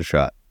actually had a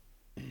shot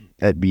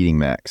at beating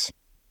Max,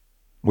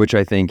 which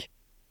I think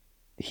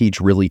he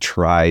really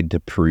tried to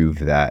prove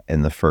that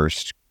in the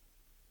first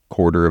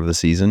quarter of the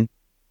season.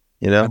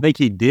 I think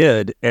he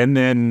did, and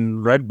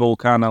then Red Bull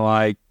kind of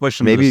like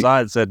pushed him to the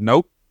side and said,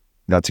 nope.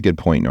 That's a good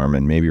point,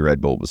 Norman. Maybe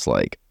Red Bull was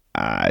like,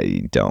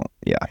 I don't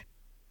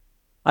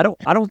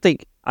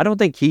think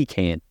he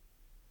can.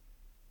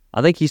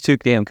 I think he's too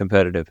damn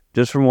competitive,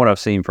 just from what I've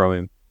seen from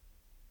him.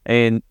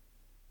 And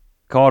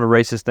call it a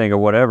racist thing or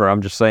whatever,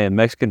 I'm just saying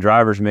Mexican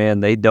drivers, man,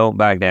 they don't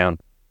back down.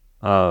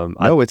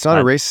 No, it's not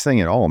a racist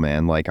thing at all,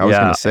 man. Like I was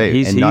going to say,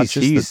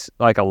 he's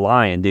like a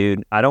lion,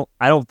 dude. I don't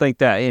think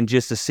that, and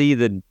just to see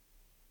the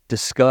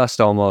disgust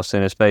almost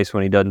in his face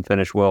when he doesn't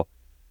finish well,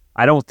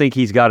 I don't think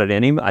he's got it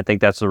in him. I think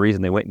that's the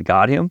reason they went and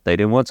got him. They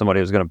didn't want somebody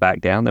who was going to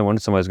back down. They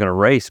wanted somebody who was going to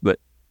race, but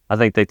I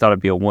think they thought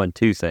it'd be a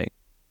 1-2 thing.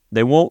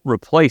 They won't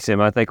replace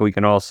him. I think we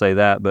can all say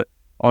that. But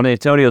on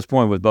Antonio's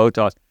point with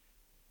Bottas,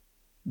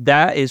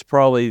 that is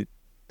probably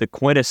the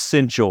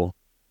quintessential,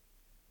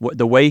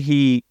 the way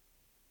he,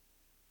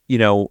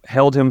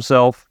 held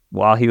himself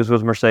while he was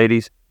with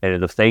Mercedes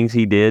and the things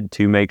he did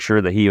to make sure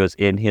that he was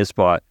in his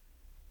spot.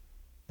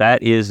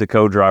 That is the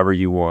co-driver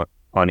you want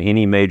on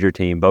any major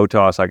team.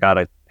 Bottas, I got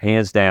to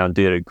hands down,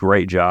 did a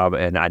great job.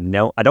 And I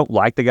don't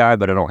like the guy,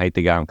 but I don't hate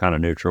the guy. I'm kind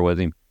of neutral with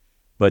him.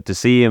 But to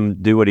see him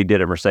do what he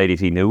did at Mercedes,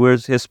 he knew where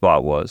his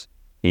spot was.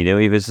 He knew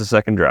he was the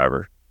second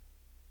driver.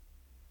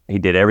 He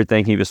did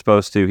everything he was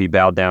supposed to. He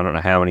bowed down on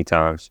how many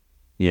times,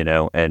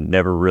 and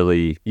never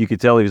really, you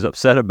could tell he was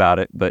upset about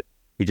it, but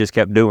he just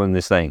kept doing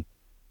this thing.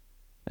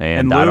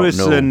 And Lewis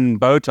and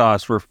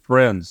Bottas were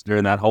friends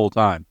during that whole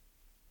time.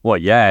 Well,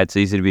 yeah, it's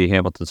easy to be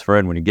Hamilton's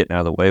friend when you're getting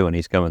out of the way when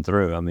he's coming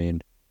through. I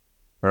mean,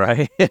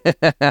 right?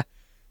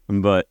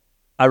 But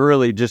I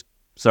really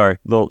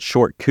little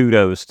short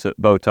kudos to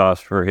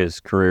Bottas for his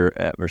career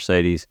at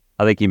Mercedes.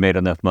 I think he made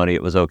enough money.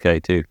 It was okay,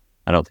 too.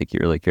 I don't think he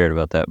really cared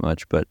about that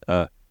much. But,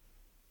 back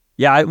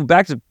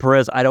to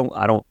Perez, I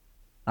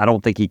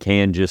don't think he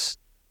can just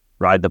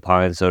ride the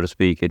pine, so to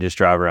speak, and just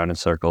drive around in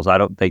circles. I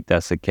don't think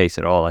that's the case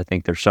at all. I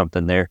think there's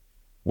something there,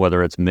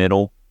 whether it's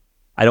mental.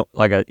 I don't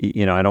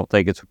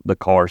think it's the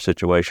car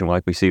situation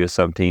like we see with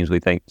some teams. We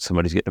think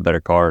somebody's getting a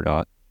better car or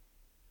not.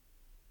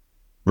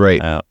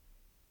 Right. I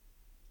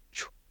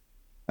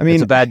mean,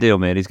 it's a bad deal,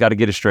 man. He's got to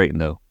get it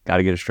straightened, though. Got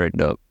to get it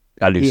straightened up.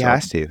 Got to do something. He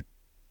has to.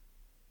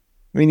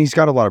 I mean, he's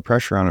got a lot of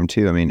pressure on him,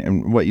 too. I mean,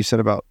 and what you said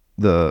about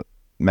the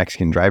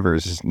Mexican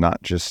drivers is it's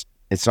not just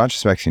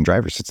Mexican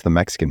drivers, it's the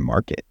Mexican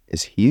market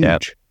is huge.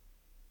 Yep.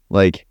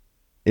 Like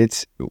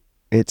it's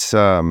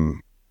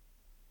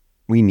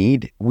we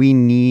need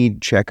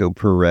Checo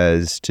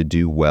Perez to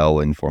do well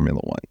in Formula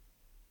One.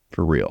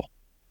 For real.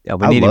 Yeah,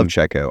 I love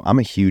Checo. I'm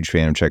a huge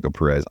fan of Checo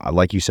Perez.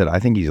 Like you said, I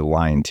think he's a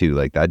lion too.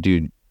 Like that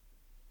dude,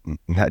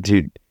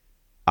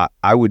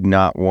 I would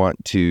not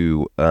want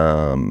to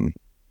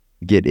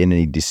get in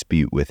any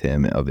dispute with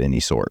him of any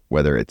sort,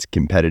 whether it's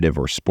competitive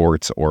or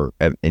sports or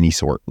of any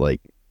sort.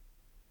 Like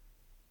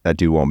that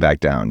dude won't back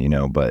down,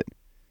 but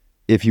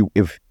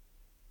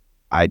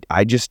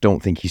I just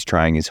don't think he's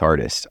trying his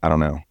hardest. I don't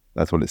know.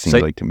 That's what it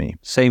seems like to me.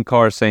 Same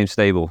car, same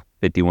stable,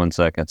 51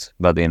 seconds.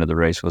 By the end of the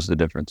race was the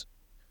difference.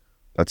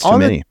 That's too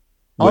many.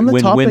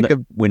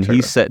 When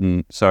he's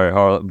setting,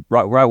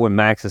 right when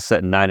Max is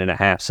setting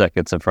 9.5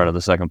 seconds in front of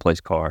the second place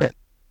car,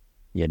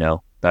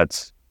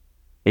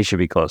 he should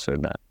be closer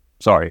than that.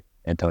 Sorry,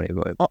 Antonio,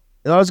 go ahead.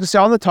 I was gonna say,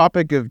 on the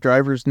topic of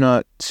drivers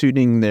not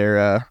suiting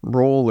their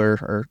role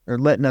or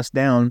letting us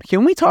down,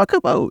 can we talk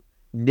about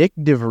Nick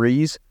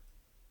DeVries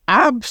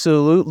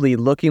absolutely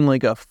looking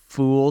like a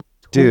fool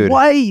Dude.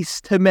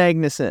 twice to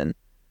Magnussen?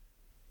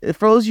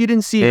 For those of you who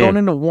didn't see it, going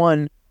into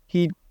one,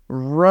 he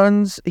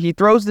throws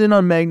it in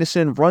on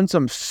Magnussen, runs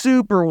him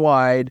super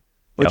wide,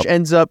 which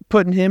ends up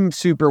putting him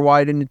super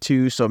wide into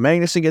 2, so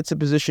Magnussen gets the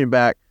position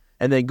back,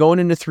 and then going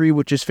into 3,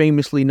 which is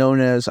famously known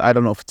as, I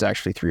don't know if it's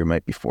actually 3 or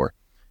might be 4.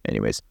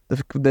 Anyways,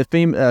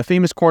 the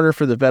famous corner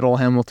for the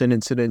Vettel-Hamilton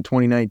incident in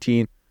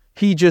 2019,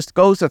 he just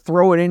goes to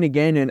throw it in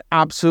again and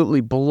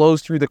absolutely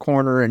blows through the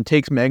corner and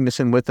takes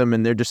Magnussen with him,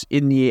 and they're just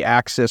in the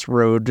access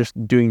road, just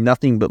doing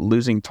nothing but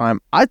losing time.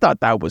 I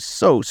thought that was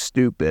so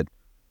stupid.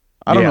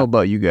 I don't know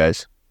about you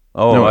guys.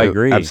 Oh, No, I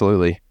agree.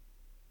 Absolutely.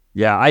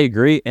 Yeah, I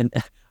agree. And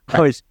I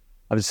was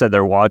sitting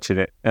there watching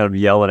it, and I'm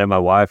yelling at my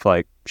wife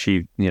like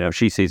she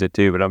sees it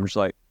too, but I'm just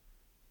like,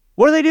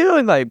 what are they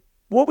doing? Like,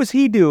 what was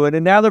he doing?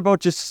 And now they're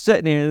both just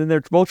sitting here, and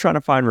they're both trying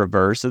to find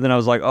reverse. And then I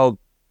was like, oh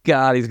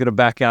God, he's gonna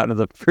back out into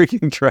the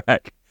freaking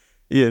track,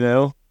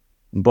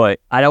 But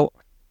I don't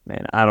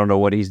know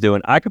what he's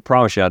doing. I could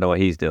promise you I know what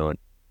he's doing.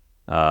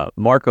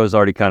 Marco's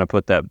already kind of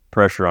put that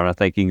pressure on. I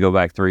think you can go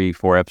back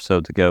 3-4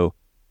 episodes ago.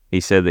 He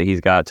said that he's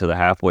got to the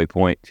halfway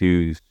point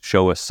to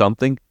show us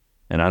something.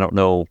 And I don't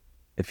know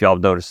if y'all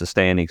have noticed the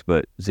standings,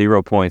 but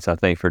 0 points, I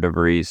think, for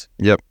DeVries.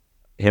 Yep.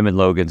 Him and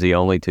Logan's the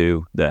only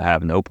two that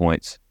have no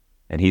points.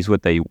 And he's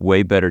with a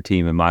way better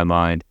team in my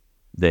mind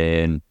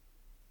than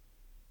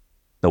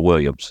the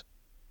Williams.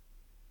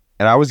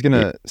 And I was going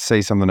to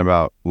say something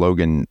about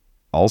Logan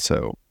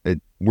also.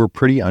 We're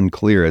pretty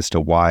unclear as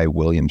to why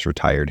Williams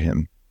retired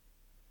him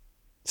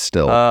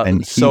still.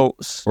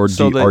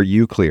 Are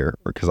you clear?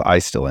 Because I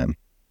still am.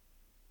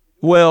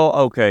 Well,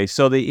 okay.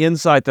 So the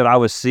insight that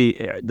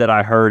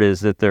I heard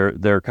is that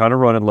they're kind of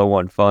running low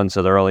on funds,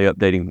 so they're only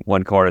updating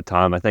one car at a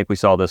time. I think we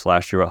saw this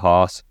last year at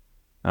Haas.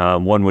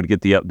 One would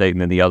get the update, and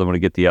then the other one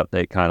would get the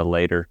update kind of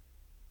later.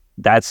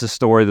 That's the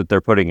story that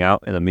they're putting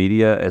out in the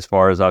media, as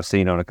far as I've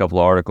seen on a couple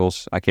of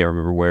articles. I can't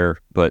remember where,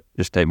 but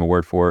just take my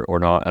word for it or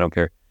not. I don't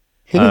care.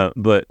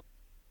 But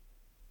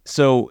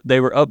so they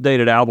were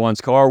updated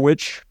Albon's car,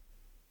 which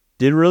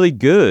did really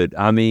good.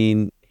 I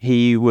mean,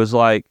 he was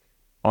like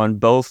on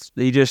both.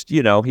 He just,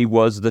 he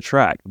was the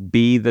track.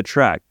 Be the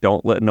track.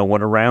 Don't let no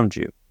one around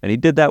you. And he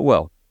did that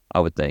well, I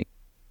would think.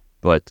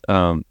 But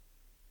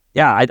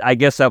yeah, I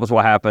guess that was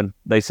what happened.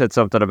 They said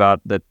something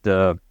about that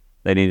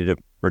they needed to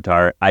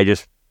retire.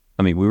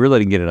 We really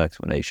didn't get an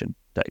explanation,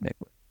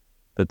 technically.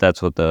 But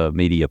that's what the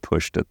media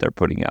pushed that they're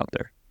putting out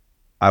there.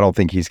 I don't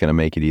think he's going to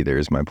make it either,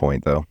 is my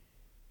point, though.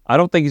 I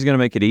don't think he's going to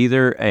make it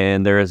either,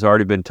 and there has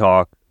already been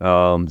talk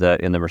that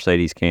in the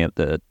Mercedes camp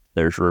that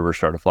there's rumors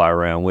starting to fly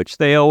around, which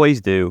they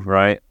always do,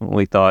 right?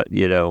 We thought,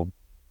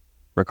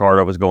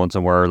 Ricciardo was going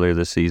somewhere earlier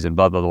this season,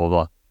 blah, blah, blah,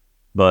 blah.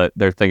 But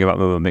they're thinking about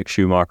moving Mick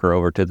Schumacher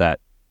over to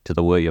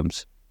the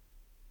Williams.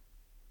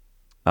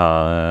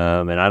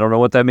 And I don't know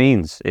what that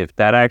means. If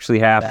that actually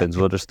happens,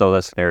 we'll just throw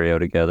that scenario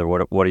together.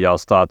 What are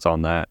y'all's thoughts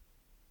on that?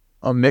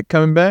 On Mick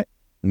coming back?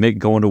 Mick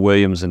going to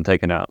Williams and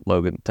taking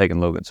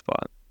Logan's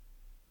spot.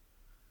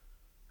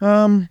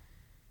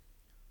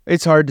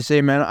 It's hard to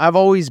say, man. I've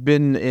always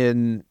been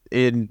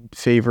in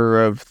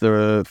favor of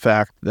the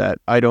fact that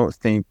I don't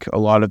think a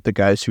lot of the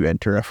guys who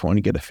enter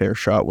F1 get a fair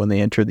shot when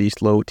they enter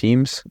these low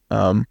teams.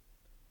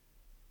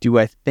 Do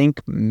I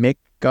think Mick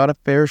got a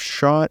fair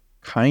shot?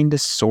 Kind of,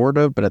 sort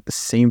of, but at the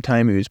same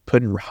time, he was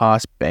putting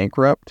Haas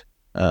bankrupt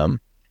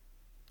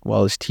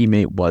while his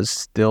teammate was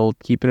still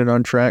keeping it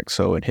on track.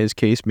 So in his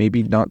case,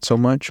 maybe not so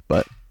much,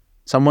 but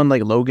someone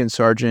like Logan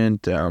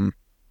Sargent and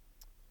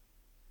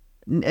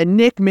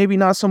Nick, maybe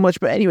not so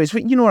much. But anyways,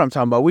 you know what I'm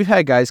talking about. We've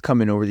had guys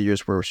come in over the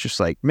years where it's just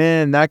like,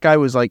 man, that guy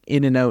was like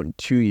in and out in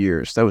 2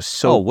 years. That was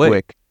so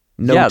quick.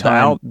 No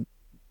time.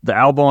 The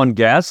Albon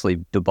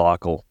Gasly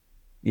debacle,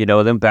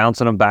 them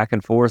bouncing them back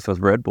and forth with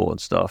Red Bull and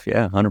stuff.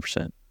 Yeah,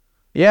 100%.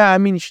 Yeah, I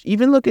mean,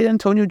 even look at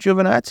Antonio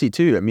Giovinazzi,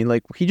 too. I mean,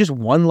 like, he just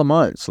won Le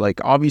Mans.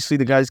 Like, obviously,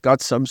 the guy's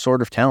got some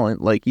sort of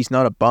talent. Like, he's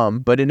not a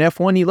bum. But in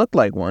F1, he looked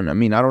like one. I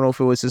mean, I don't know if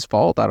it was his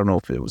fault. I don't know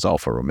if it was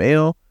Alfa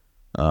Romeo.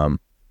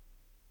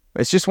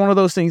 It's just one of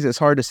those things that's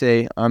hard to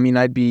say. I mean,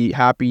 I'd be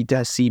happy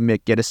to see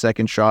Mick get a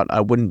second shot.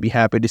 I wouldn't be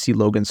happy to see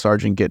Logan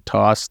Sargent get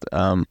tossed.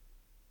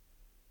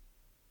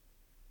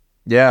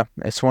 Yeah,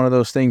 it's one of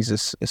those things.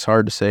 It's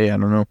hard to say. I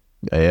don't know.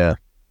 I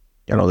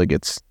don't think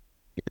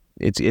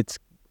it's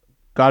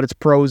got its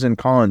pros and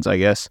cons, I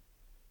guess.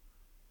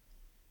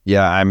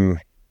 Yeah,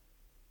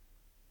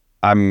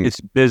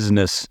 It's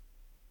business.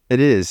 It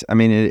is. I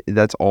mean,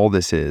 that's all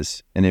this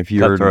is. And if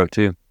you're cutthroat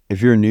too.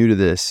 If you're new to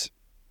this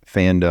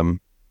fandom,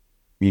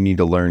 you need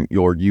to learn,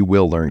 or you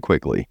will learn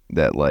quickly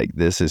that like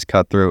this is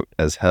cutthroat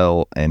as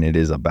hell, and it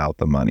is about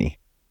the money.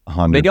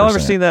 100%. Did y'all ever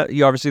seen that?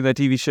 You ever seen that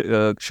TV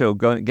show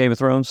Game of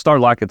Thrones? Start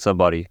liking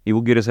somebody, he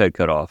will get his head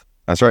cut off.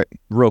 That's right.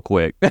 Real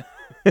quick.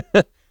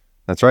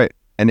 That's right.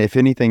 And if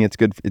anything, it's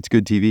good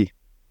TV,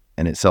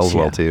 and it sells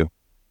well too.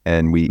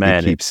 And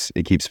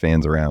it keeps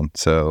fans around.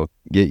 So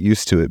get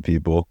used to it,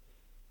 people.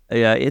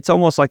 Yeah, it's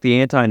almost like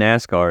the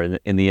anti-NASCAR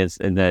in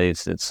that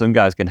instance. Some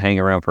guys can hang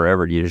around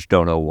forever. You just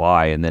don't know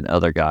why. And then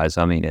other guys,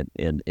 I mean,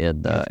 in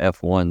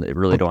F1, they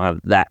really don't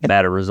have that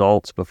bad of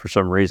results, but for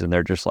some reason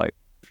they're just like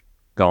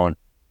gone,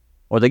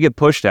 or they get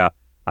pushed out.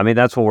 I mean,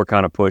 that's what we're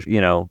kind of pushed.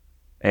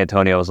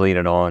 Antonio was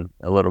leaning on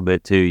a little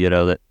bit too.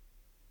 That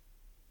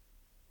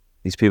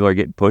these people are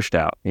getting pushed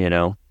out.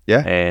 Yeah.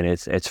 And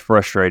it's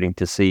frustrating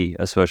to see,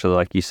 especially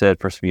like you said,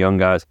 for some young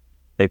guys,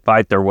 they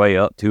fight their way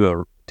up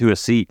to a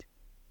seat.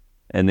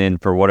 And then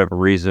for whatever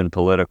reason,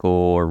 political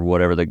or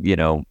whatever the,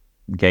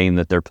 game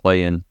that they're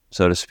playing,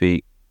 so to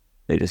speak,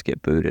 they just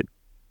get booted.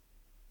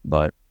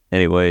 But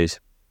anyways.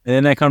 And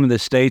then they come to the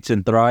States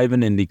and thrive in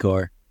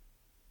IndyCar.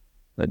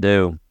 They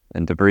do.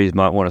 And DeBris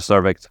might want to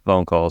start making some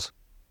phone calls.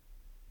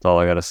 That's all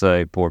I got to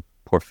say. Poor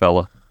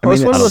fella. Well,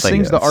 it's one of I those don't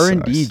think things, the that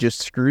R&D sucks.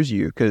 just screws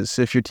you, because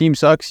if your team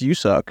sucks, you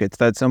suck. It's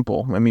that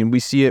simple. I mean, we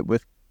see it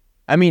with,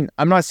 I'm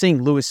not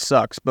saying Lewis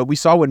sucks, but we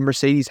saw when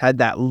Mercedes had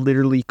that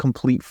literally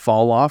complete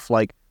fall off.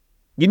 Like,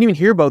 you didn't even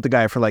hear about the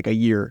guy for like a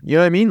year. You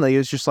know what I mean? Like,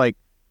 it's just like,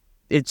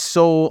 it's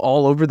so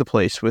all over the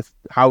place with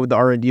how the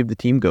R&D of the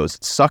team goes.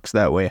 It sucks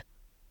that way,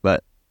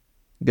 but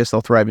I guess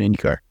they'll thrive in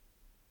IndyCar.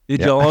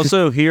 Did you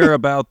also hear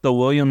about the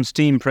Williams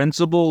team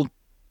principal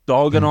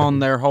dogging on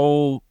their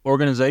whole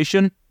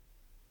organization?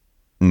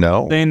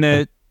 No. Saying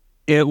that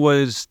it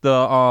was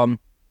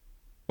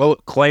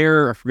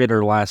Claire, I forget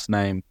her last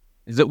name.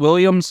 Is it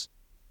Williams?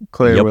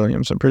 Claire Yep.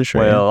 Williams, I'm pretty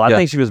sure. Well, yeah. I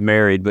think she was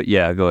married, but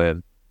yeah, go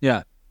ahead.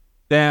 Yeah.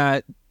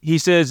 That he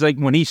says, like,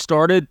 when he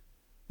started,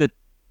 that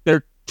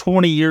they're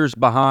 20 years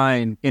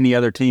behind any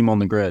other team on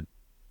the grid.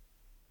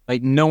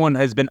 Like, no one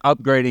has been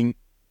upgrading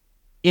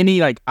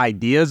any, like,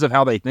 ideas of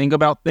how they think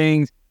about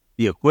things,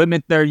 the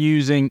equipment they're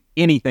using,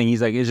 anything.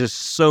 He's like, it's just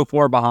so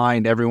far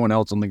behind everyone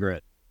else on the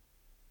grid.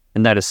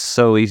 And that is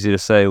so easy to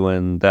say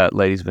when that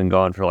lady's been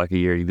gone for like a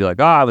year. You'd be like,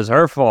 it was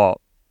her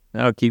fault.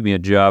 That'll keep me a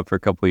job for a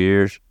couple of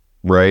years.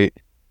 Right.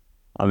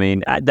 I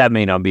mean, that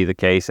may not be the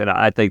case, and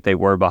I think they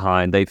were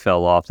behind. They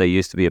fell off. They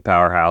used to be a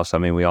powerhouse. I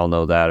mean, we all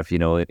know that. If you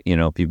know it,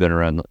 if you've been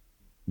around,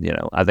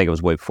 I think it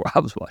was way before I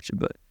was watching.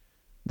 But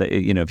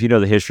if you know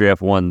the history of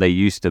F1, they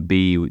used to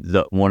be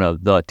one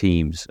of the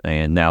teams,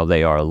 and now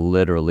they are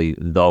literally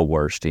the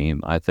worst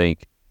team. I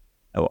think,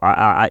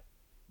 I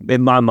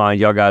in my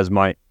mind, y'all guys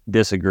might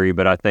disagree,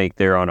 but I think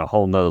they're on a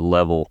whole nother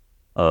level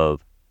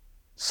of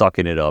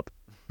sucking it up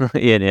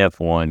in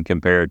F1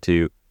 compared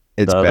to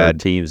It's the other bad.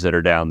 teams that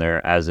are down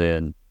there, as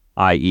in,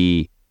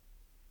 i.e.,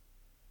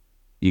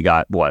 you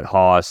got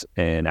Haas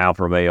and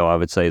Alfa Romeo. I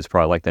would say is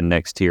probably like the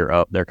next tier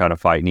up. They're kind of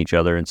fighting each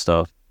other and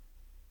stuff.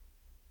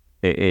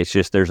 It's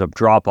just there's a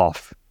drop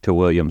off to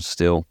Williams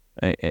still.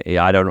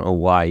 I don't know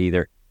why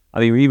either. I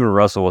mean, even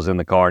Russell was in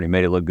the car and he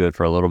made it look good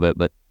for a little bit,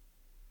 but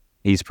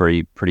he's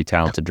pretty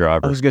talented I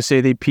driver. was going to say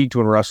they peaked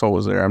when Russell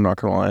was there. I'm not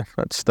going to lie.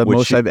 That's the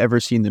most I've ever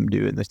seen them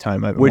do in this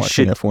time I've been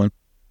watching F1.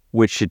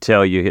 Which should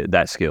tell you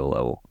that skill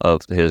level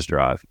of his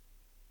drive.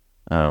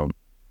 But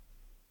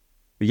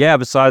yeah,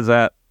 besides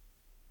that,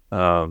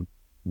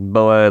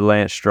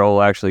 Lance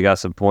Stroll actually got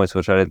some points,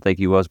 which I didn't think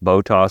he was.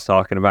 Bottas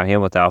talking about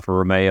him with Alfa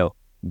Romeo.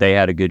 They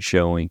had a good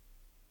showing.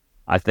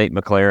 I think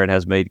McLaren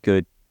has made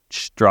good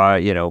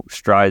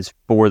strides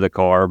for the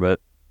car, but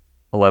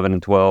 11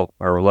 and 12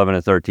 or 11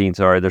 and 13,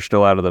 sorry, they're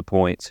still out of the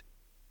points.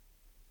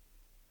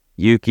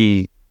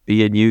 Yuki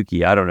being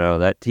Yuki, I don't know.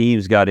 That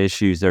team's got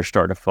issues. They're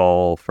starting to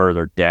fall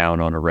further down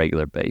on a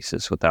regular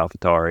basis with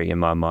AlphaTauri in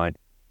my mind.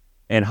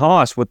 And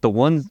Haas with the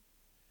one,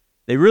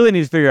 they really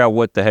need to figure out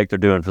what the heck they're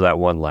doing for that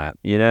one lap.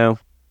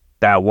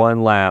 That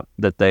one lap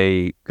that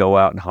they go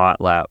out and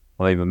hot lap.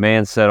 I mean, a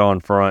man sat on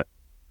front,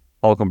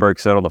 Hulkenberg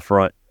sat on the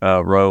front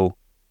row.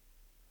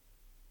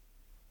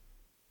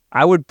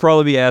 I would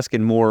probably be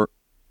asking more.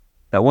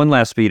 That one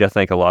lap speed, I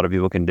think a lot of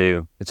people can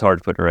do. It's hard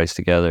to put a race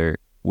together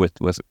with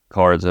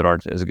cars that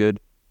aren't as good.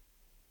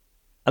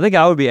 I think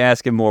I would be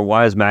asking more,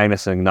 why has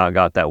Magnussen not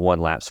got that one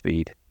lap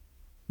speed?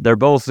 They're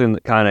both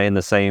kind of in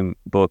the same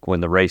book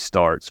when the race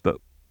starts, but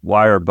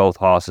why are both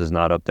Haas's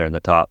not up there in the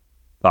top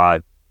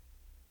 5,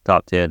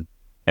 top 10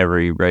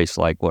 every race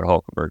like what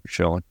Hulkenberg is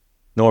showing?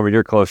 Norman,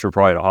 you're closer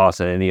probably to Haas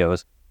than any of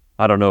us.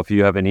 I don't know if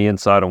you have any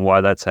insight on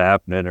why that's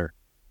happening or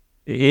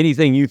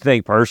anything you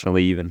think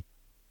personally even.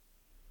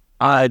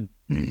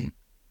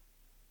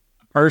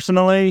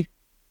 Personally,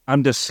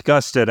 I'm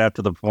disgusted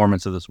after the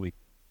performance of this week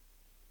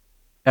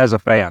as a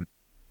fan.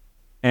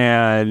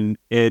 And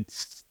it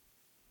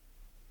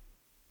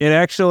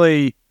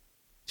actually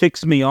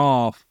ticks me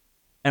off.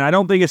 And I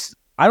don't think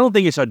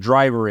it's a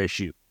driver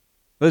issue.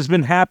 It's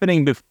been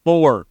happening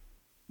before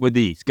with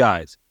these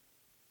guys.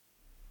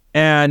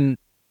 And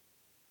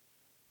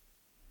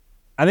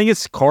I think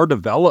it's car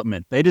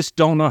development. They just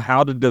don't know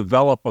how to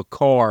develop a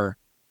car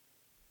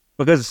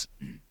because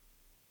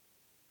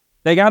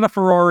they got a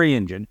Ferrari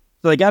engine.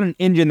 So they got an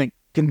engine that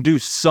can do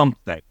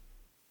something.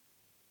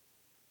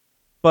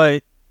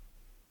 But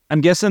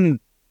I'm guessing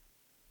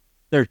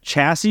their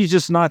chassis is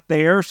just not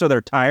there, so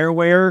their tire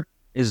wear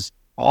is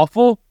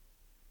awful,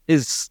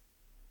 is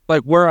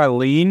like where I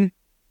lean.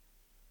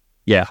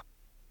 Yeah.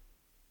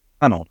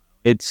 I don't know.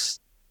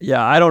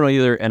 Yeah, I don't know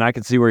either, and I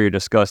can see where you're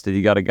disgusted.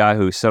 You got a guy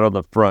who sat on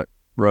the front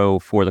row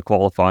for the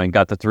qualifying,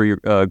 got the 3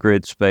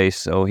 grid space,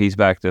 so he's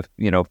back to,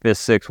 fifth,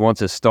 sixth.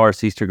 Once it starts,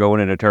 he's going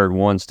into turn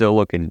 1, still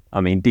looking,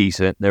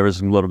 decent. There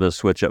was a little bit of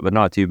switch up, but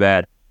not too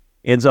bad.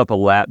 Ends up a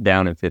lap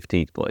down in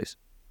 15th place.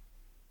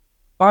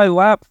 By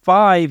lap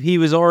 5, he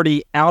was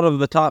already out of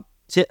the top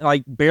 10,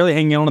 like barely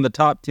hanging on to the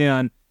top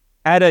 10.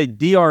 Had a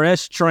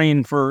DRS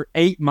train for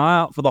 8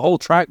 miles for the whole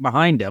track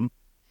behind him.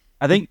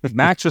 I think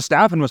Max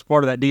Verstappen was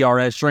part of that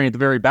DRS train at the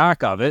very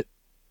back of it.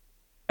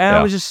 And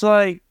I was just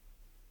like,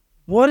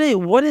 what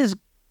is...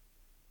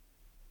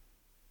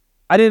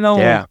 I didn't know.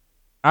 Yeah.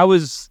 I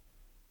was...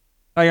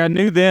 Like, I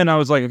knew then, I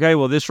was like, okay,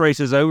 well, this race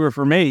is over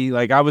for me.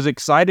 Like, I was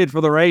excited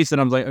for the race,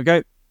 and I was like,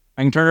 okay,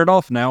 I can turn it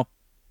off now.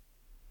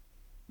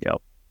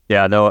 Yep.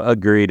 Yeah, no,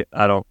 agreed.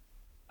 I don't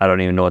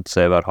even know what to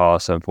say about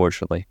Haas,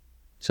 unfortunately.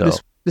 So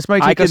this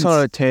might take us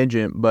on a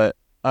tangent, but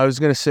I was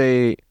gonna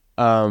say,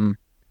 I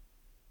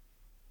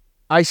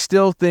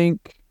still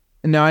think,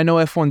 now I know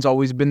F1's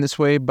always been this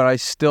way, but I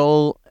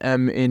still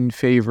am in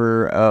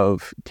favor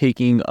of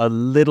taking a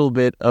little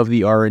bit of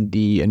the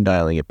R&D and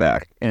dialing it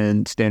back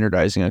and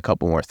standardizing a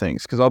couple more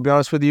things. Because I'll be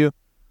honest with you,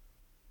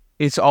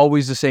 it's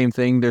always the same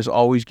thing. There's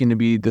always going to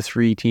be the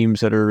 3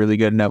 teams that are really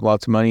good and have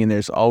lots of money, and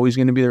there's always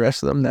going to be the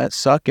rest of them that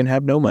suck and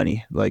have no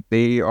money. Like,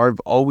 they are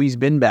always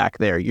been back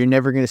there. You're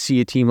never going to see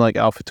a team like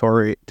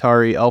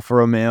AlphaTauri, Alfa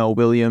Romeo,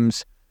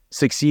 Williams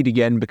succeed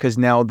again because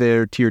now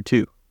they're tier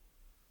 2.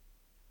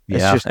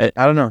 It's just,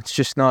 I don't know. It's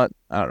just not,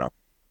 I don't know.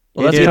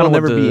 Well, that's It'll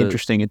never be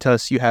interesting until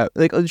you have,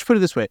 like, let's put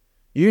it this way.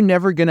 You're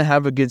never going to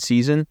have a good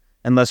season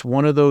unless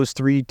one of those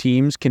 3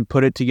 teams can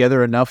put it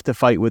together enough to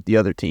fight with the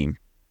other team.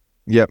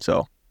 Yep.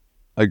 So,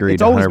 agreed.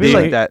 it's always 100%. been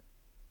like that.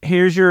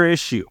 Here's your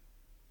issue.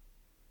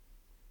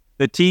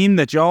 The team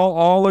that y'all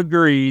all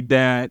agreed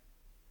that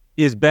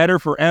is better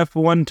for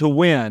F1 to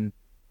win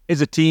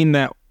is a team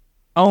that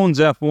owns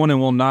F1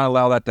 and will not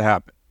allow that to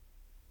happen.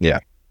 Yeah.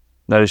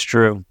 That is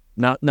true.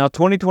 Now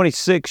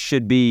 2026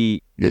 should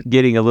be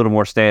getting a little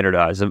more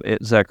standardized.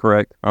 Is that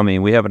correct? I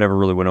mean, we haven't ever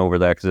really went over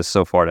that because it's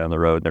so far down the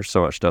road and there's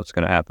so much stuff that's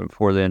going to happen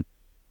before then.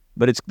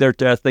 But it's there.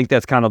 I think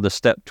that's kind of the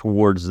step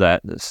towards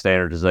that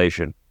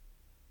standardization.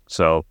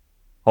 So,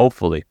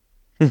 hopefully,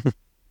 a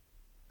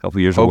couple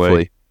years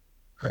away.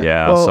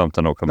 Yeah, Well,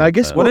 something will come. I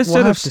guess up. Well, We'll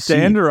instead have of to see.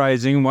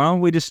 standardizing, why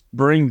don't we just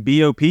bring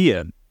BOP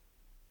in?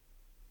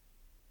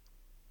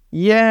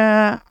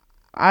 Yeah,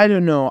 I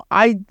don't know.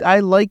 I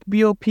like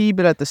BOP,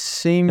 but at the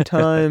same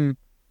time,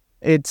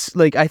 it's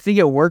like, I think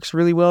it works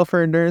really well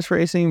for endurance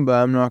racing, but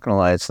I'm not going to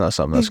lie, it's not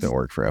something that's going to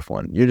work for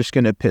F1. You're just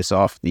going to piss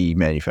off the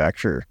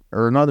manufacturer.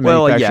 Or not the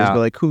manufacturers, but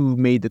like, who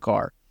made the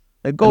car?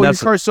 Like, oh,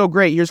 this car's so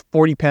great, here's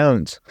 40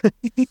 pounds.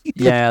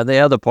 Yeah, the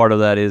other part of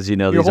that is, You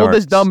these hold aren't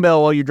this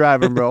dumbbell while you're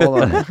driving, bro.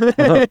 Hold on.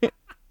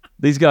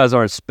 these guys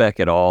aren't spec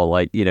at all.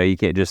 Like, you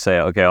can't just say,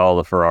 okay, all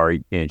the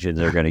Ferrari engines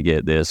are going to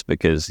get this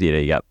because,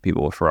 you got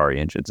people with Ferrari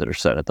engines that are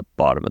set at the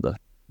bottom of the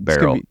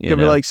barrel. It's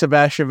gonna be like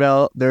Sebastian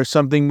Vettel. There's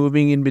something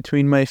moving in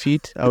between my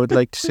feet. I would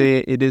like to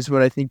say it is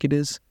what I think it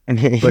is,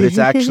 but it's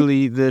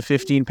actually the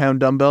 15-pound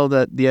dumbbell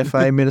that the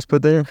FIA made us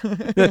put there.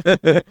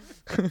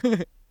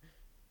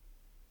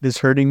 This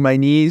hurting my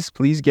knees.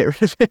 Please get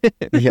rid of it.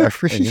 Yeah.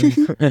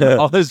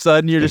 All of a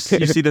sudden, you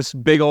see this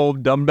big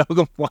old dumbbell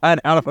go flying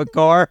out of a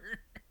car.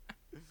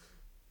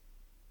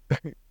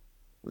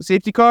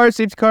 Safety car.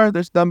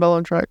 There's dumbbell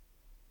on track.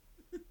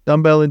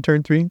 Dumbbell in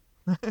turn 3.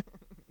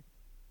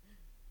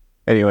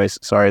 Anyways,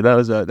 sorry. That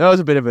was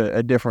a bit of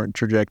a different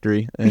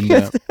trajectory, and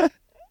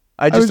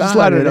I was just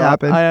letting it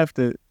happen. I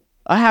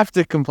have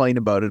to complain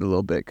about it a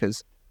little bit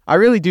because I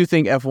really do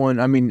think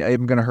F1, I mean,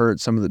 I'm going to hurt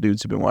some of the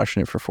dudes who've been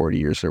watching it for 40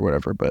 years or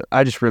whatever, but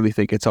I just really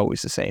think it's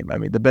always the same. I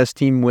mean, the best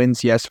team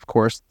wins, yes, of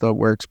course, that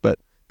works, but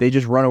they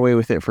just run away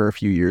with it for a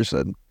few years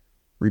and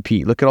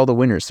repeat. Look at all the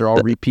winners. They're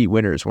all repeat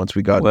winners once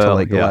we got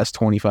to the last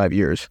 25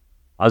 years.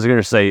 I was going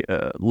to say,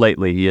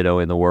 lately,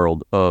 in the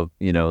world of,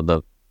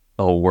 the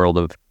whole world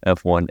of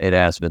F1, it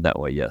has been that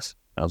way, yes.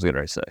 I was going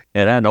to say.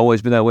 It hadn't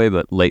always been that way,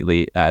 but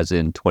lately, as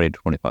in 20 to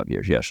 25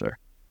 years, yes, sir.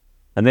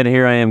 And then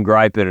here I am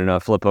griping, and I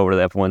flip over to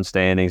the F1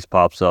 standings,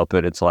 pops up,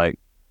 and it's like,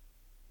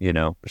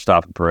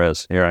 Verstappen,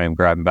 Perez. Here I am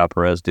griping about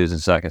Perez, dude's in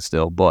second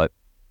still, but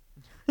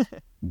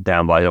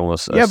down by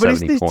almost 70 but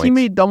points. his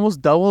teammate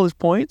almost double his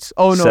points?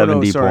 Oh, no,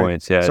 70 sorry.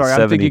 points, yeah. Sorry,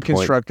 I'm thinking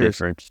constructors.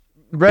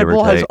 Red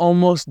Bull has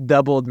almost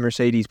doubled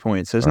Mercedes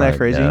points. Isn't that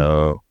crazy?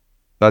 No,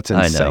 That's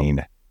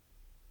insane.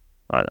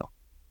 I know.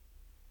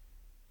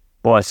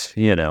 But,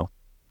 We're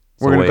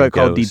going to get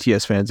called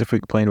DTS fans if we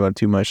complain about it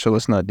too much, so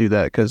let's not do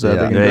that because they're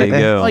going to There be you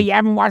like, go. Oh, you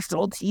haven't watched the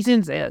old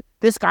seasons?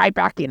 This guy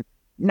back in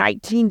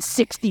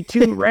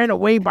 1962 ran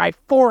away by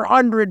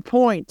 400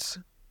 points.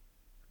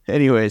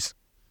 Anyways,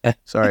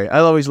 sorry. I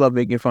always love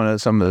making fun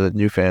of some of the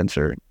new fans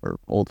or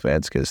old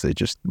fans because they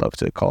just love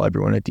to call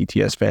everyone a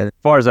DTS fan. As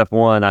far as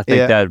F1, I think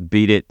Yeah. that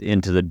beat it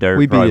into the dirt.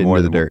 We beat probably it more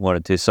into than the dirt. we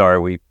wanted to. Sorry,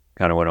 we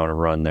kind of went on a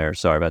run there.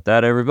 Sorry about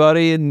that,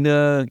 everybody. And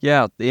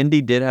the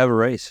Indy did have a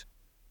race.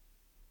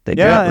 They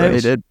did have a They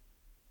race. did.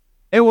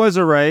 It was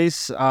a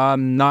race.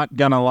 I'm not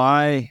gonna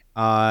lie.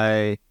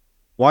 I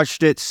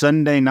Watched it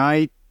Sunday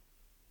night,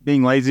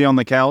 being lazy on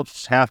the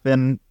couch, half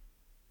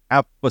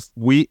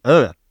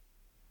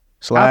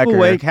Slacker.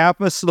 awake, half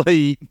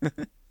asleep.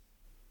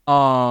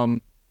 But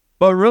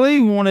really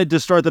wanted to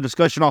start the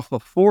discussion off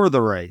before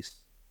the race.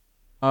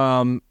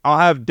 I'll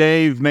have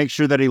Dave make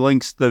sure that he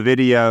links the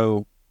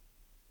video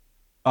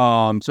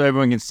so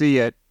everyone can see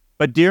it.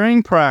 But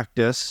during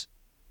practice,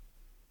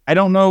 I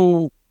don't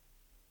know,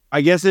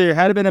 I guess there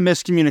had been a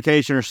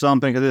miscommunication or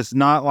something, because it's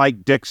not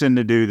like Dixon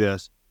to do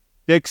this.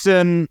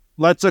 Dixon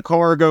lets a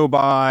car go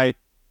by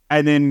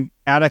and then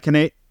at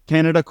a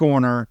Canada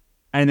corner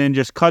and then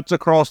just cuts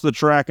across the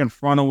track in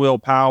front of Will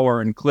Power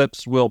and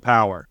clips Will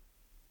Power.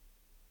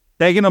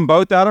 Taking them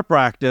both out of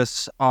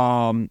practice.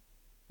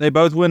 They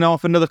both went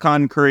off into the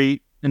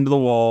concrete, into the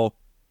wall.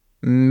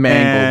 Mangled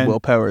And- Will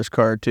Power's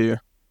car too.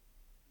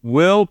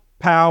 Will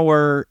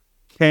Power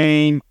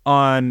came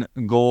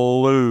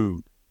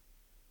unglued.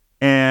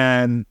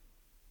 And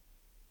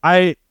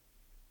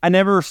I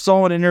never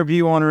saw an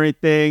interview on or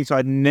anything, so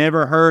I'd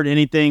never heard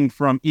anything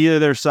from either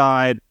their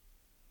side.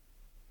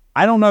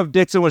 I don't know if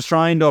Dixon was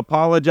trying to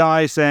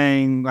apologize,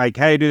 saying like,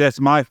 hey, dude, that's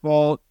my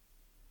fault.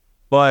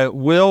 But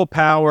Will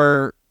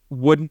Power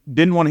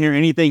didn't want to hear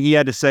anything he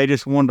had to say,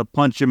 just wanted to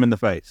punch him in the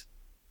face.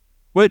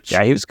 Which,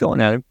 Yeah, he was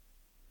going at him.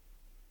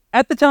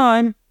 at the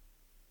time,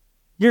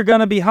 you're going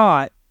to be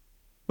hot.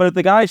 But if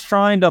the guy's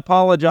trying to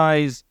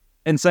apologize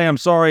and say, I'm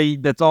sorry,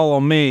 that's all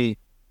on me,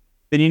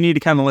 then you need to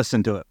kind of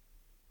listen to it.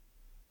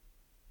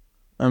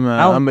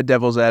 I'm a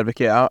devil's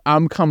advocate.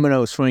 I'm coming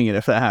out swinging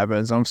if that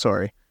happens. I'm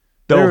sorry.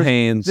 No was-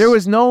 hands.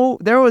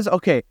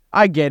 Okay,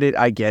 I get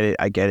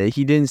it.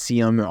 He didn't see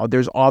him.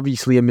 There's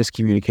obviously a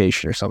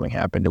miscommunication or something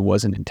happened. It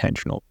wasn't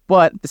intentional.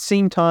 But at the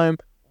same time,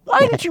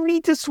 why did you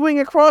need to swing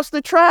across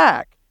the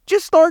track?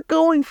 Just start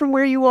going from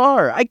where you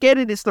are. I get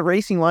it. It's the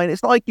racing line.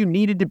 It's not like you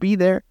needed to be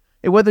there.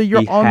 And whether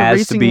you're he on the has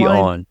racing to be line,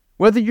 on.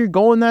 whether you're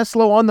going that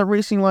slow on the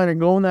racing line or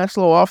going that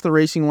slow off the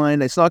racing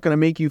line, it's not going to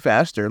make you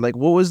faster. Like,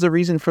 what was the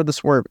reason for the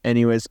swerve?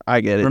 Anyways, I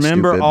get it.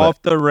 Remember, stupid, but-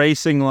 off the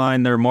racing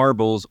line, there are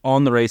marbles.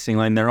 On the racing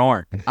line, there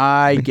aren't.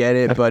 I get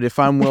it, but if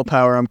I'm Will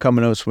Power, I'm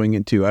coming out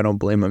swinging too. I don't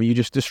blame him. You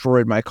just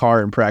destroyed my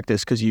car in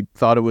practice because you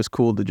thought it was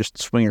cool to just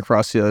swing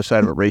across the other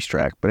side of a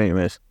racetrack. But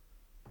anyways,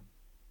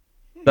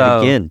 So,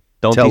 Again,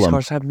 don't tell these him.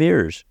 cars have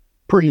mirrors?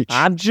 Preach.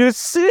 I'm just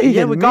saying.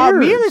 Yeah, we got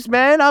mirrors,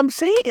 man. I'm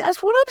saying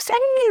that's what I'm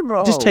saying,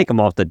 bro. Just take them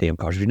off the damn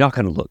cars. You're not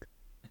going to look.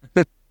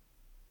 but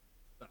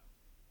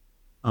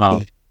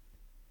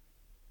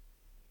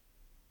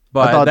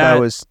I thought that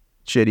was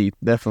shitty.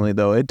 Definitely,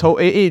 though.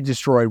 It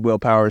destroyed Will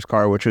Power's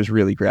car, which was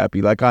really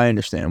crappy. Like, I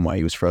understand why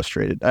he was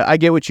frustrated. I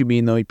get what you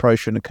mean, though. He probably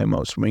shouldn't have come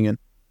out swinging.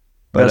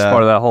 But Best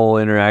part of that whole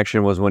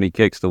interaction was when he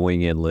kicks the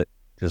wing inlet.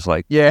 Just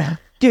like, yeah,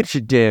 get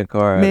your damn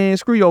car out. man,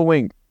 screw your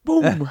wing.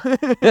 Boom.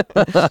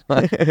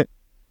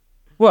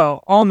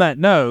 Well, on that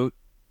note,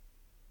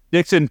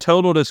 Dixon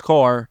totaled his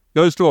car,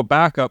 goes to a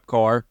backup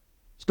car,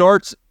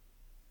 starts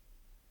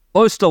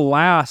close to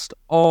last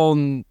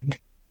on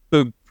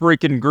the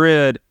freaking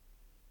grid,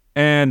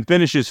 and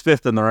finishes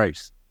fifth in the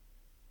race.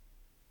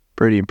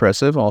 Pretty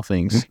impressive, all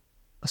things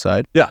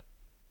aside.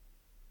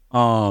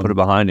 Put it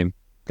behind him.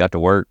 Got to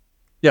work.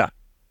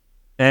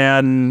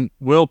 And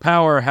Will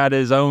Power had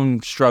his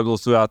own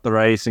struggles throughout the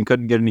race and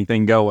couldn't get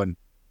anything going.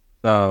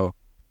 So,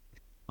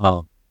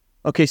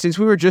 Okay, since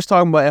we were just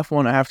talking about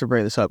F1, I have to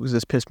bring this up because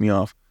this pissed me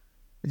off.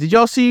 Did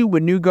y'all see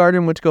when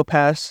Newgarden went to go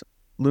past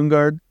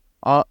Lundgaard?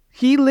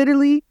 He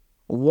literally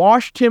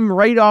washed him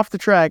right off the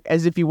track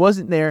as if he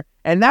wasn't there.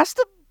 And that's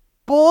the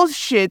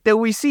bullshit that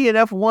we see in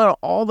F1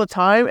 all the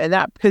time, and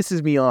that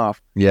pisses me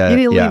off. Yeah. He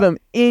didn't yeah. leave him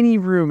any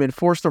room and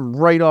forced him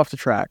right off the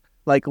track.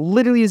 Like,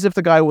 literally as if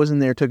the guy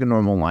wasn't there, took a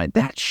normal line.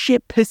 That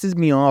shit pisses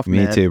me off, Me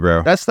man. too,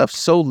 bro. That stuff's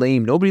so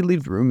lame. Nobody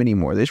leaves room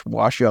anymore. They just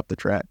wash you off the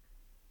track.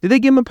 Did they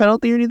give him a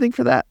penalty or anything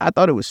for that? I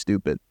thought it was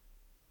stupid.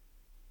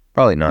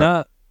 Probably not.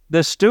 no,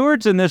 the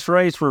stewards in this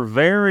race were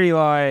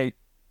very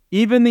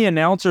even the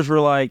announcers were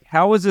like,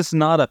 how is this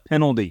not a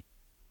penalty?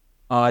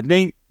 I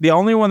think the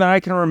only one that I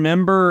can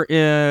remember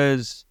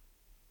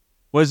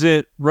was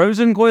it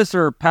Rosenquist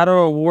or Pato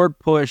O'Ward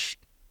pushed,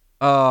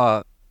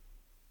 God,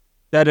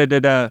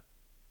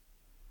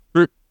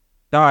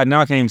 now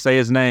I can't even say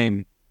his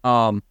name.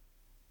 You're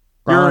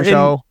in-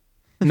 Show.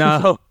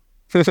 No.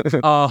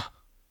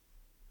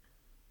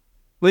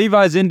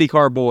 Levi's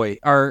IndyCar boy,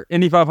 or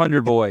Indy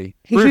 500 boy.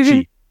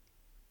 Frucci.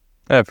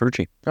 Yeah,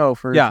 Ferrucci. Oh,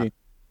 for Yeah.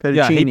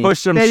 Yeah, he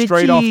pushed him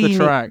straight off the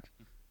track.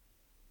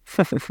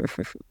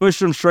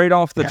 Pushed him straight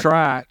off the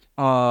track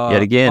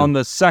Yet again. on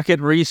the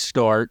second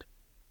restart.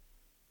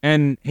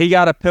 And he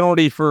got a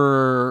penalty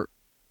for,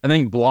 I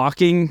think,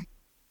 blocking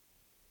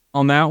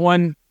on that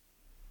one.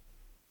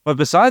 But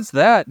besides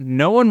that,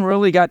 no one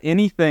really got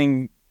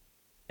anything.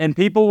 And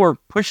people were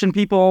pushing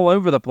people all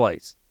over the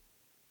place.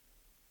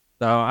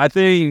 So I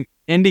think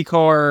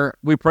IndyCar,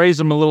 we praised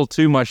them a little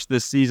too much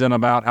this season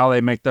about how they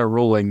make their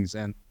rulings.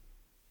 And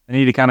they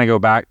need to kind of go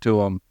back to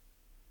them.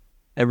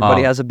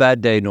 Everybody has a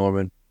bad day,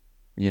 Norman.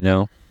 You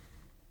know?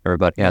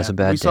 Everybody has a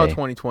bad We day. saw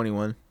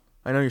 2021.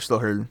 I know you're still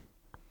hurting.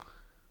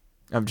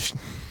 I'm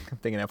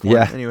thinking F1.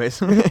 Yeah.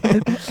 Anyways.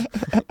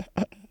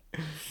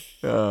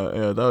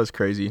 Yeah, that was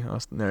crazy.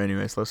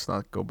 Anyways, let's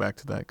not go back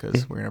to that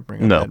because we're gonna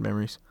bring up bad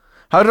memories.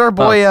 How did our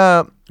boy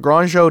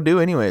Grosjean do?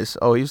 Anyways,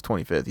 he was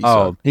 25th. He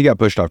sucked. He got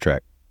pushed off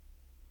track.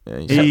 Yeah,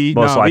 He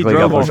Most likely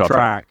drove got pushed off off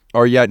track.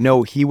 Or yeah,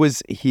 no, he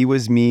was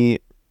me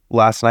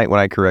last night when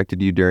I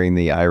corrected you during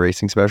the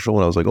iRacing special,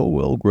 and I was like, oh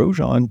well,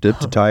 Grosjean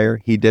dipped a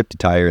tire. He dipped a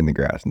tire in the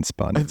grass and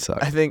spun. It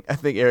sucked. I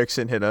think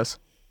Ericsson hit us.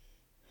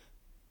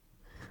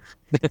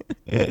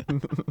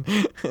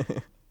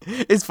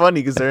 It's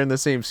funny because they're in the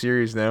same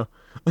series now.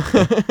 Yeah,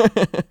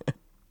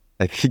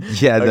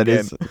 that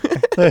is.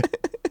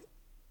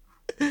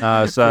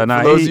 So For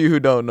now those of you who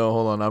don't know,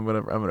 hold on, I'm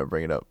gonna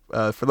bring it up.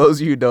 For those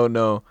of you who don't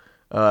know,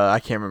 I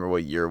can't remember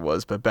what year it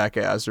was, but back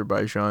at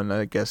Azerbaijan,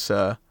 I guess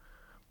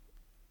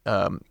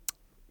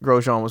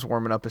Grosjean was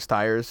warming up his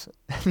tires,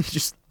 and he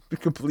just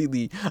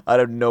completely out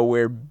of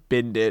nowhere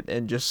binned it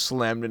and just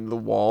slammed into the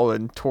wall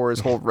and tore his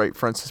whole right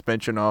front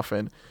suspension off.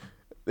 And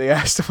they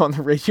asked him on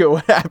the radio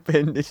what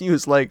happened, and he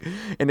was like,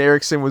 and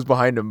Ericsson was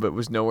behind him but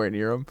was nowhere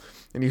near him,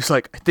 and he was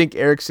like, I think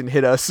Ericsson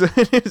hit us. And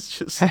it's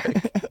just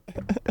like,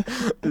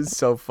 it's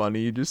so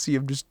funny. You just see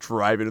him just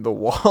drive into the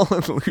wall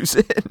and lose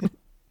it.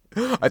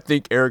 I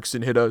think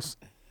Ericsson hit us.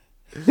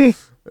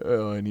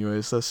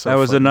 Anyways, that's so that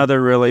was funny.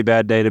 another really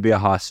bad day to be a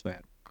Haas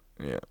fan.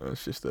 Yeah,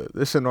 it's just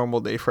this is a normal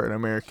day for an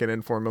American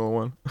in Formula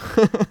One.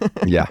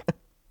 Yeah,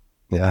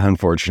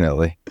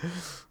 unfortunately.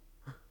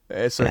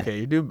 It's okay.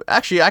 You do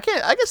actually. I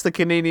guess the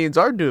Canadians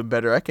are doing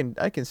better. I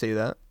can say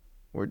that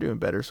we're doing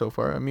better so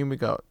far. I mean, we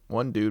got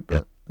one dude,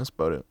 but that's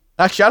about it.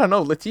 Actually, I don't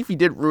know. Latifi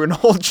did ruin the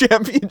whole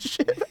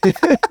championship.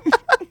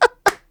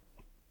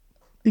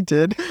 He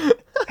did.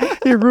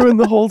 He ruined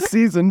the whole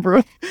season,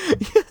 bro.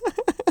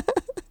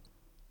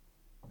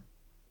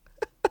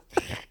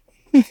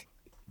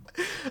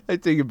 I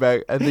take it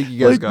back. I think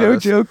you guys got no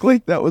us. joke.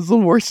 Like that was the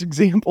worst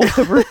example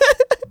ever.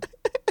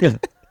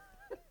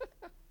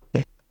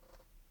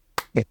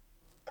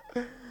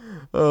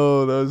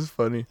 Oh, that was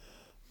funny.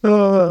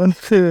 So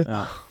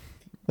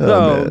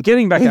man.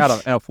 getting back out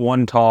of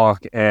F1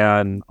 talk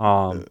and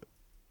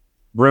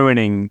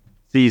ruining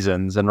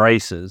seasons and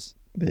races,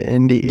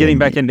 getting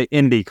back into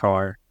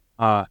IndyCar,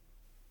 like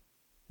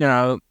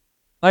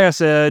I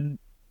said,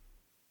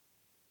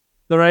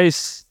 the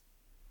race,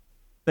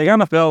 they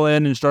kind of fell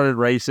in and started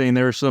racing.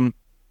 There was some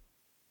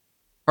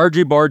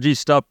argy-bargy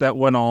stuff that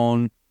went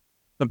on.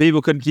 Some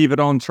people couldn't keep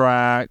it on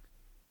track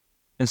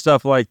and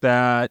stuff like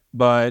that.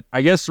 But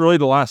I guess really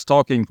the last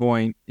talking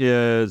point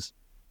is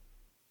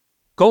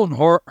Colton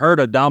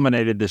Herta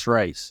dominated this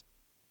race.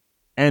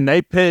 And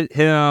they pit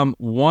him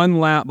one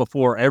lap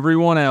before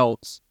everyone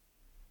else,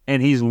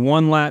 and he's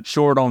one lap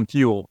short on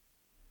fuel.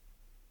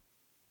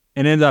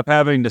 And ended up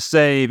having to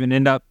save and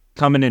end up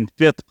coming in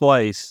 5th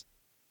place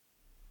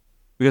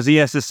because he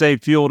has to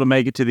save fuel to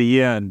make it to the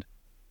end,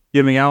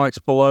 giving Alex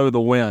Palou the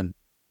win.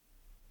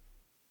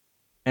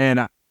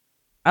 And I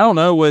don't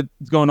know what's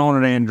going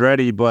on at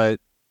Andretti, but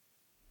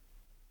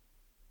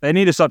they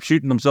need to stop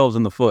shooting themselves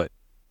in the foot.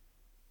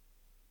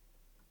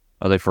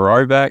 Are they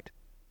Ferrari backed?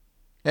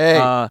 Hey,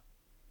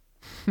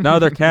 No,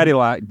 they're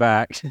Cadillac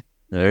backed.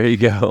 There you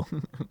go.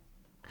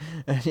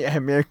 yeah,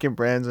 American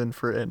brands and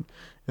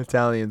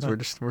Italians. We're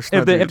just not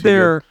If doing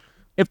too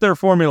good. they're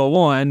Formula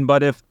One,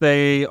 but if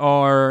they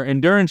are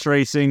endurance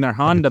racing, they're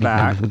Honda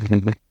backed.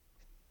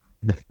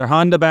 They're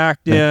Honda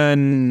backed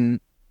in.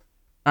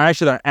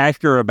 Actually, they're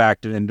Acura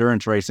backed in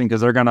endurance racing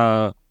because they're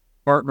gonna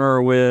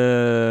partner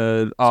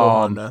with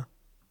Honda.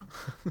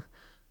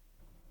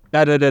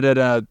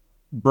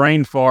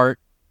 brain fart,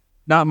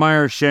 not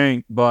Meyer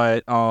Shank,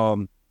 but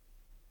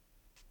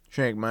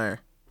Shank Meyer,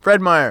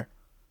 Fred Meyer.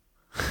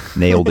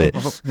 Nailed it.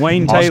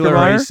 Wayne Oscar Taylor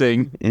Mayer?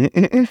 Racing.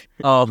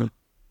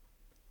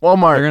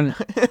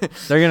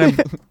 Walmart. They're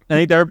gonna. I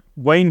think they're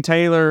Wayne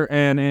Taylor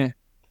and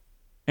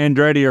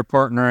Andretti are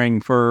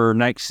partnering for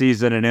next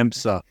season in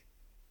IMSA.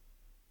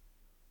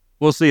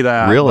 We'll see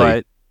that. Really?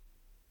 But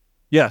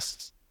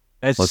yes,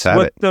 Let's it's have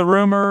what it. the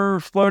rumor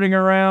floating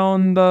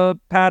around the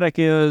paddock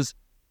is,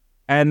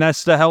 and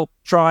that's to help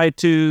try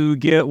to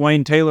get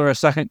Wayne Taylor a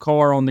second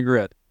car on the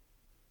grid.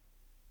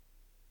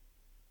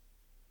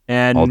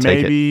 And I'll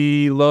take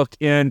maybe look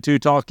into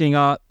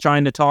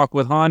trying to talk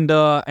with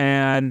Honda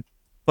and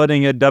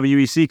putting a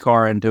WEC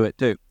car into it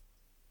too.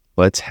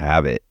 Let's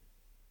have it.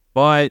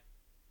 But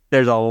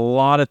there's a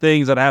lot of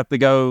things that have to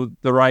go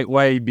the right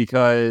way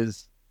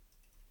because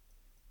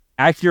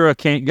Acura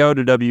can't go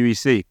to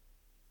WEC.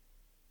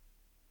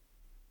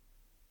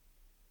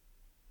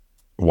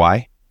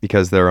 Why?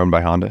 Because they're owned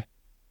by Honda.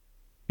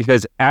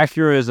 Because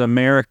Acura is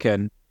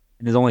American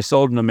and is only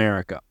sold in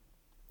America.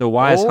 So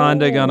why is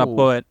Honda going to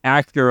put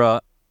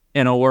Acura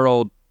in a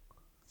World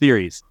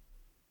Series?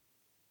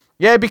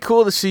 Yeah, it'd be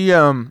cool to see.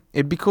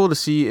 It'd be cool to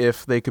see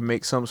if they could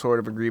make some sort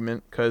of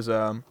agreement because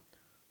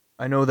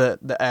I know that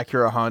the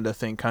Acura Honda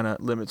thing kind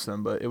of limits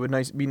them, but it would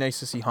be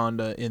nice to see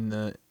Honda in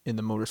the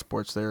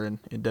motorsports there in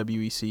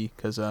WEC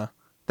because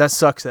that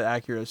sucks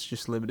that Acura is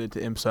just limited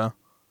to IMSA.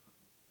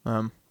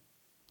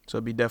 So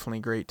it'd be definitely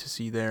great to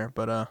see there,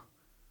 but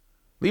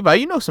Levi,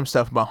 you know some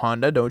stuff about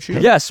Honda, don't you?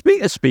 Yeah,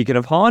 speaking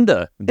of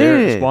Honda,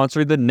 they're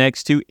sponsoring the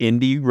next two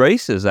Indy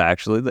races,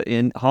 actually.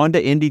 The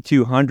Honda Indy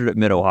 200 at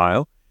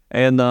Mid-Ohio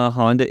and the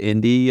Honda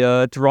Indy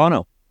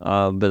Toronto.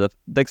 But the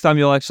next time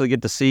you'll actually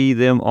get to see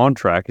them on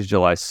track is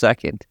July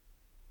 2nd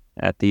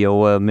at the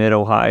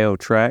Mid-Ohio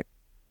track.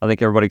 I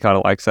think everybody kind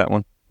of likes that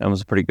one. That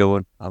was a pretty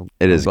good one.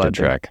 It is a good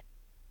track.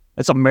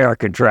 It's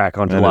American track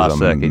on July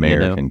 2nd.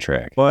 American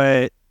track.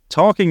 But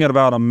talking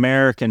about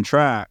American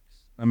tracks,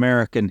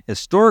 American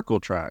historical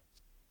tracks,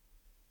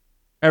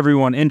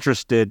 everyone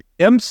interested,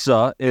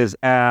 IMSA is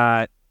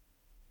at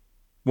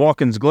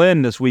Watkins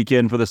Glen this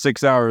weekend for the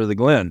 6 Hour of the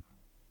Glen.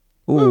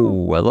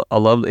 Ooh, I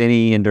love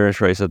any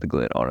endurance race at the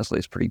Glen, honestly.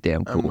 It's pretty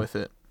damn cool. I'm with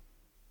it.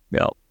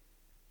 Yeah.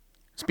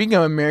 Speaking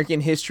of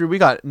American history, we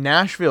got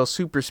Nashville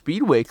Super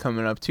Speedway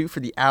coming up, too,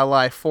 for the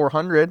Ally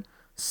 400,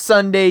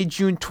 Sunday,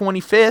 June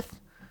 25th.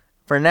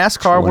 For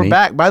NASCAR, we're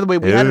back. By the way,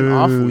 we had an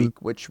off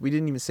week, which we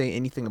didn't even say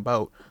anything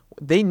about.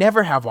 They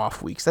never have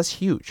off weeks. That's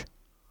huge.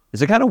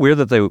 Is it kind of weird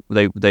that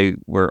they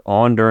were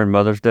on during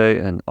Mother's Day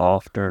and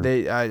off during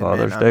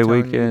Father's Day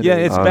weekend? Yeah,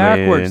 it's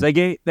backwards.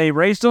 They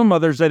raced on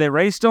Mother's Day, they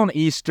raced on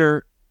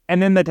Easter,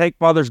 and then they take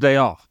Father's Day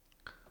off.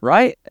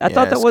 Right? I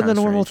thought that wasn't a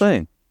normal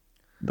thing.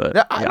 But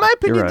in my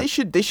opinion,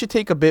 they should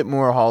take a bit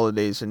more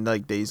holidays and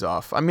like days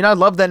off. I mean, I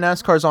love that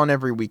NASCAR's on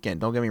every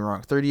weekend. Don't get me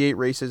wrong. 38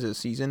 races a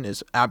season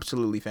is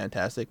absolutely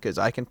fantastic because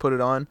I can put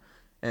it on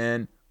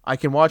and I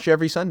can watch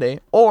every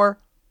Sunday, or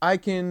I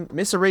can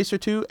miss a race or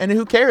two, and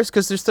who cares?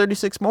 Because there's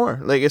 36 more.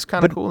 Like, it's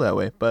kind of cool that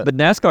way. But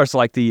NASCAR's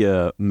like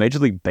the Major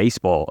League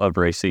Baseball of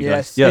racing.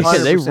 Yes, they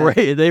 100%.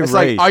 they it's race.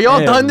 Like, are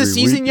y'all done the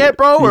season yet,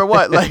 bro, or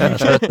what? Like,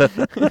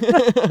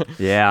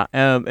 yeah.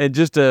 And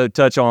just to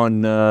touch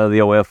on the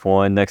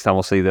OF1, next time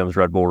we'll see them is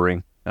Red Bull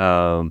Ring.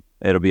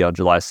 It'll be on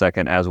July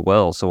 2nd as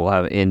well. So we'll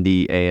have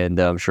Indy and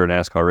I'm sure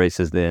NASCAR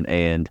races then.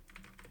 And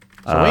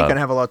so we ain't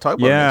gonna have a lot to talk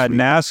about. Yeah, next week.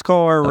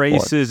 NASCAR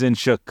races in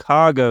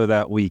Chicago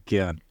that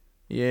weekend.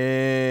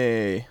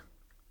 Yay.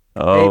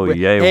 Oh,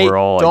 hey, we're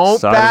all don't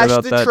excited bash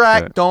about the that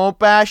track. Don't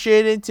bash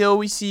it until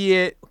we see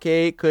it.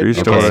 Okay, True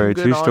story.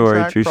 True story.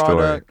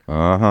 There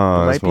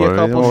might be a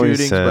couple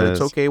shootings, but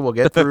it's okay. We'll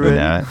get through it.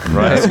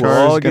 Right, we'll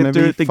all get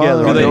through it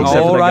together. Do they Except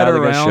for all the guy ride that got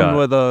around shot.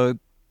 with a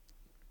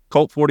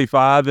Colt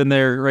 45 in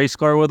their race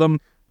car with them?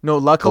 No,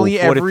 luckily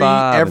Colt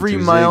 45 every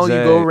and two mile you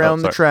go zigzag.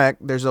 around the track,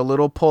 there's a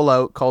little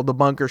pull-out called the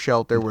bunker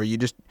shelter where you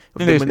just,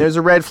 when there's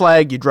a red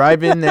flag, you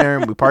drive in there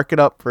and we park it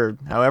up for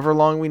however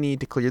long we need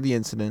to clear the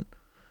incident.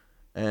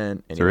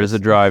 And If there is a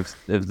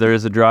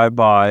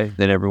drive-by,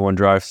 then everyone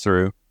drives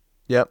through.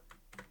 Yep.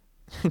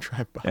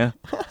 Drive by. Yeah.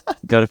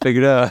 Got to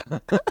figure it out.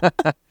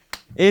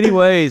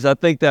 Anyways, I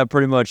think that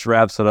pretty much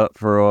wraps it up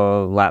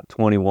for lap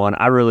 21.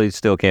 I really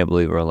still can't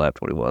believe we're on lap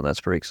 21.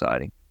 That's pretty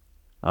exciting.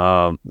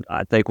 I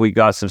think we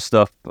got some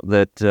stuff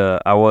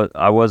that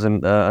I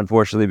wasn't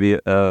unfortunately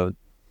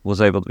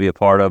was able to be a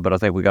part of, but I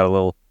think we got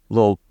a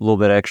little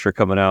bit extra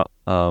coming out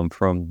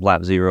from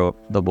lap 0.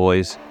 The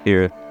boys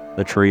here,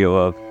 the trio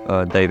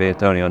of Dave,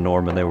 Antonio, and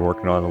Norman, they were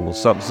working on a little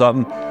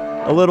something,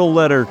 a little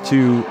letter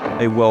to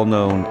a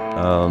well-known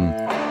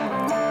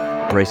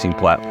racing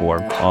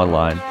platform,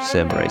 online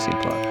sim racing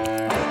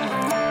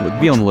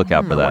platform. Be on the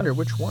lookout for I that. wonder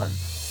which one.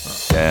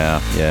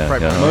 Yeah.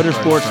 Right,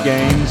 Motorsports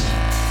games.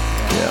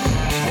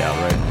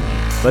 Yeah,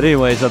 right. But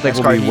anyways, I think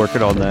we'll be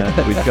working on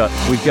that.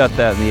 We've got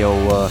that in the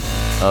old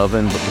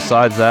oven. But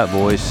besides that,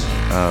 boys,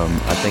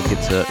 I think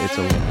it's a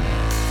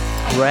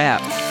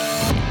wrap.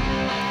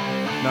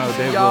 No,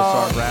 Dave will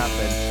start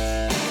rapping.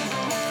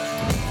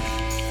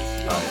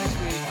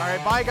 All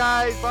right, bye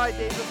guys. Bye,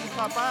 Dave.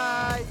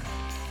 Bye.